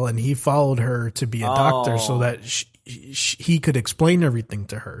 Kyle, and he followed her to be a doctor so that he could explain everything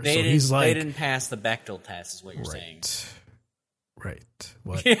to her. They So didn't, he's like, they didn't pass the Bechdel test, is what you're saying. Right.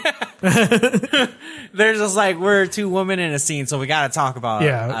 What? They're just like, we're two women in a scene, so we got to talk about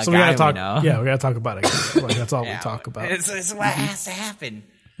Yeah. a So we guy gotta talk. know. Yeah, we gotta talk about it. Like, that's all Yeah, we talk about. It's what has to happen.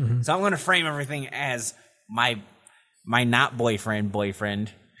 So I'm going to frame everything as my not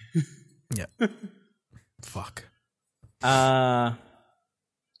boyfriend. Yeah. Fuck. The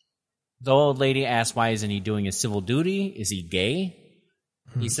old lady asks why isn't he doing his civil duty? Is he gay?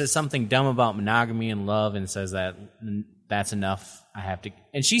 He says something dumb about monogamy and love and says that that's enough. I have to...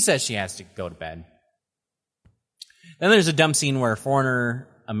 And she says she has to go to bed. Then there's a dumb scene where a foreigner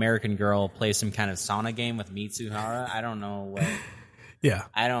American girl plays some kind of sauna game with Mitsuhara. I don't know what... Yeah.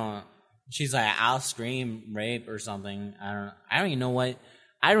 She's like, I'll scream rape or something. I don't even know what...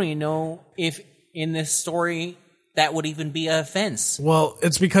 I don't even know if in this story that would even be an offense. Well,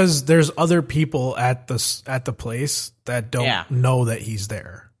 it's because there's other people at the place that don't know that he's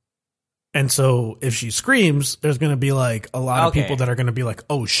there. And so if she screams, there's going to be like a lot of people that are going to be like,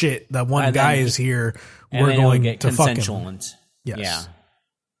 oh shit, that one guy is here. We're going to fuck him. Yes. Yeah.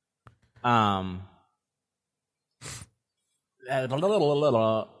 I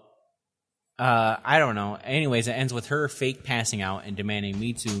don't know. Anyways, it ends with her fake passing out and demanding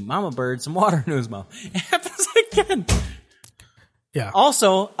Mitsu, Mama Bird, some water in his mouth. It happens again. Yeah.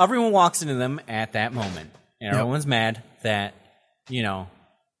 Also, everyone walks into them at that moment. And everyone's mad that, you know,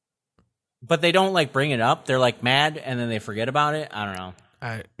 but they don't like bring it up. They're like mad and then they forget about it. I don't know.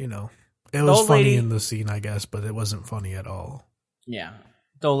 It was funny in the scene, I guess, but it wasn't funny at all. Yeah.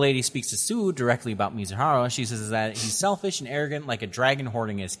 The old lady speaks to Sue directly about Mizuhara. She says that he's selfish and arrogant like a dragon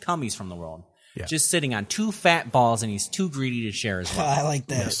hoarding his cummies from the world. Yeah. Just sitting on two fat balls, and he's too greedy to share as well. I like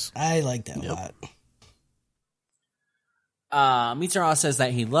that. Yes. I like that a lot. Mitsuhara says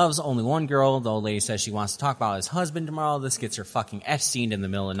that he loves only one girl. The old lady says she wants to talk about his husband tomorrow. This gets her fucking Epsteined in the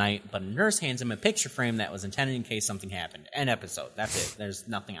middle of the night, but a nurse hands him a picture frame that was intended in case something happened. End episode. That's it. There's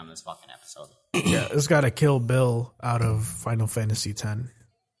nothing on this fucking episode. Yeah, it's got a Kill Bill out of Final Fantasy X.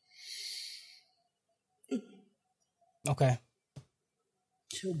 Okay.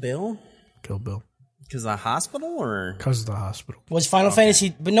 Kill Bill? Kill Bill. Because of the hospital, or? Because of the hospital. Was Final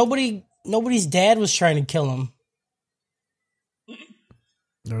Fantasy... But nobody's dad was trying to kill him.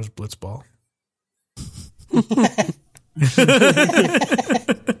 There was Blitzball.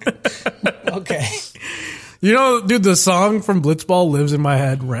 Okay. You know, dude, the song from Blitzball lives in my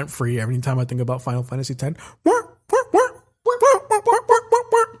head rent-free every time I think about Final Fantasy X.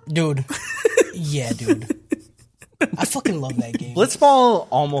 Dude. Yeah, dude. I fucking love that game. Blitzball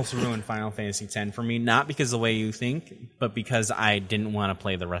almost ruined Final Fantasy X for me, not because of the way you think, but because I didn't want to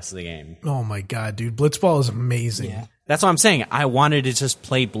play the rest of the game. Oh my god, dude. Blitzball is amazing. Yeah. That's what I'm saying. I wanted to just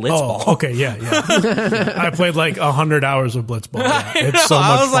play Blitzball. Oh, okay, yeah. I played like 100 hours of Blitzball. Yeah. It's so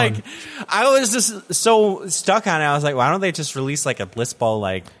much fun. I was just so stuck on it. I was like, why don't they just release like a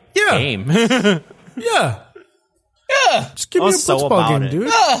Blitzball game? Yeah. Just give me a Blitzball game,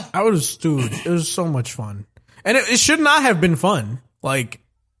 dude. It was so much fun. And it should not have been fun.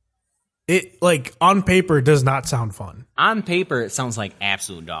 It on paper does not sound fun. On paper, it sounds like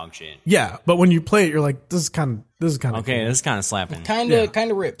absolute dog shit. Yeah, but when you play it, you're like, this is kind of okay. Cool. This is kind of slapping. Kind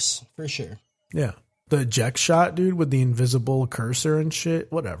of rips for sure. Yeah, the eject shot, dude, with the invisible cursor and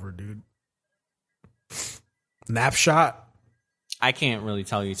shit. Whatever, dude. Nap shot. I can't really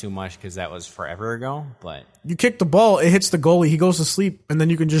tell you too much because that was forever ago. But you kick the ball, it hits the goalie, he goes to sleep, and then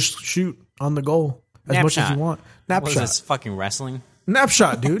you can just shoot on the goal as much as you want. Nap shot. What is this, fucking wrestling? Nap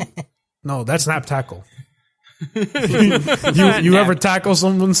shot, dude. No, that's nap tackle. you ever tackle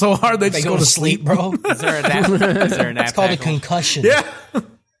someone so hard they just go to sleep, bro? Is there a nap It's called a concussion. Yeah.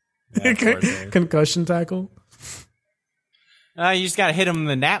 Concussion tackle. You just got to hit him in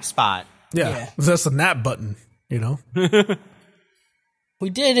the nap spot. Yeah. That's the nap button, you know? We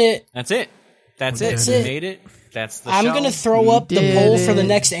did it. That's it. That's it. We made it. That's the show. I'm going to throw up the poll for the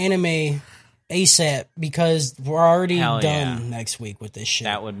next anime ASAP because we're already done next week with this shit.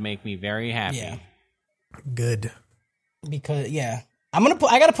 That would make me very happy. Yeah. Good. Because I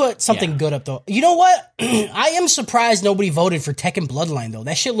gotta put something good up though. You know what? I am surprised nobody voted for Tekken Bloodline though.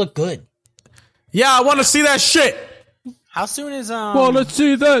 That shit looked good. Yeah, I want to see that shit. How soon is let's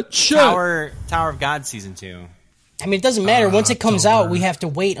see that shit. Tower of God season 2? I mean, it doesn't matter. Once it comes out, we have to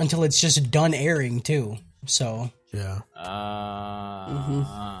wait until it's just done airing too. So yeah.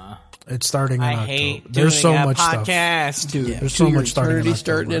 It's starting in October. Hate There's so much podcast. Stuff. Dude, there's so much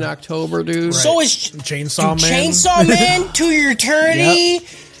starting in October, dude. Right. So is Chainsaw Man. Chainsaw Man to your eternity.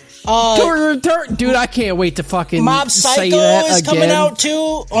 Yep. Dude, I can't wait to fucking Mob say Psycho that is again. coming out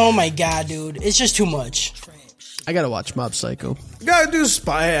too. Oh my god, dude. It's just too much. I gotta watch Mob Psycho. You gotta do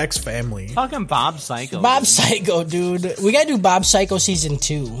Spy X Family. Fucking Bob Psycho. Bob Psycho, dude. We gotta do Bob Psycho season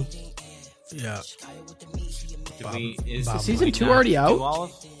 2. Yeah. Is season 2 already out?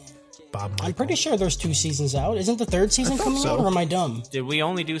 I'm pretty sure there's 2 seasons out. Isn't the 3rd season coming out, or am I dumb? Did we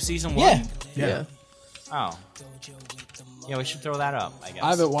only do season 1? Yeah. Oh. Yeah, we should throw that up, I guess. I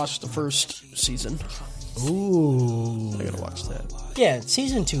haven't watched the first season. Ooh. I gotta watch that. Yeah,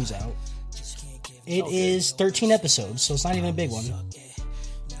 season 2's out. It is 13 episodes, so it's not even a big one.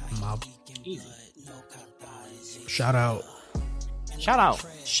 Shout out. Shout out.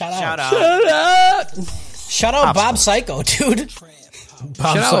 Shout Shout out. out. Shout out Bob Psycho, dude.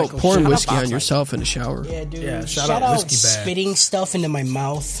 Bob Shout out Psycho. pouring Shout out whiskey Bob on yourself in the shower. Yeah, dude. Yeah, shout shout out out Whiskey Bag. spitting stuff into my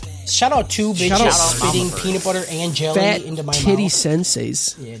mouth. Shout out two bitches Shout out spitting Mama peanut butter and jelly Fat into my titty mouth.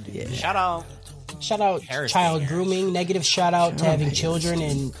 senseis. Yeah, dude. Shout out. Shout out Heresy. child grooming. Negative shout out to having children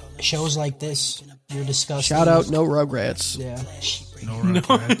and shows like this. You're disgusting. Shout out no Rugrats. Yeah. No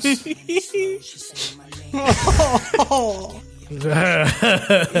regrets.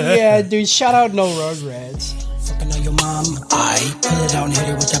 Yeah, dude. Shout out no Rugrats. Fucking on your mom, I pull it out and hit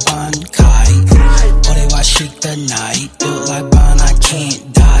her with a bankai. Orewa shake the night, built like Bon, I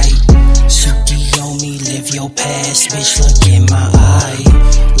can't die. Suki on me, live your past, bitch, look in my eye.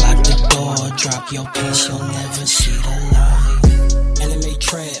 Lock the door, drop your pants, you'll never see the light. Anime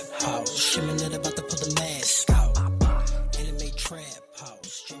trap house, shimming it about to put the mask out. Anime trap